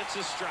misses. It's a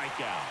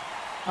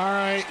strikeout. All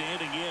right.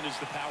 Standing in is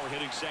the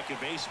power-hitting second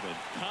baseman,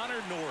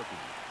 Connor Norby.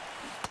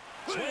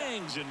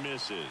 Swings and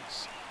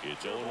misses.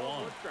 It's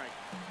 0-1.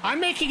 I'm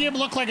making him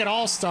look like an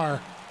all-star.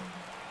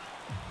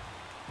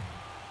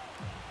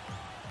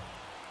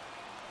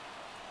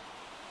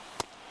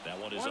 That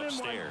one is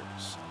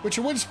upstairs. Which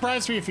it wouldn't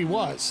surprise me if he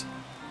was.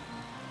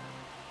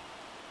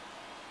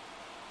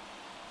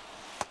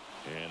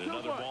 And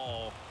another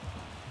ball.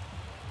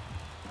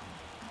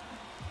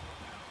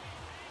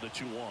 The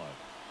 2-1.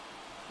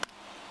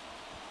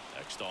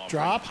 Next off.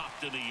 Drop.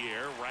 Popped in the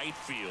air. Right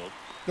field.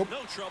 Nope.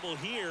 No trouble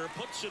here.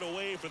 Puts it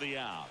away for the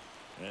out.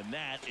 And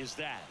that is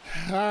that.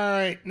 All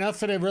right.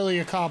 Nothing to really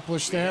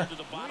accomplish there. To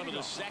the bottom of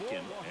the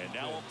second. And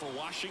now up for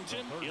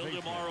Washington,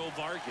 Ildemaro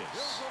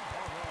Vargas.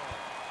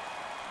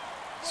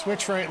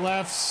 Switch right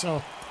left.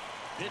 So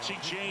Pitching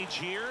change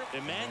here.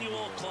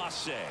 Emmanuel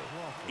Clase.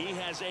 He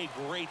has a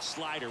great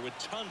slider with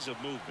tons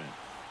of movement.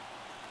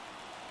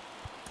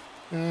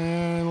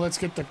 and let's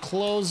get the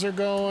closer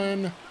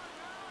going.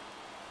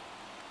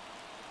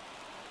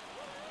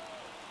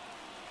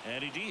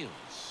 And he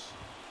deals.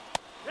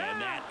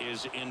 And that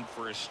is in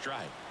for a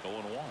strike.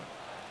 0-1.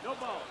 No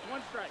ball.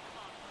 1 strike.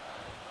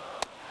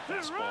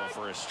 Fastball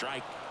for a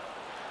strike.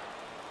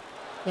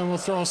 Then we'll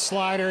throw a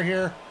slider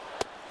here.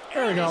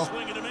 There we go.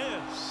 Swing and a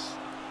miss.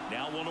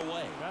 Now 1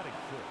 away.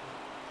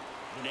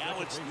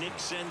 Now it's Nick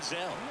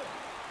Senzel.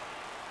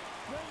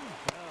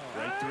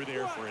 Right through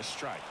there for a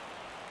strike.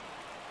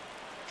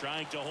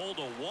 Trying to hold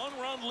a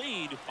 1-run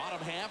lead. Bottom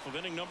half of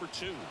inning number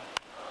 2.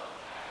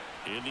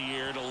 In the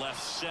air to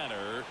left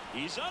center.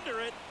 He's under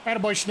it.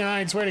 Attaboy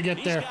Schneids, way to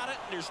get there. He's got it,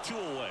 and there's 2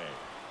 away.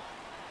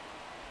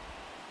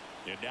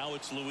 And now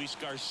it's Luis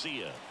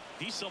Garcia.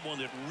 He's someone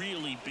that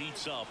really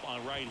beats up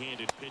on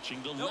right-handed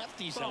pitching. The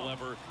lefties,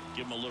 however,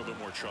 give him a little bit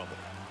more trouble.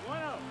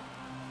 1-0.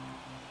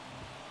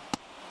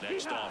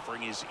 Next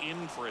offering is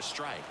in for a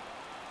strike.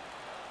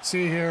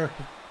 See here.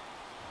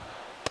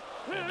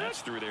 And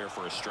that's through there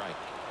for a strike.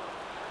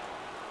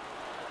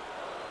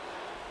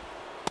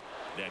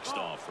 Next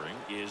offering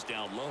is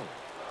down low.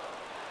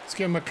 Let's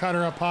give him a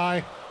cutter up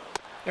high.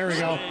 There we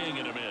go. Swing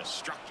and a miss.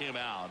 Struck him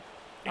out.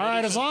 All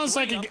right, as long as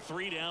I can get,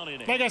 3 down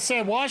inning. like I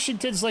said,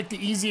 Washington's like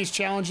the easiest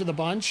challenge of the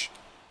bunch.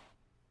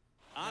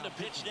 On to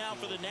pitch now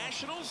for the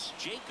Nationals,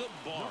 Jacob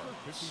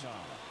Barnes.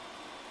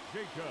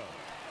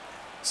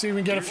 See if we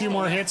can get a few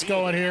more hits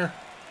going here.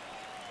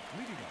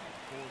 Leading off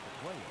for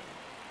the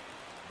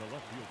Playaz, the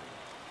left fielder,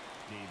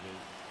 David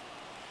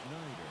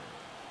Snyder.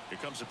 Here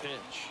comes a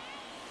pitch.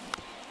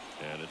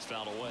 And it's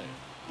fouled away.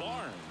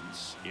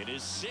 Barnes, it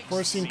is 6th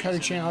Four-seam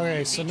cutter season. change.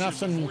 Okay, so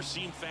Features nothing. a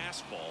 4-seam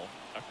fastball,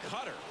 a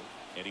cutter,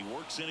 and he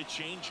works in a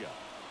changeup.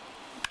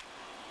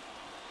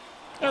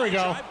 There we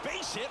go. Drive,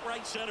 base hit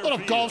right center Little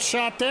field. golf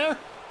shot there.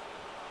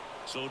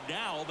 So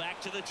now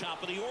back to the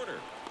top of the order.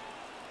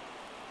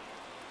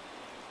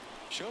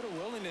 Showed a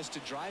willingness to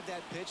drive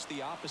that pitch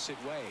the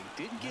opposite way.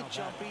 Didn't get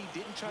jumpy,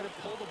 didn't try to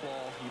pull the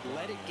ball. He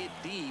let it get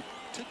deep,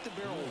 took the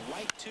barrel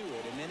right to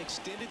it, and then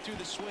extended through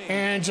the swing.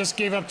 And just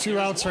gave up 2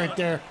 outs right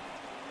there.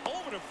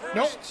 Over to first.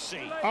 Nope.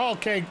 Safe. Oh,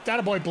 okay,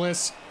 attaboy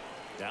Bliss.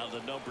 Now the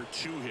number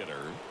 2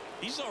 hitter.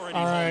 He's already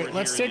All right, homered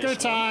let's here in take our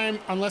this one. time,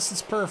 unless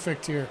it's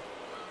perfect here.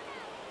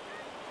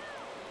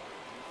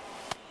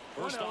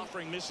 First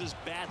offering misses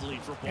badly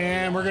for ball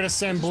And we're one. going to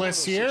send This is one of Bliss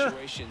those here.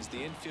 situations the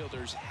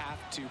infielders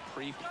have to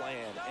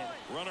pre-plan.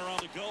 And Runner on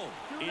the go.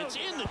 It's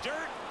in the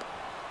dirt.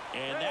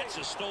 And that's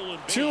a stolen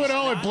base. 2-0 and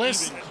Not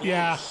Bliss. even close.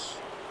 Yeah.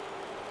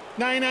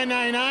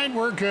 9999,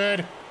 we're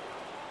good.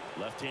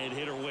 Left-hand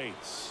hitter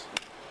waits.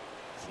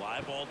 Fly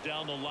ball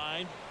down the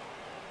line.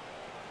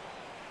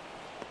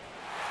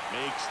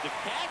 Makes the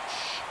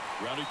catch.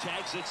 Runner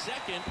tags at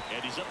second,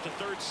 and he's up to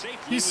third safely.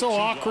 He's with so 2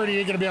 awkward, he gone.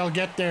 ain't going to be able to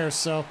get there,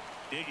 so.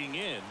 Digging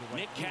in,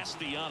 Nick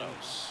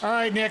Castellanos. All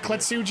right, Nick,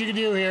 let's see what you can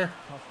do here.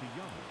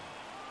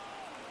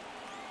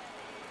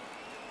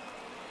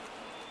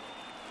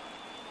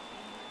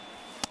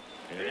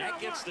 And that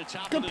gets the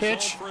top Good of the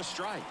pitch. zone for a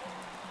strike.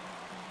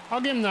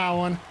 I'll give him that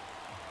one.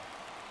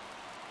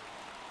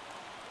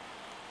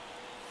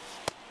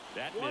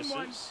 That 1-1.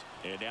 misses.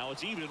 And now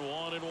it's even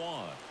 1-1.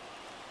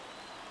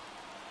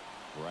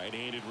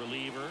 Right-handed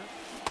reliever.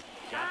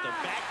 Got the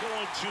back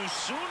going too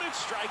soon. It's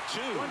strike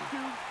 2.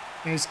 1-2.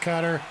 Nice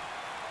cutter.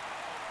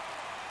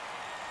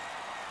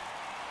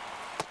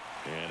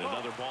 And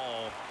another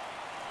ball.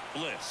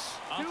 Bliss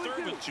on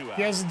third with 2 outs.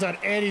 He hasn't done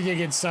anything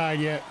inside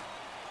yet.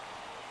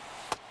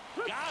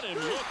 Got him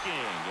looking,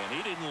 and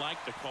he didn't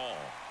like the call.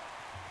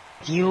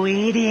 You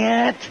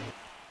idiot!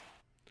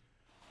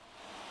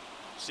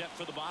 Set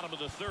for the bottom of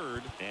the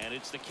third, and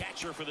it's the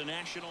catcher for the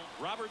National,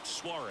 Robert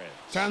Suarez.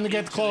 Time to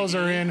get the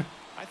closer in.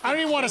 I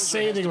don't even want to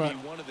say anything about it.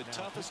 One of the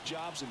toughest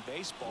jobs in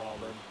baseball,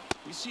 and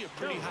we see a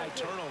pretty high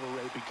turnover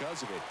rate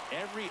because of it.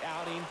 Every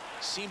outing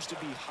seems to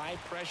be high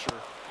pressure,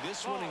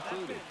 this one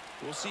included.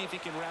 We'll see if he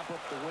can wrap up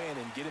the win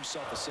and get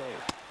himself a save.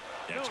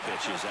 Next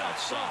pitch is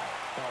outside.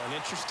 Well, an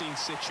interesting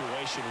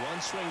situation.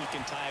 One swing you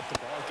can tie up the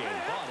ball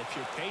game, but if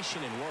you're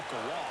patient and work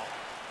a walk,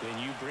 then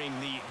you bring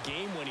the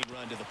game-winning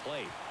run to the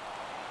plate.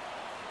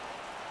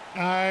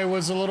 I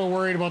was a little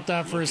worried about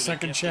that for a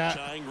second, chat.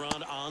 Tying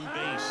run on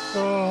base.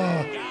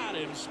 Oh. Got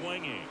him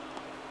swinging.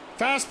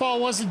 Fastball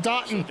wasn't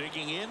dotting. So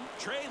digging in,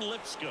 Trey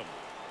Lipscomb.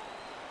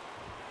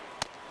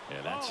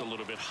 And that's a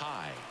little bit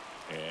high.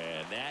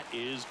 And that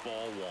is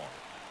ball one.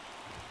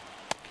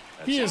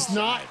 He is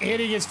not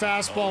hitting his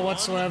fastball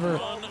whatsoever.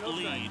 One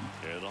lead.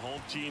 And the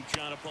home team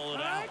trying to pull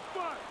it out.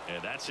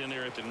 And that's in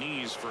there at the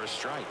knees for a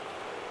strike.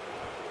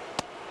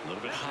 A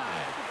little bit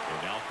high.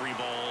 And now 3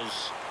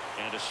 balls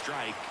and a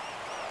strike.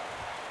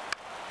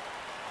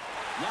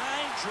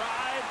 Line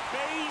drive,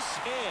 base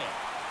hit.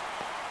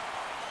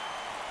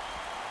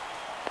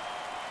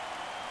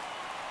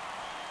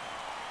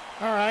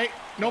 All right,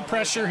 no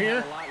pressure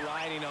here. A lot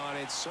riding on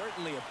it.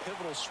 Certainly a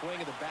pivotal swing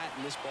of the bat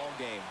in this ball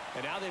game.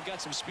 And now they've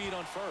got some speed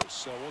on first,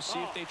 so we'll see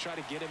if they try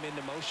to get him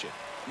into motion.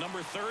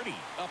 Number 30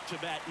 up to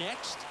bat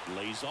next.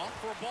 Lays off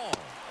for a ball.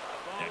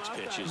 Next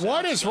pitch is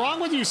What is wrong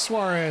with you,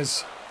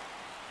 Suarez?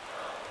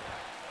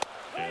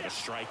 And a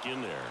strike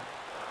in there.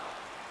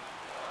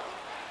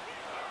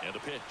 And a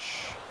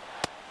pitch.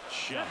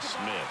 Just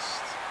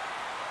missed.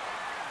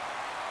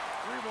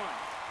 3-1.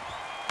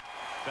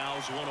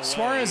 Fouls one away.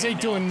 Suarez ain't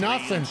doing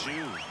nothing.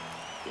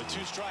 With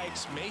 2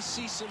 strikes, may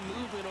see some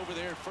movement over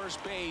there at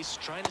first base,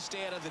 trying to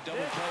stay out of the double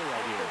play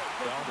right here.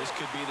 Well, this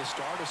could be the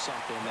start of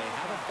something. They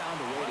haven't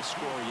found a way to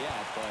score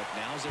yet, but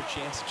now's their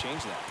chance to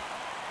change that.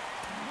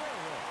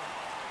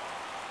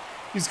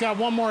 He's got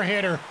one more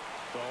hitter.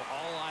 So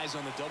all eyes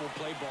on the double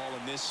play ball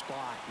in this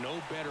spot.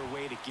 No better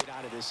way to get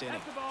out of this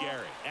inning.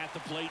 Garrett at the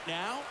plate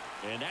now,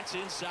 and that's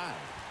inside.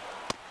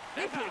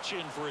 That pitch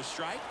in for a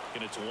strike,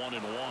 and it's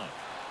 1-1.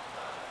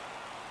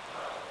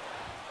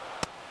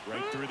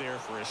 Right through there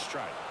for a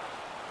strike.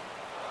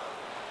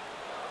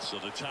 So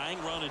the tying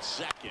run at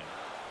second.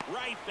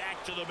 Right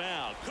back to the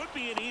mound. Could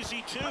be an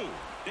easy 2.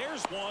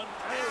 There's one.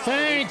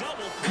 Thank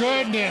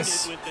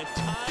goodness. With the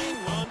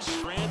tying run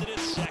stranded at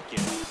second.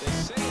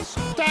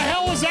 What the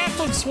hell was that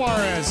from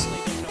Suarez?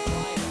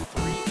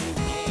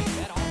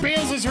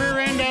 Bails his rear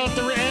end out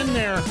the end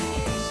there.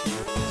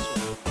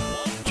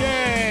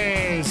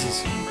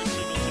 Jesus.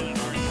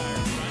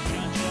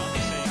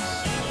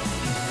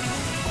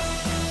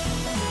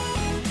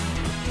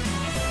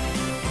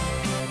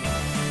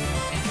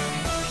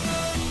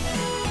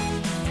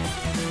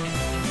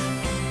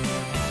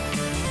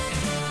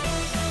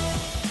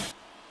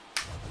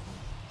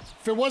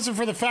 If it wasn't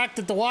for the fact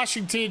that the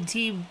Washington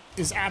team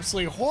is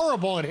absolutely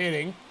horrible at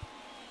hitting,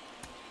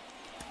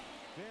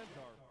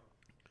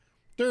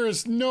 there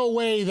is no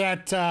way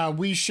that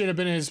we should have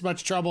been in as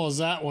much trouble as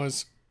that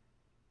was.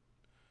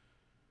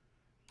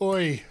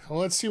 Boy, well,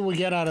 let's see what we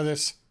get out of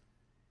this.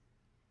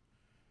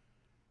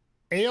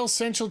 AL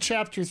Central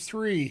Chapter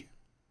 3.